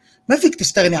 سنة، ما فيك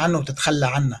تستغني عنه وتتخلى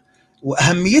عنه.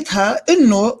 وأهميتها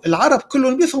إنه العرب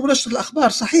كلهم بيفهموا نشر الأخبار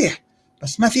صحيح،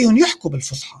 بس ما فيهم يحكوا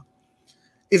بالفصحى.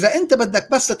 إذا أنت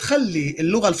بدك بس تخلي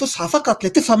اللغة الفصحى فقط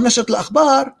لتفهم نشرة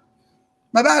الأخبار،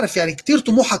 ما بعرف، يعني كتير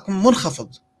طموحك منخفض.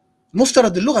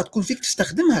 المفترض اللغة تكون فيك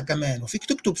تستخدمها كمان وفيك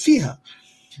تكتب فيها.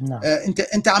 نعم.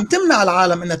 انت عم تمنع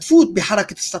العالم انها تفوت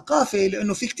بحركة الثقافة،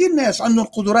 لانه في كتير ناس عندهم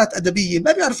قدرات ادبية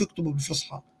ما بيعرفوا يكتبوا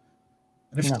بالفصحى.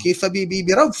 عرفت كيف؟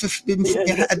 فبيروف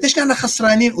يعني قديش نحن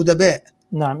خسرانين ادباء.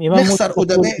 نعم، نخسر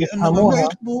ادباء لانه ممنوع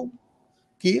يكتبوا.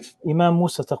 كيف؟ إمام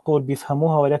موسى تقول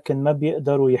بيفهموها ولكن ما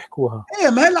بيقدروا يحكوها. ايه،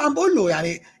 ما هلا عم بقول له،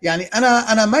 يعني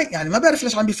انا ما بعرف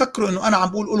ليش عم بيفكروا انه انا عم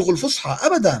بقول الغوا الفصحى.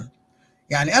 ابدا،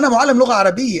 يعني أنا معلم لغة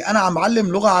عربية، أنا عم بعلم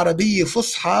لغة عربية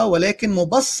فصحى ولكن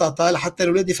مبسطة لحتى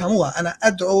الأولاد يفهموها. أنا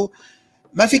أدعو،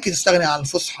 ما فيك تستغني عن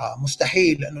الفصحى،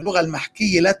 مستحيل، لأنه اللغة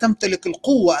المحكية لا تمتلك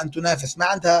القوة أن تنافس، ما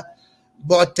عندها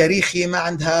بعد تاريخي، ما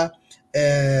عندها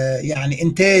يعني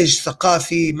إنتاج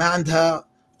ثقافي، ما عندها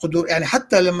قدر. يعني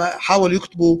حتى لما حاولوا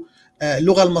يكتبوا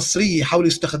اللغة المصرية، حاولوا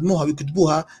يستخدموها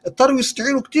ويكتبوها، اضطروا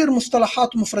يستعيروا كتير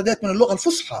مصطلحات ومفردات من اللغة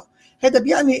الفصحى. هذا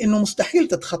بيعني إنه مستحيل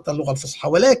تتخطى اللغة الفصحى.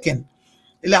 ولكن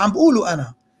اللي عم بقوله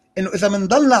أنا إنه إذا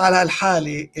منضلنا على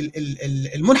هالحالة،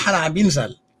 المنحنى عم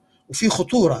بينزل وفي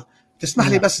خطورة. تسمح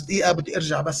لي بس دقيقة، بدي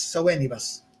أرجع بس ثواني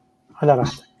بس على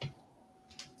راحتك.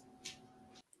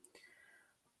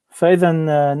 فإذا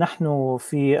نحن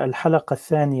في الحلقة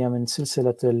الثانية من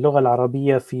سلسلة اللغة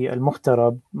العربية في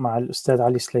المغترب مع الأستاذ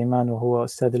علي سليمان، وهو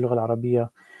أستاذ اللغة العربية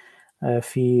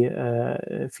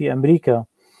في أمريكا.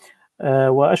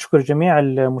 وأشكر جميع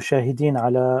المشاهدين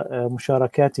على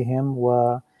مشاركاتهم،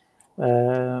 و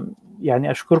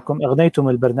يعني أشكركم، أغنيتم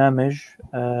البرنامج،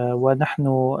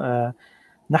 ونحن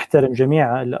نحترم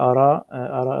جميع الآراء،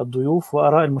 آراء الضيوف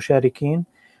وآراء المشاركين.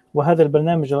 وهذا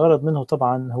البرنامج الغرض منه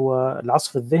طبعا هو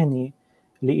العصف الذهني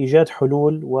لإيجاد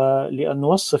حلول ولأن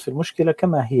نوصف المشكلة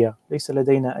كما هي، ليس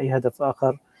لدينا أي هدف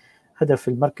آخر. هدف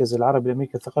المركز العربي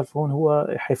الأميركي الثقافي هو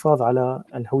الحفاظ على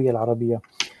الهوية العربية.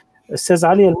 أستاذ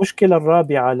علي، المشكلة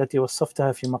الرابعة التي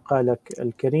وصفتها في مقالك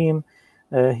الكريم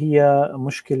هي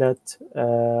مشكلة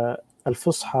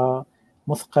الفصحى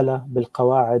مثقلة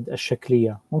بالقواعد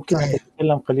الشكلية. ممكن أن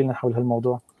تتكلم قليلا حول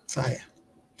هالموضوع؟ صحيح.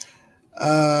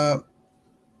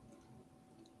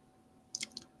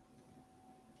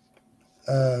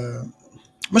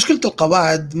 مشكلة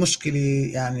القواعد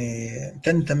مشكلة يعني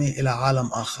تنتمي إلى عالم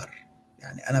آخر.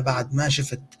 يعني أنا بعد ما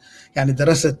شفت، يعني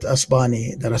درست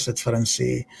أسباني، درست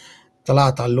فرنسي،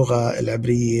 طلعت على اللغة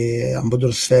العبرية، عم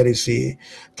بدرس فارسي،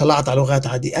 طلعت على لغات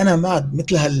عادية. أنا ما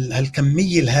مثل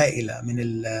هالكمية الهائلة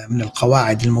من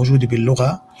القواعد الموجودة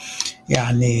باللغة،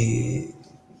 يعني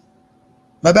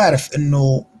ما بعرف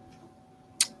إنه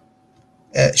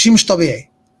شيء مش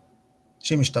طبيعي،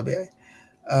 شيء مش طبيعي.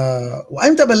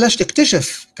 وأنت بلشت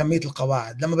تكتشف كمية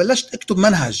القواعد لما بلشت أكتب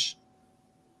منهج.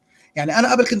 يعني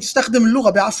أنا قبل كنت استخدم اللغة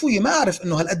بعفوية، ما أعرف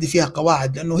إنه هالقد فيها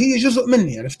قواعد لأنه هي جزء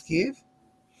مني، عرفت كيف؟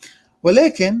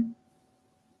 ولكن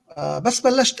بس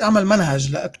بلشت أعمل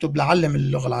منهج لأكتب لعلم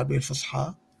اللغة العربية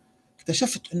الفصحى،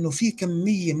 اكتشفت إنه في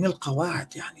كمية من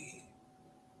القواعد. يعني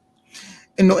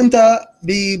إنه أنت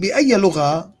بأي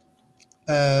لغة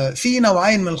في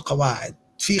نوعين من القواعد،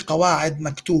 في قواعد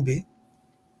مكتوبة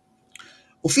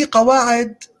وفي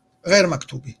قواعد غير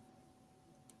مكتوبة.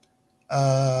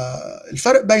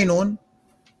 الفرق بينهم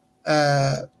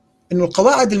إنه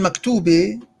القواعد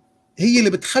المكتوبة هي اللي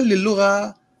بتخلي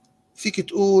اللغة فيك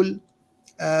تقول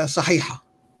صحيحة،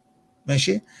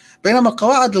 ماشي، بينما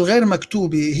القواعد الغير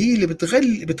مكتوبة هي اللي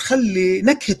بتخلي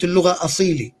نكهة اللغة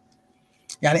أصيلة.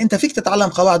 يعني أنت فيك تتعلم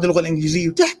قواعد اللغة الإنجليزية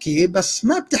وتحكي، بس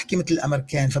ما بتحكي مثل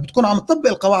الأمريكان، فبتكون عم تطبق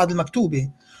القواعد المكتوبة.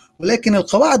 ولكن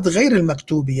القواعد غير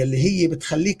المكتوبة اللي هي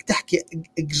بتخليك تحكي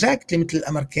exactly مثل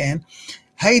الأمريكان،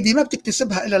 هيدي ما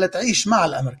بتكتسبها إلا لتعيش مع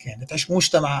الأمريكان، تعيش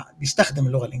مجتمع بيستخدم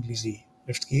اللغة الإنجليزية،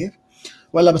 عرفت كيف؟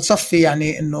 ولا بتصفي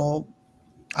يعني إنه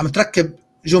عم تركب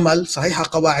جمل صحيحة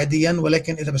قواعديا،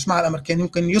 ولكن إذا بسمع الأمريكان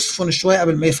يمكن يصفن شوي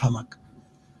قبل ما يفهمك.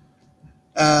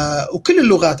 وكل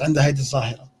اللغات عندها هذه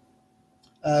الظاهرة.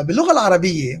 باللغة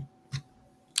العربية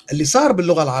اللي صار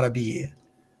باللغة العربية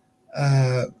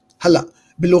هلأ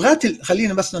باللغات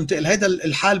خلينا بس ننتقل هذا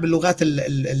الحال باللغات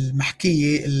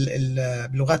المحكية،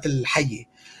 باللغات الحية.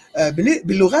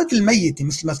 باللغات الميتة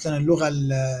مثلا اللغة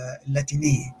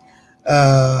اللاتينية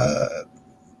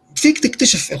فيك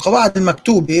تكتشف القواعد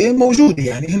المكتوبة موجودة،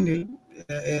 يعني هن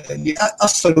اللي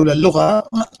أصلوا للغة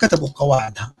كتبوا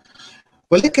قواعدها،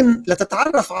 ولكن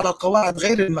لتتعرف على القواعد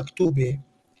غير المكتوبة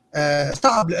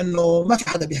صعب، لأنه ما في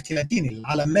حدا بيحكي لاتيني،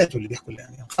 العالم ماتوا اللي بيحكوا،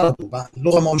 يعني انقرضوا.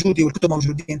 اللغة موجودة والكتب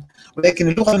موجودين، ولكن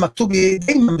اللغة المكتوبة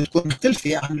دائما بتكون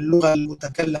مختلفة عن اللغة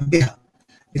المتكلم بها،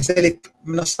 لذلك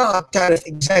من الصعب تعرف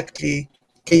exactly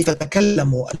كيف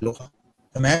تكلموا اللغة.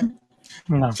 تمام؟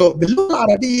 نعم. باللغة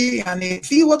العربية يعني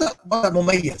في وضع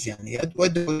مميز، يعني يدعو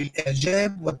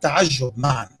للإعجاب والتعجب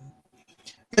معا.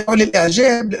 يدعو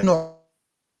للإعجاب لأنه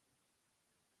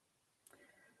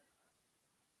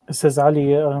أستاذ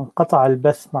علي، انقطع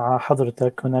البث مع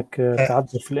حضرتك، هناك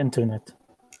تعذر في الإنترنت.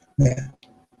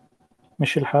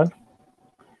 مش الحال؟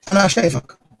 أنا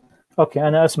شايفك. أوكي،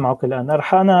 أنا أسمعك الآن.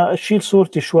 رح أنا أشيل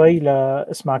صورتي شوي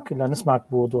لنسمعك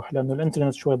بوضوح، لأنه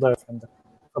الإنترنت شوي ضعيف عندك.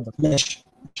 تفضل. ماشي.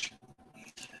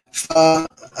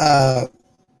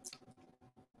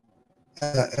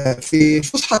 في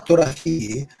الفصحى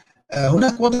التراثية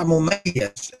هناك وضع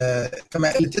مميز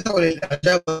كما تدعو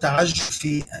للإعجاب والتعجب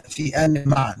في آن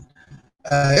معا.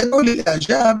 يدعو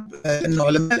للإعجاب أنه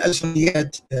علماء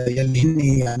الألسنيات يلي هن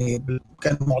يعني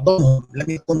كانوا معظمهم لم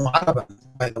يكونوا عربا،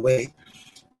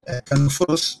 كانوا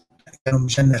فرس، كانوا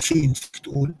مشنفين فيك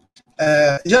تقول.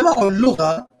 جمعوا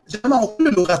اللغة، جمعوا كل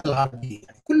اللغات العربية،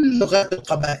 يعني كل لغات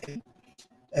القبائل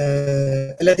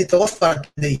التي توفرت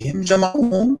لديهم،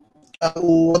 جمعوهم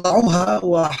ووضعوها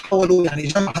وحاولوا يعني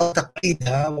جمعها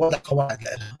وتقعيدها ووضع قواعد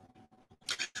لها.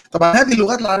 طبعا هذه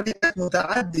اللغات العربية كانت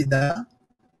متعددة،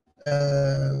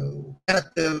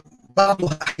 كانت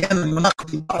بعضها أحيانا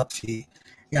يناقض البعض في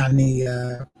يعني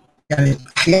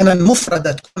أحيانا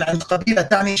مفردة تكون عند قبيلة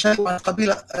تعني شيء وعند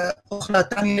قبيلة أخرى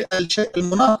تعني الشيء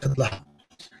المناقض لها.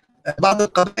 بعض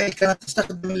القبائل كانت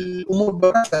تستخدم الأمور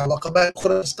بالرفع وقبائل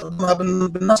أخرى تستخدمها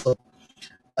بالنصب.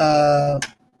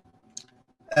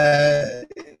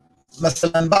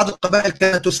 مثلا بعض القبائل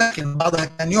كانت تساكن، بعضها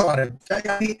كان يعرب.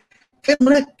 يعني كان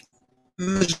هناك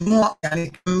مجموع،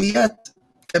 يعني كميات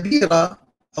كبيرة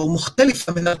أو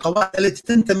مختلفة من القبائل التي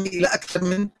تنتمي إلى أكثر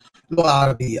من لغة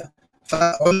عربية.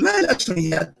 فعلماء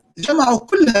الأكسونيات جمعوا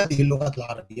كل هذه اللغات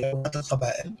العربية، لغات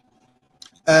القبائل،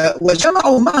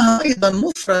 وجمعوا معها أيضا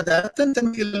مفردات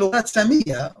تنتمي إلى لغات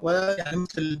سامية، ويعني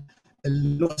مثل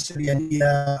اللغة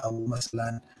السريانية، أو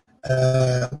مثلا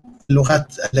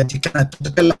اللغات التي كانت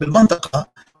تتكلم بالمنطقة،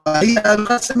 هي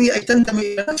لغات سامية، أي تنتمي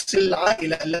إلى نفس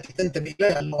العائلة التي تنتمي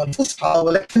إليها اللغة الفصحى،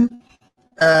 ولكن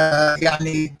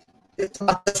يعني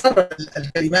تتسرب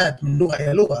الكلمات من لغة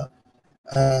إلى لغة،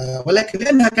 ولكن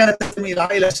لأنها كانت تنتمي إلى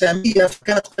عائلة سامية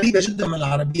فكانت قريبة جدا من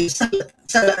العربية،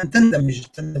 سهل أن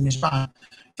تندمج معها.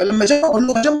 فلما جمعوا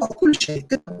اللغة جمعوا كل شيء،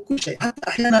 كتبوا كل شيء، حتى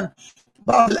أحيانا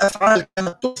بعض الأفعال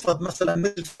كانت تلفظ، مثلا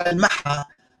مثل فعل محى،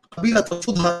 قبيلة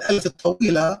تلفظها الألف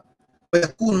الطويلة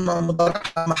ويكون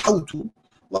مضارعها محوت،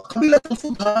 وقبيلة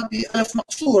تلفظها بألف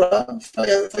مقصورة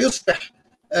فيصبح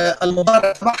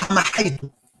المضارع تبعها محيت.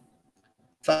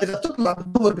 فإذا تطلع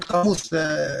تدور بقاموس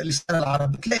لسان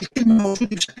العرب تلاقي الكلمة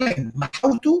موجودة بشكلين،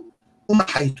 محوت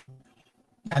ومحيت.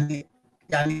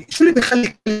 يعني شو اللي بيخلي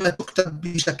الكلمة تكتب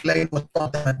بشكلين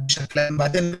وتعتمد بشكلين؟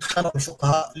 بعدين خلقوا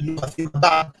الفقهاء اللغة فيما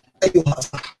بعد أيها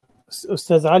أصح.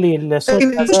 أستاذ علي، الصوت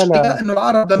لكن المشكلة إنه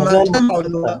العرب لما جمعوا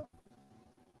اللغة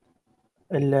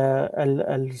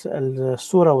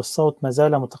الصورة والصوت ما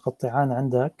زال متقطعان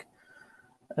عندك.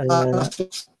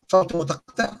 صوت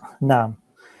متقطع. نعم.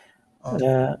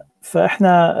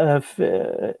 فإحنا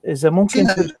إذا ممكن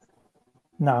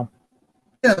نعم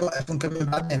نكمل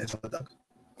بعدين إذا بدك.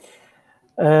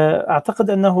 أعتقد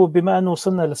أنه بما أنه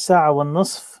وصلنا للساعة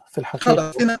والنصف في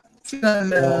الحقيقة فينا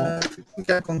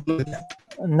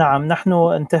نعم، نحن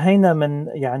انتهينا من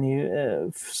يعني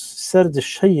سرد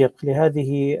الشيق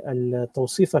لهذه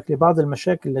توصيفك لبعض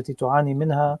المشاكل التي تعاني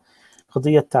منها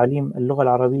قضية تعليم اللغة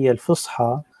العربية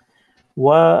الفصحى،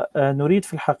 ونريد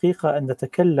في الحقيقة أن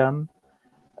نتكلم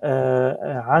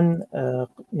عن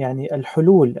يعني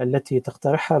الحلول التي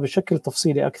تقترحها بشكل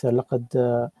تفصيلي أكثر. لقد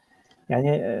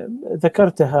يعني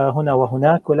ذكرتها هنا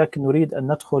وهناك، ولكن نريد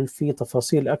أن ندخل في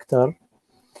تفاصيل أكثر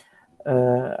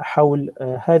حول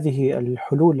هذه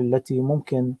الحلول التي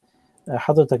ممكن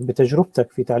حضرتك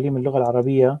بتجربتك في تعليم اللغة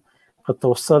العربية قد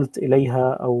توصلت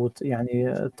إليها، أو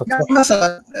يعني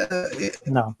مثلا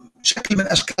نعم، شكل من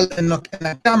أشكال أنك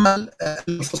تعمل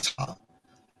الفصحى،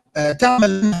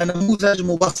 تعمل منها نموذج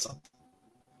مبسط.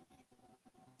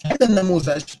 هذا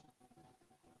النموذج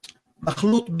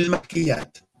مخلوط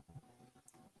بالمكيات،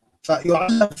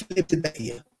 فيعلم في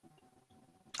الابتدائية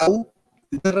أو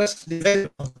يدرس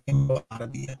لغير اللغة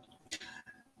العربية.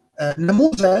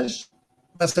 نموذج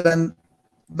مثلا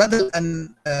بدل أن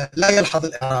لا يلحظ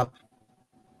الإعراب،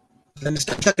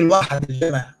 نستخدم شكل واحد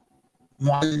للجمع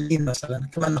معلمين مثلا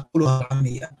كما نقولها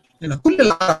العامية، لأن كل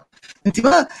العرب،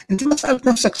 أنت ما سألت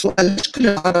نفسك سؤال، ليش كل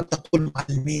العرب تقول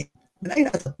معلمين؟ من أين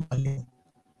أتت معلمين؟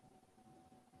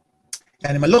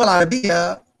 يعني ما اللغة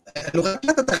العربية لغات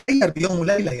لا تتغير بيوم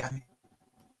وليلة يعني.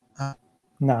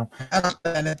 نعم. أنا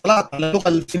يعني طلعت على اللغة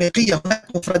الفينيقية،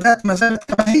 هناك مفردات ما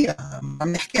زالت كما هي،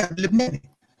 عم نحكيها باللبناني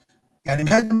يعني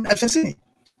من 2000 سنة.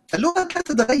 اللغة لا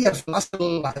تتغير في العصر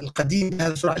القديم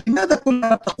بهذا السرعة. لماذا كل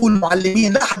العرب تقول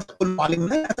معلمين؟ لا أحد يقول معلمين،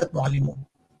 لا أتت معلمون.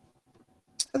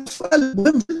 السؤال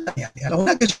مهم جدا يعني.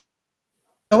 هناك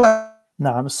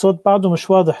نعم، الصوت بعده مش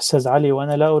واضح أستاذ علي،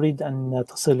 وأنا لا أريد أن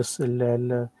تصل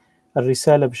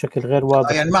الرسالة بشكل غير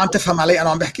واضح. يعني ما عم تفهم علي أنا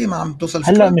عم بحكي، ما عم توصل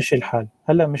هلا مش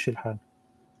الحال.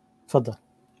 تفضل.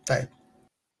 طيب.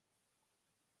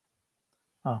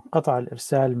 قطع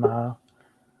الإرسال مع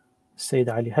السيد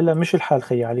علي. هلا مش الحال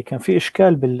خي علي، كان في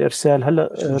إشكال بالإرسال، هلا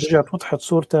رجعت وضحت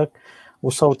صورتك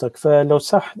وصوتك، فلو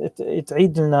صح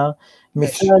تعيد لنا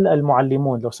مثال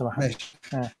المعلمون لو سمحت. ماشي.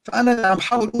 فأنا عم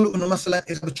حاول أقول إنه مثلا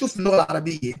إذا بتشوف اللغة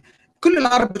العربية كل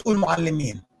العرب بتقول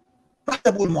معلمين، ما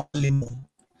حدا بقول معلمون.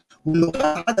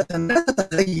 واللغات عادة لا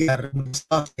تتغير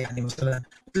ببساطة. يعني مثلا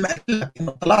مثل ما قلت لك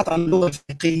إنه طلعت على اللغة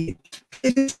الفينيقية،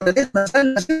 ما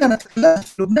زالنا نتكلم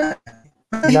في لبنان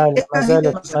يعني.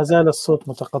 لا، ما زال الصوت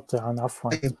متقطعا،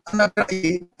 عفوا. طيب أنا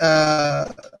برأيي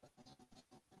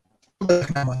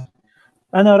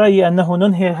أنا رأيي أنه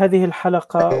ننهي هذه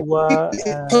الحلقة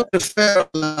نحط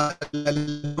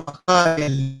المقال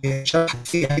اللي شرحت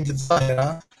فيه هذه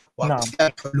الظاهرة وأعطي فيها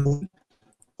الحلول،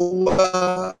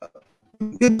 وببساطة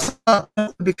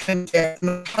بكلمتين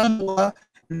نحاول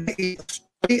نلاقي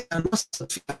طريقة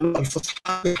نبسط فيها اللغة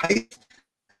الفصحى بحيث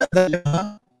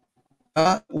نتعلمها،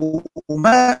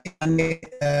 وما يعني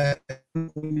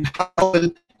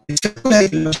نحاول نشكل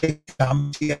هذه المشاكل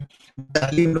عم تصير.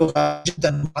 تعليم لغة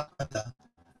جدا معقدة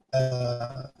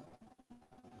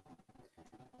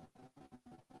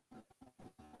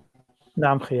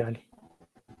نعم خي علي.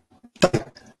 طيب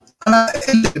أنا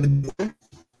اللي بدي أقول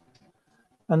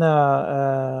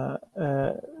أنا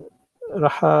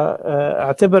راح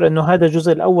أعتبر أنه هذا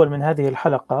الجزء الأول من هذه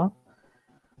الحلقة،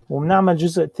 وبنعمل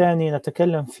جزء ثاني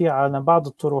نتكلم فيه عن بعض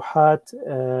الطروحات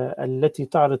التي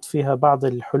تعرض فيها بعض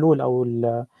الحلول أو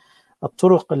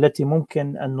الطرق التي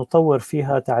ممكن أن نطور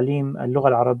فيها تعليم اللغة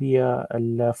العربية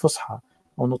الفصحى،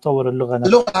 أو نطور اللغة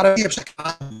العربية بشكل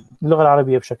عام. اللغة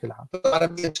العربية بشكل عام.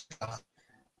 عام.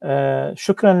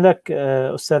 شكرا لك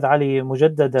أستاذ علي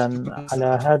مجددا على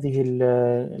هذه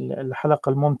الحلقة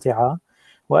الممتعة،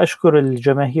 وأشكر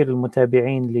الجماهير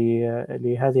المتابعين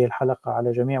لهذه الحلقة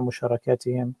على جميع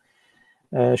مشاركاتهم.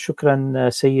 شكرا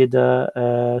سيدة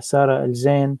سارة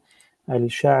الزين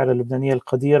الشاعرة اللبنانية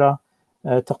القديرة،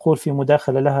 تقول في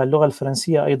مداخلة لها: اللغة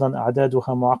الفرنسية أيضا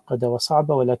أعدادها معقدة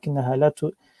وصعبة، ولكنها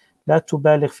لا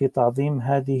تبالغ في تعظيم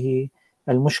هذه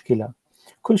المشكلة.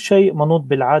 كل شيء منوط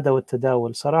بالعادة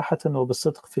والتداول صراحة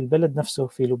وبالصدق. في البلد نفسه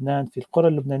في لبنان، في القرى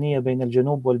اللبنانية بين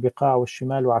الجنوب والبقاع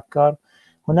والشمال وعكار،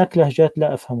 هناك لهجات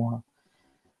لا أفهمها.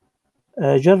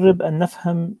 جرب أن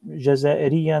نفهم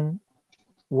جزائريا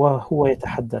وهو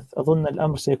يتحدث. أظن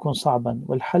الأمر سيكون صعبا،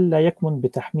 والحل لا يكمن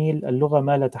بتحميل اللغة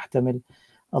ما لا تحتمل.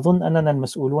 أظن أننا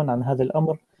المسؤولون عن هذا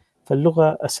الأمر،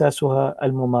 فاللغة أساسها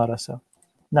الممارسة.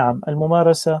 نعم،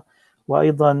 الممارسة،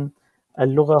 وأيضا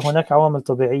اللغة. هناك عوامل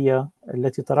طبيعية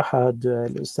التي طرحها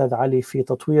الأستاذ علي في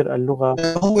تطوير اللغة.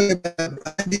 هو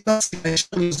عندي بس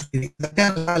إذا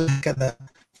كان هكذا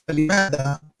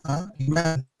فلماذا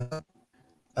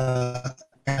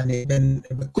يعني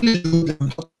بكل الجهود اللي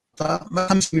بنحطها ما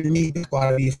 5% بيحكوا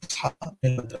عربية فصحى من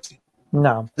المدرسة؟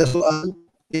 نعم، هذا سؤال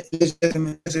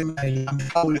لازم يعني عم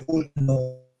يحاول يقول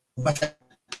إنه مثلا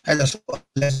هذا سؤال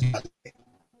لازم يعلق.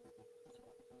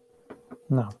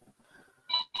 نعم.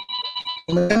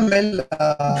 ونكمل.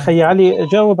 خي علي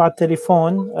جاوب على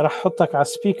التليفون، راح احطك على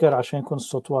السبيكر عشان يكون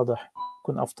الصوت واضح،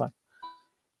 يكون افضل.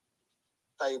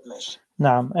 طيب ماشي.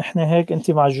 نعم، احنا هيك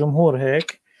انت مع الجمهور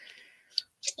هيك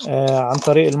عن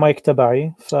طريق المايك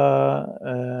تبعي، ف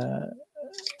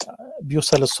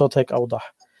بيوصل الصوت هيك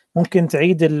اوضح. ممكن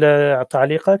تعيد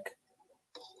تعليقك؟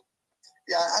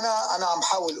 يعني انا عم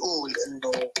حاول اقول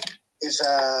انه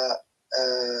اذا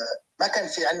ما كان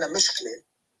في عندنا مشكله،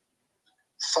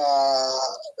 ف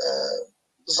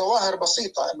ظواهر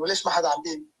بسيطه انه ليش ما حدا عم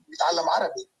بيتعلم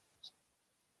عربي.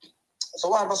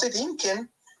 ظواهر بسيطه.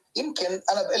 يمكن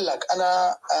انا بقول لك،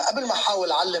 انا قبل ما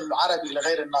احاول اعلم عربي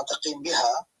لغير الناطقين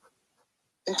بها،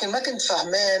 يمكن ما كنت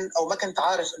فهمان او ما كنت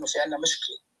عارف انه في عندنا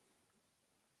مشكله.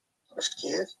 عرفت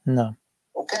كيف؟ نعم.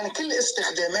 وكان كل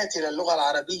استخداماتي للغه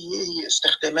العربيه هي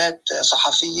استخدامات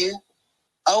صحفيه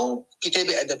او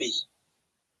كتابه ادبيه.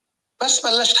 بس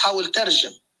بلشت حاول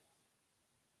ترجم.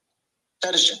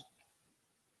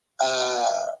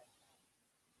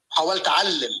 حاولت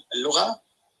أعلم اللغة،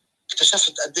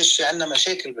 اكتشفت قديش في عندنا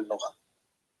مشاكل باللغة.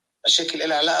 مشاكل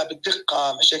لها علاقة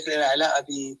بالدقة، مشاكل لها علاقة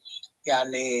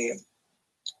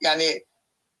يعني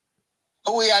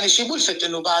هو يعني شيء ملفت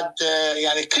إنه بعد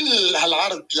يعني كل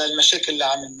هالعرض للمشاكل اللي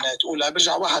عم تقولها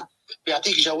برجع واحد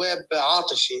بيعطيك جواب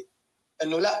عاطفي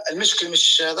إنه لا، المشكلة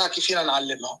مش ذاك فينا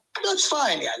نعلمها. that's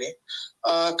fine. يعني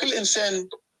كل إنسان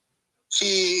في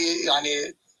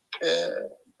يعني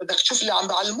بدك تشوف اللي عم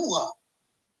بعلموها.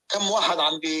 كم واحد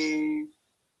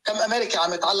كم أمريكي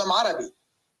عم يتعلم عربي؟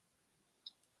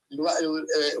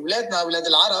 أولادنا أولاد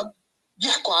العرب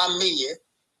بيحكوا عامية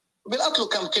وبيلقطوا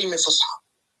كم كلمة فصحى،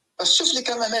 بس شوف لي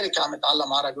كم أمريكي عم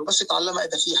يتعلم عربي وبس يتعلمها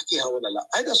إذا في يحكيها ولا لا.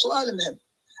 هذا سؤال مهم.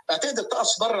 بعتقد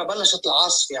الطقس برا بلشت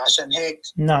العاصفة، عشان هيك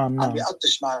عم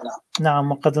بيقطش معنا.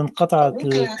 نعم، وقد انقطعت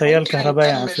التيار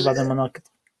الكهربائي في بعض المناطق.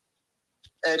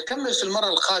 نكمل في المرة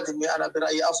القادمة، أنا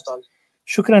برأيي أفضل.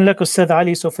 شكرا لك أستاذ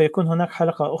علي. سوف يكون هناك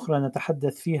حلقة أخرى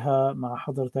نتحدث فيها مع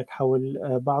حضرتك حول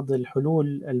بعض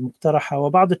الحلول المقترحة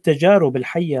وبعض التجارب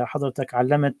الحية. حضرتك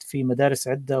علمت في مدارس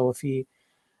عدة وفي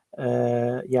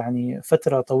يعني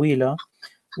فترة طويلة،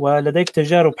 ولديك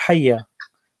تجارب حية،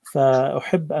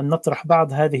 فأحب أن نطرح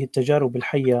بعض هذه التجارب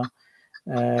الحية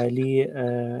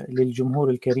للجمهور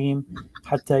الكريم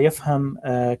حتى يفهم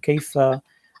كيف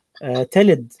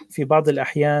تلد في بعض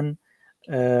الأحيان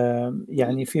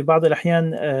يعني في بعض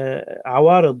الأحيان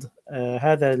عوارض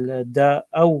هذا الداء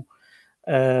أو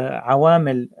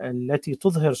عوامل التي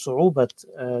تظهر صعوبة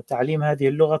تعليم هذه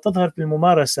اللغة تظهر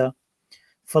بالممارسة،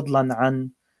 فضلا عن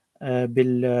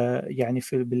يعني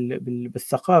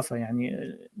بالثقافة.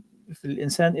 يعني في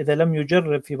الإنسان إذا لم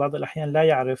يجرب في بعض الأحيان لا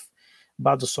يعرف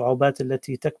بعض الصعوبات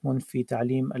التي تكمن في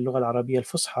تعليم اللغة العربية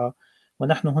الفصحى.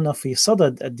 ونحن هنا في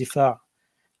صدد الدفاع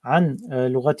عن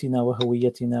لغتنا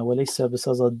وهويتنا، وليس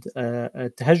بصدد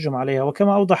التهجم عليها.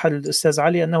 وكما أوضح الأستاذ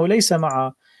علي أنه ليس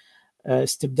مع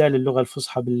استبدال اللغة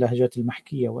الفصحى باللهجات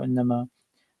المحكية، وإنما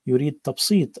يريد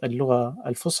تبسيط اللغة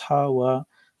الفصحى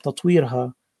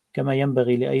وتطويرها كما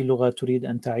ينبغي لأي لغة تريد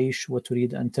أن تعيش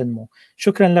وتريد أن تنمو.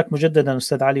 شكرا لك مجددا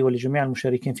أستاذ علي ولجميع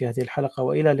المشاركين في هذه الحلقة،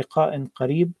 وإلى لقاء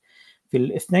قريب. في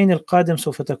الاثنين القادم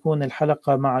سوف تكون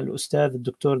الحلقة مع الأستاذ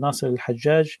الدكتور ناصر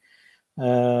الحجاج،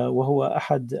 وهو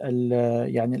أحد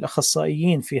يعني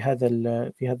الأخصائيين في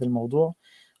هذا الموضوع،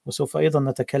 وسوف أيضا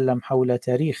نتكلم حول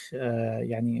تاريخ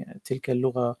يعني تلك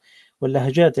اللغة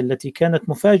واللهجات التي كانت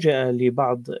مفاجأة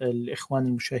لبعض الإخوان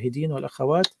المشاهدين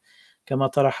والأخوات، كما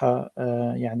طرح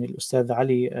يعني الأستاذ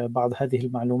علي بعض هذه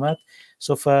المعلومات.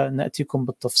 سوف نأتيكم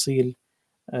بالتفصيل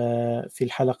في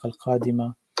الحلقة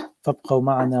القادمة، فابقوا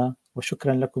معنا،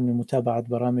 وشكرا لكم لمتابعة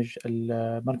برامج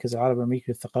المركز العربي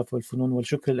الأميركي للثقافة والفنون.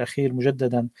 والشكر الأخير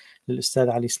مجددا للأستاذ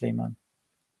علي سليمان.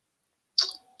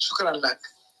 شكرا لك.